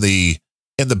in the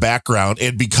background.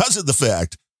 And because of the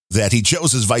fact that he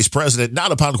chose his vice president,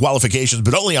 not upon qualifications,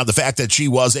 but only on the fact that she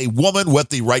was a woman with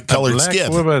the right colored skin.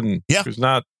 Woman, yeah. Who's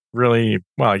not really,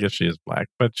 well, I guess she is black,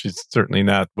 but she's certainly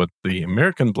not what the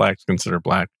American blacks consider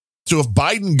black. So if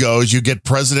Biden goes, you get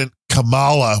President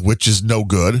Kamala, which is no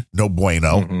good, no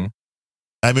bueno.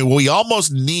 I mean, we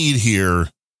almost need here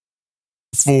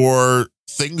for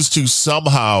things to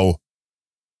somehow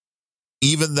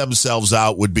even themselves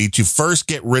out would be to first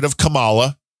get rid of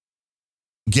Kamala,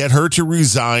 get her to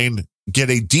resign, get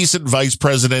a decent vice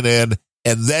president in,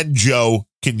 and then Joe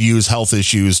can use health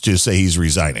issues to say he's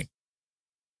resigning.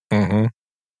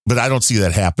 But I don't see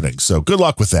that happening. So good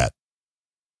luck with that.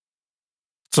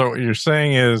 So what you're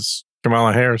saying is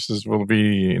Kamala Harris will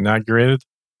be inaugurated?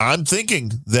 I'm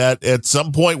thinking that at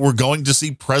some point we're going to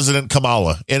see President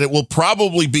Kamala, and it will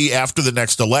probably be after the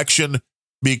next election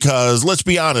because let's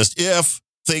be honest, if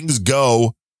things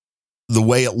go the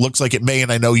way it looks like it may,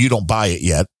 and I know you don't buy it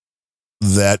yet,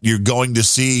 that you're going to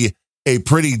see a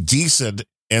pretty decent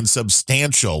and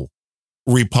substantial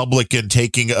Republican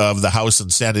taking of the House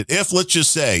and Senate. If, let's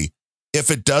just say, if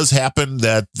it does happen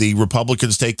that the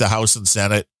Republicans take the House and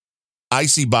Senate, I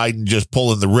see Biden just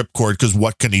pulling the ripcord because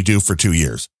what can he do for 2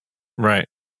 years? Right.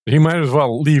 He might as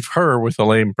well leave her with a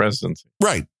lame presidency.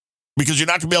 Right. Because you're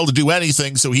not going to be able to do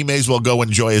anything, so he may as well go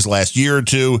enjoy his last year or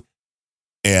two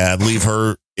and leave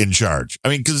her in charge. I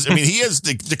mean, he is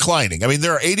declining. I mean,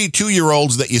 there are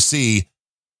 82-year-olds that you see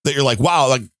that you're like, wow,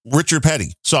 like Richard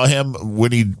Petty. Saw him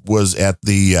when he was at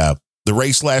the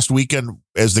race last weekend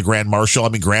as the Grand Marshal. I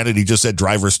mean, granted, he just said,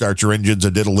 driver, start your engines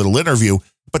and did a little interview.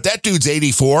 But that dude's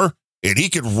 84, and he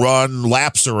could run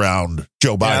laps around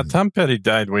Joe Biden. Yeah, Tom Petty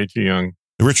died way too young.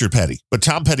 Richard Petty. But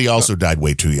Tom Petty also died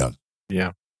way too young.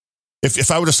 Yeah.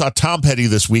 If I would have saw Tom Petty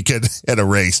this weekend at a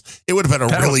race, it would have been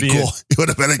it would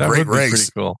have been a great race.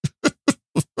 Pretty cool.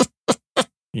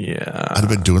 Yeah. I'd have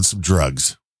been doing some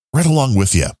drugs right along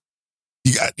with you.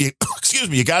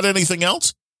 You got anything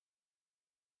else?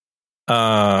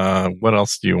 What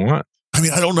else do you want? I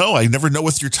mean, I don't know. I never know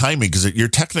with your timing because you're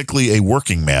technically a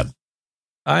working man.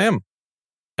 I am.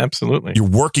 Absolutely. You're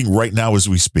working right now as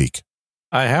we speak.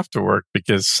 I have to work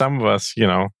because some of us,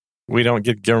 we don't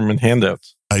get government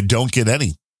handouts. I don't get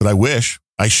any, but I wish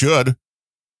I should.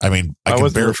 I mean, I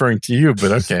wasn't referring to you,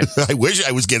 but okay. I wish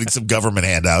I was getting some government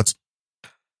handouts.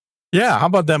 Yeah. How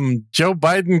about them Joe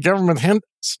Biden government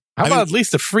handouts? How about at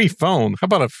least a free phone? How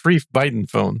about a free Biden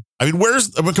phone? I mean,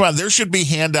 come on, there should be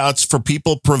handouts for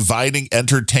people providing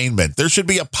entertainment. There should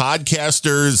be a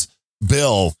podcaster's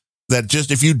bill that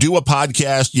just, if you do a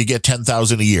podcast, you get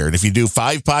 $10,000 a year. And if you do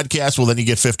 5 podcasts, well, then you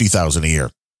get $50,000 a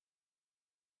year.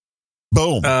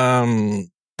 Boom.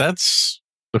 That's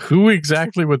who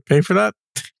exactly would pay for that?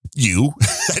 You.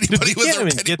 Anybody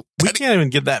we can't even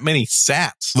get that many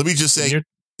sats. Let me just say,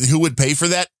 who would pay for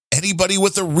that? Anybody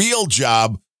with a real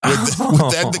job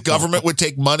that the government would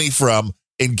take money from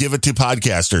and give it to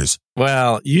podcasters.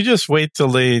 Well, you just wait till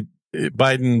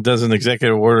Biden does an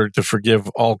executive order to forgive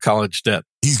all college debt.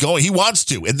 He wants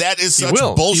to, and that is such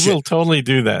bullshit. He will totally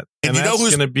do that. And you know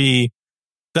that's going to be,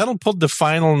 that'll put the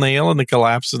final nail in the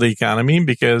collapse of the economy,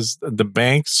 because the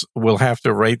banks will have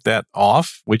to write that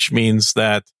off, which means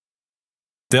that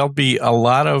there'll be a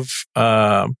lot of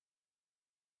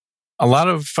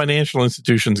financial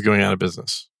institutions going out of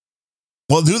business.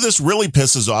 Well, who this really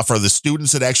pisses off are the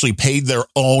students that actually paid their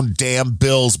own damn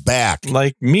bills back.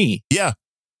 Like me. Yeah.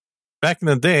 Back in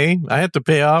the day, I had to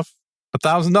pay off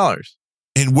 $1,000.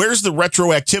 And where's the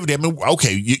retroactivity? I mean,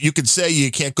 okay, you could say you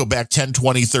can't go back 10,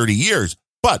 20, 30 years.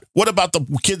 But what about the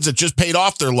kids that just paid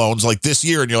off their loans like this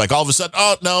year? And you're like, all of a sudden,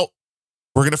 oh, no,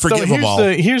 we're going to forgive them all.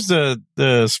 Here's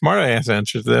the smart ass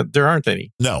answer to that. There aren't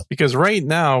any. No. Because right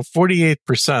now,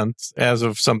 48%, as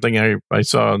of something I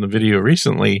saw in the video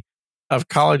recently, of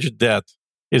college debt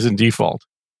is in default.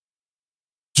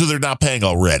 So they're not paying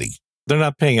already. They're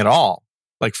not paying at all.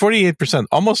 Like 48%,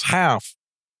 almost half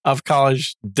of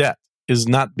college debt is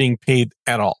not being paid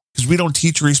at all. Because we don't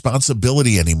teach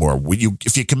responsibility anymore.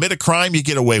 If you commit a crime, you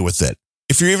get away with it.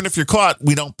 If you're caught,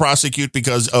 we don't prosecute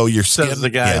because, you're scared. Says the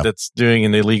guy that's doing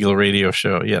an illegal radio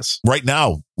show. Yes. Right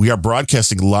now, we are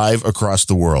broadcasting live across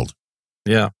the world.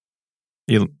 Yeah.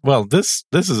 This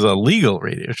is a legal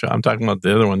radio show. I'm talking about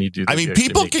the other one you do. I mean,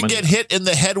 people can get hit in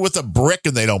the head with a brick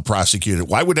and they don't prosecute it.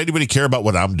 Why would anybody care about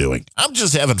what I'm doing? I'm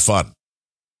just having fun.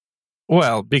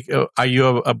 Well, are you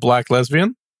a black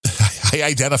lesbian? I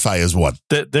identify as one.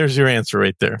 There's your answer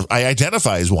right there. I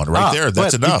identify as one right there.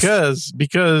 That's enough.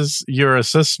 Because you're a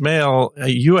cis male,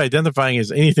 you identifying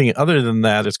as anything other than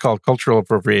that is called cultural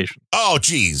appropriation. Oh,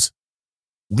 geez.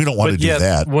 We don't want to do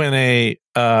that. When a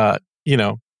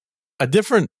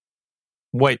different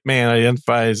white man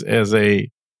identifies as a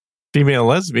female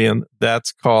lesbian,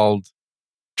 that's called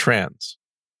trans.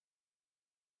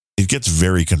 It gets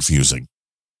very confusing.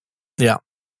 Yeah.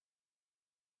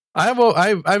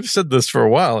 I've said this for a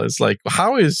while. It's like,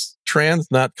 how is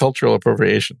trans not cultural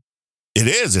appropriation? It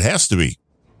is. It has to be.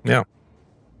 Yeah.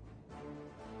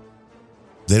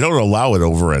 They don't allow it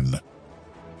over in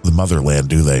the motherland,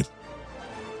 do they?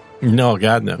 No,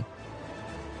 God, no.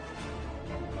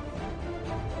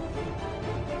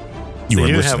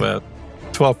 You have a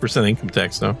 12% income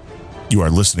tax, though. You are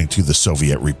listening to the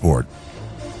Soviet Report.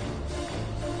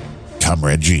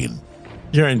 Comrade Gene.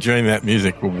 You're enjoying that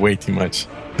music way too much.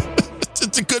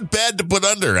 It's a good bed to put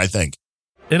under, I think.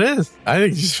 It is. I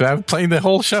think you just have playing the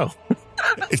whole show.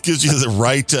 It gives you the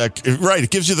right,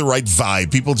 It gives you the right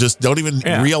vibe. People just don't even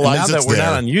realize it's there. Now that we're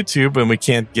not on YouTube and we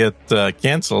can't get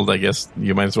canceled, I guess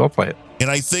you might as well play it. And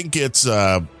I think it's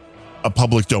a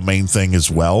public domain thing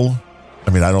as well. I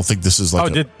mean, I don't think this is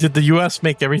like. Did the U.S.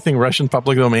 make everything Russian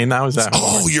public domain now? Is that?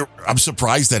 I'm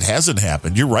surprised that hasn't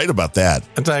happened. You're right about that.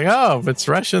 It's like, if it's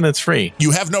Russian, it's free.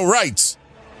 You have no rights.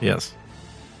 Yes.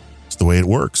 It's the way it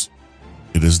works.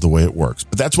 It is the way it works.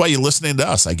 But that's why you're listening to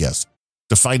us, I guess,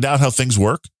 to find out how things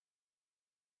work,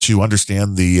 to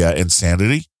understand the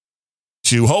insanity,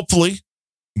 to hopefully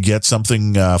get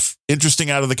something interesting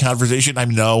out of the conversation. I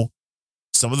know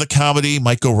some of the comedy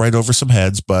might go right over some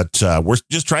heads, but we're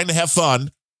just trying to have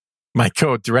fun. Might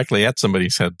go directly at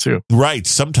somebody's head, too. Right.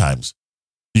 Sometimes.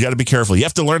 You got to be careful. You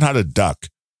have to learn how to duck.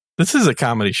 This is a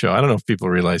comedy show. I don't know if people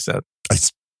realize that.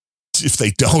 If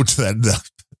they don't, then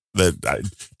do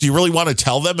you really want to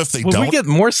tell them if they don't? Will we get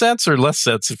more sets or less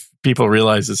sets if people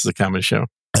realize this is a comedy show?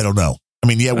 I don't know. I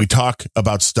mean, we talk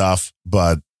about stuff,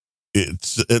 but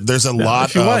there's a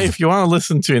lot if you want to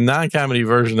listen to a non-comedy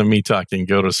version of me talking,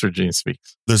 go to Sir Gene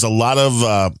Speaks. There's a lot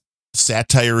of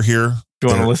satire here. If you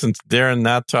want to listen to Darren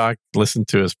not talk, listen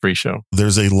to his pre-show.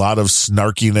 There's a lot of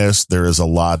snarkiness. There is a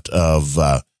lot of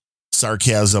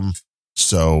sarcasm.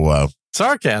 So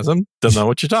sarcasm? Don't know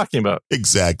what you're talking about.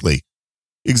 Exactly.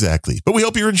 But we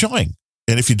hope you're enjoying.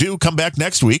 And if you do, come back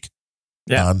next week.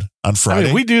 Yeah. On Friday. I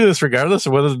mean, we do this regardless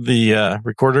of whether the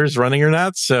recorder is running or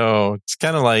not. So it's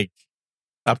kind of like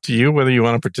up to you whether you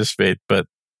want to participate. But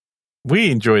we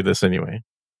enjoy this anyway.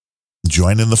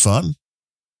 Join in the fun.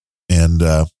 And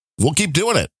we'll keep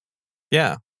doing it.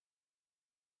 Yeah.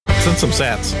 Send some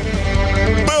sats.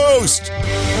 Boost!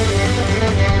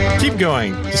 Keep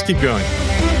going. Just keep going.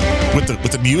 With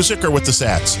the music or with the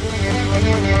sats?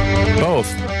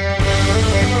 Both.